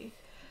 Maybe.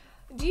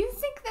 Do you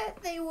think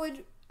that they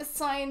would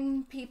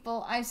assign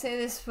people? I say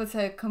this with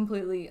a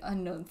completely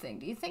unknown thing.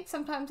 Do you think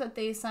sometimes that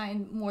they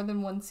assign more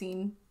than one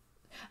scene?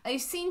 A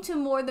scene to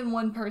more than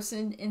one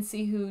person and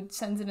see who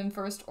sends it in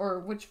first or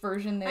which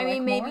version they like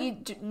more?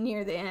 Maybe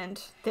near the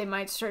end they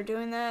might start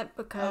doing that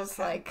because,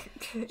 Okay. like,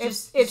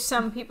 Just- if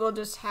some people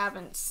just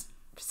haven't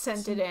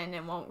sent it in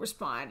and won't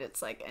respond, it's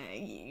like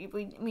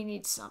we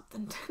need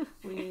something.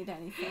 We need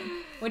anything.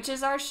 Which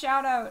is our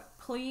shout out.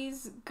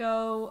 Please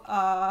go.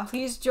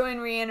 Please join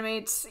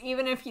Reanimates,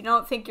 even if you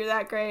don't think you're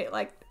that great.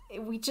 Like,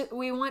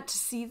 we want to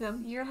see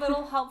them. Your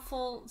little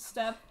helpful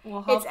step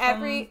will help It's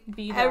every them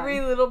be every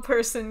done. little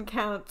person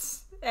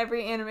counts.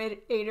 Every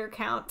animator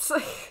counts.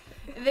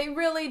 They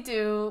really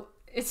do.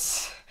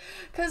 It's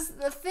because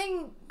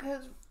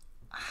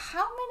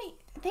how many?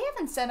 They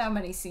haven't said how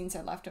many scenes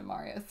are left in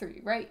Mario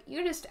 3, right?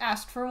 You just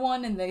asked for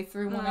one and they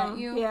threw one at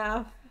you.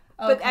 Yeah.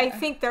 But I Okay.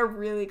 think they're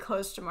really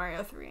close to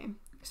Mario 3.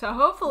 So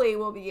hopefully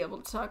we'll be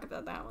able to talk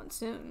about that one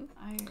soon.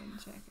 I am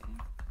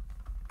checking.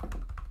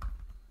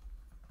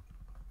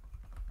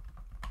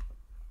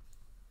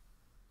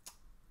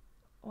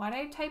 Why'd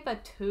I type a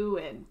 2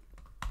 in?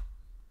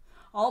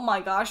 Oh my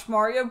gosh,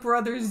 Mario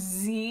Brothers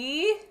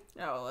Z?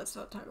 Oh, let's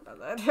not talk about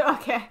that.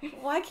 Okay.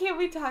 Why can't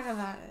we talk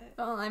about it?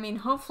 Well, I mean,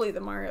 hopefully the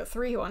Mario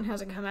 3 one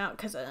hasn't come out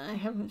because I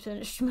haven't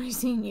finished my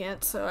scene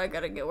yet, so I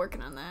gotta get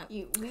working on that.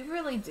 We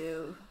really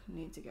do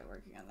need to get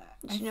working on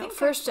that.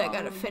 First I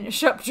gotta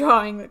finish up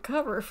drawing the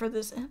cover for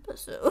this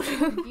episode.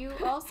 You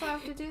also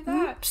have to do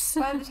that. Oops.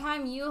 By the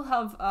time you'll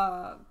have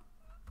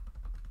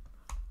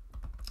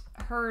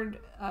heard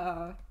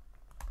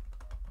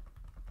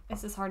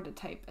this is hard to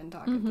type and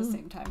talk at the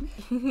same time.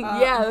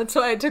 Yeah, that's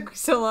why it took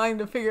so long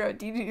to figure out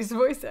DD's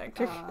voice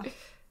actor.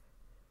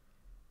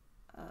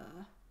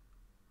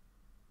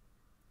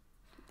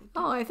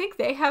 Oh, I think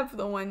they have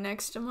the one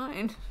next to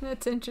mine.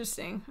 That's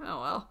interesting. Oh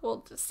well,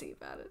 we'll just see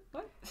about it.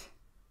 What?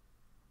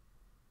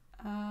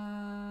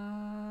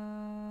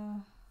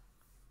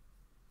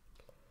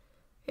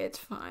 It's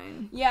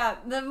fine. Yeah,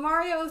 the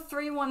Mario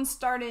 3 one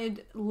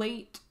started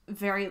late,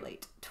 very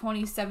late,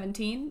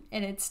 2017,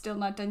 and it's still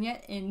not done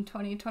yet in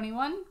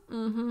 2021.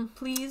 Mm-hmm.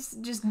 Please,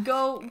 just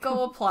go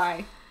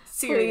apply.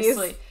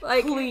 Seriously. Please.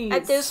 Like, please.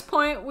 At this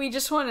point, we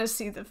just want to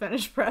see the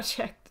finished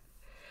project.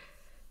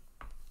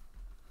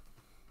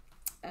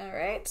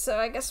 Alright, so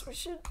I guess we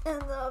should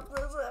end up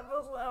this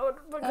episode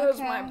because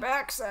my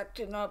back's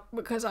acting up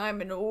because I'm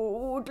an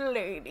old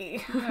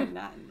lady. You're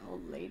not an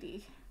old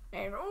lady.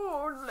 An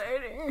old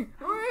lady.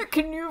 Where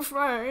can you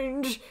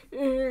find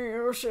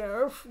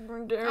yourself,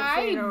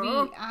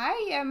 Delfino?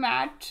 I am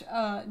at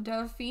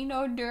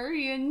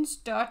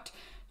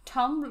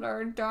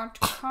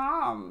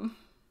delfinodurians.tumblr.com.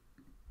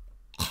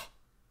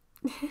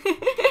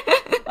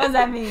 What does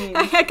that mean?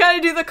 I gotta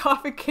do the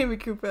coffee Kimmy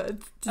Koopa.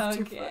 It's just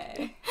too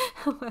Okay.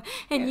 funny.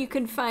 And you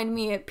can find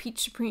me at Peach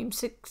Supreme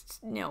 6.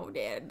 No,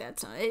 Dad,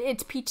 that's not it.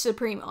 It's Peach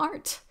Supreme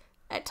Art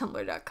at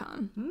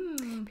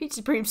tumblr.com. Peach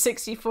Supreme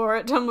 64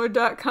 at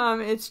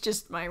tumblr.com. It's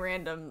just my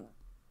random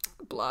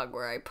blog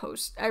where I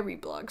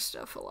reblog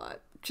stuff a lot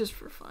just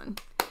for fun.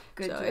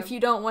 Good so job. if you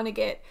don't want to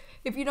get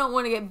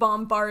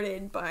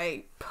bombarded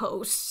by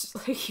posts,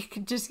 like, you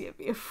can just give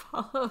me a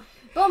follow.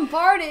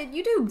 Bombarded?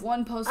 You do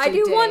one post a day. I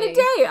do one a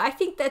day. I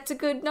think that's a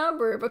good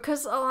number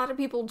because a lot of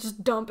people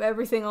just dump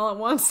everything all at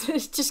once.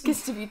 It just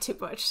gets to be too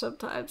much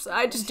sometimes.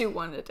 I just do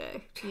one a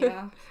day.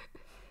 Yeah.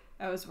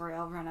 I was worried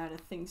I'll run out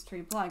of things to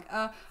reblog.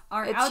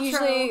 Our It outro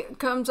usually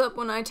comes up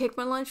when I take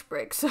my lunch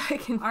break, so I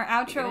can. Our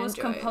outro was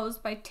enjoy it.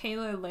 composed by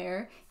Taylor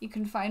Lair. You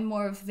can find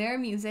more of their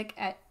music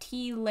at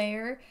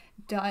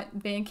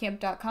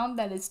tlair.bandcamp.com.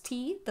 That is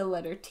T, the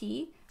letter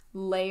T,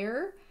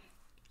 Lair,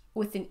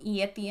 with an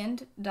E at the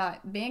end,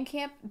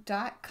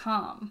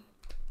 .bandcamp.com.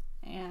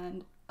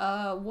 And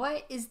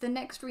what is the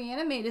next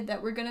Reanimated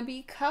that we're going to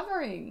be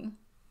covering?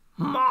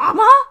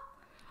 Mama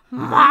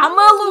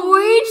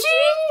Luigi?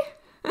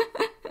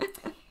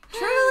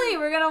 Truly,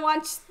 we're gonna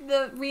watch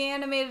the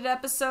Reanimated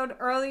episode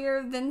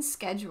earlier than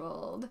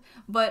scheduled.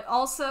 But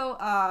also,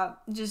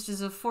 just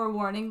as a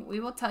forewarning, we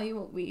will tell you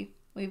what we've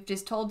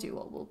just told you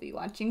what we'll be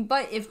watching.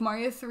 But if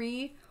Mario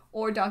 3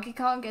 or Donkey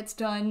Kong gets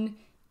done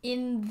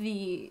in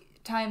the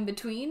time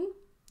between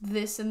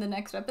this and the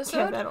next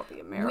episode, that'll be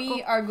a miracle.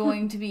 we are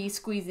going to be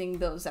squeezing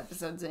those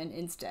episodes in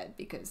instead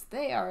because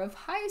they are of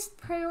highest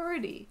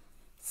priority.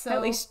 So,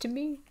 At least to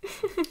me.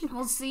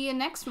 we'll see you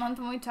next month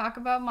when we talk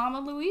about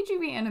Mama Luigi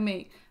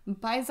Reanimate.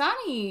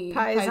 Paisani.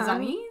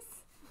 Paisanis.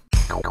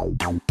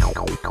 Paisani.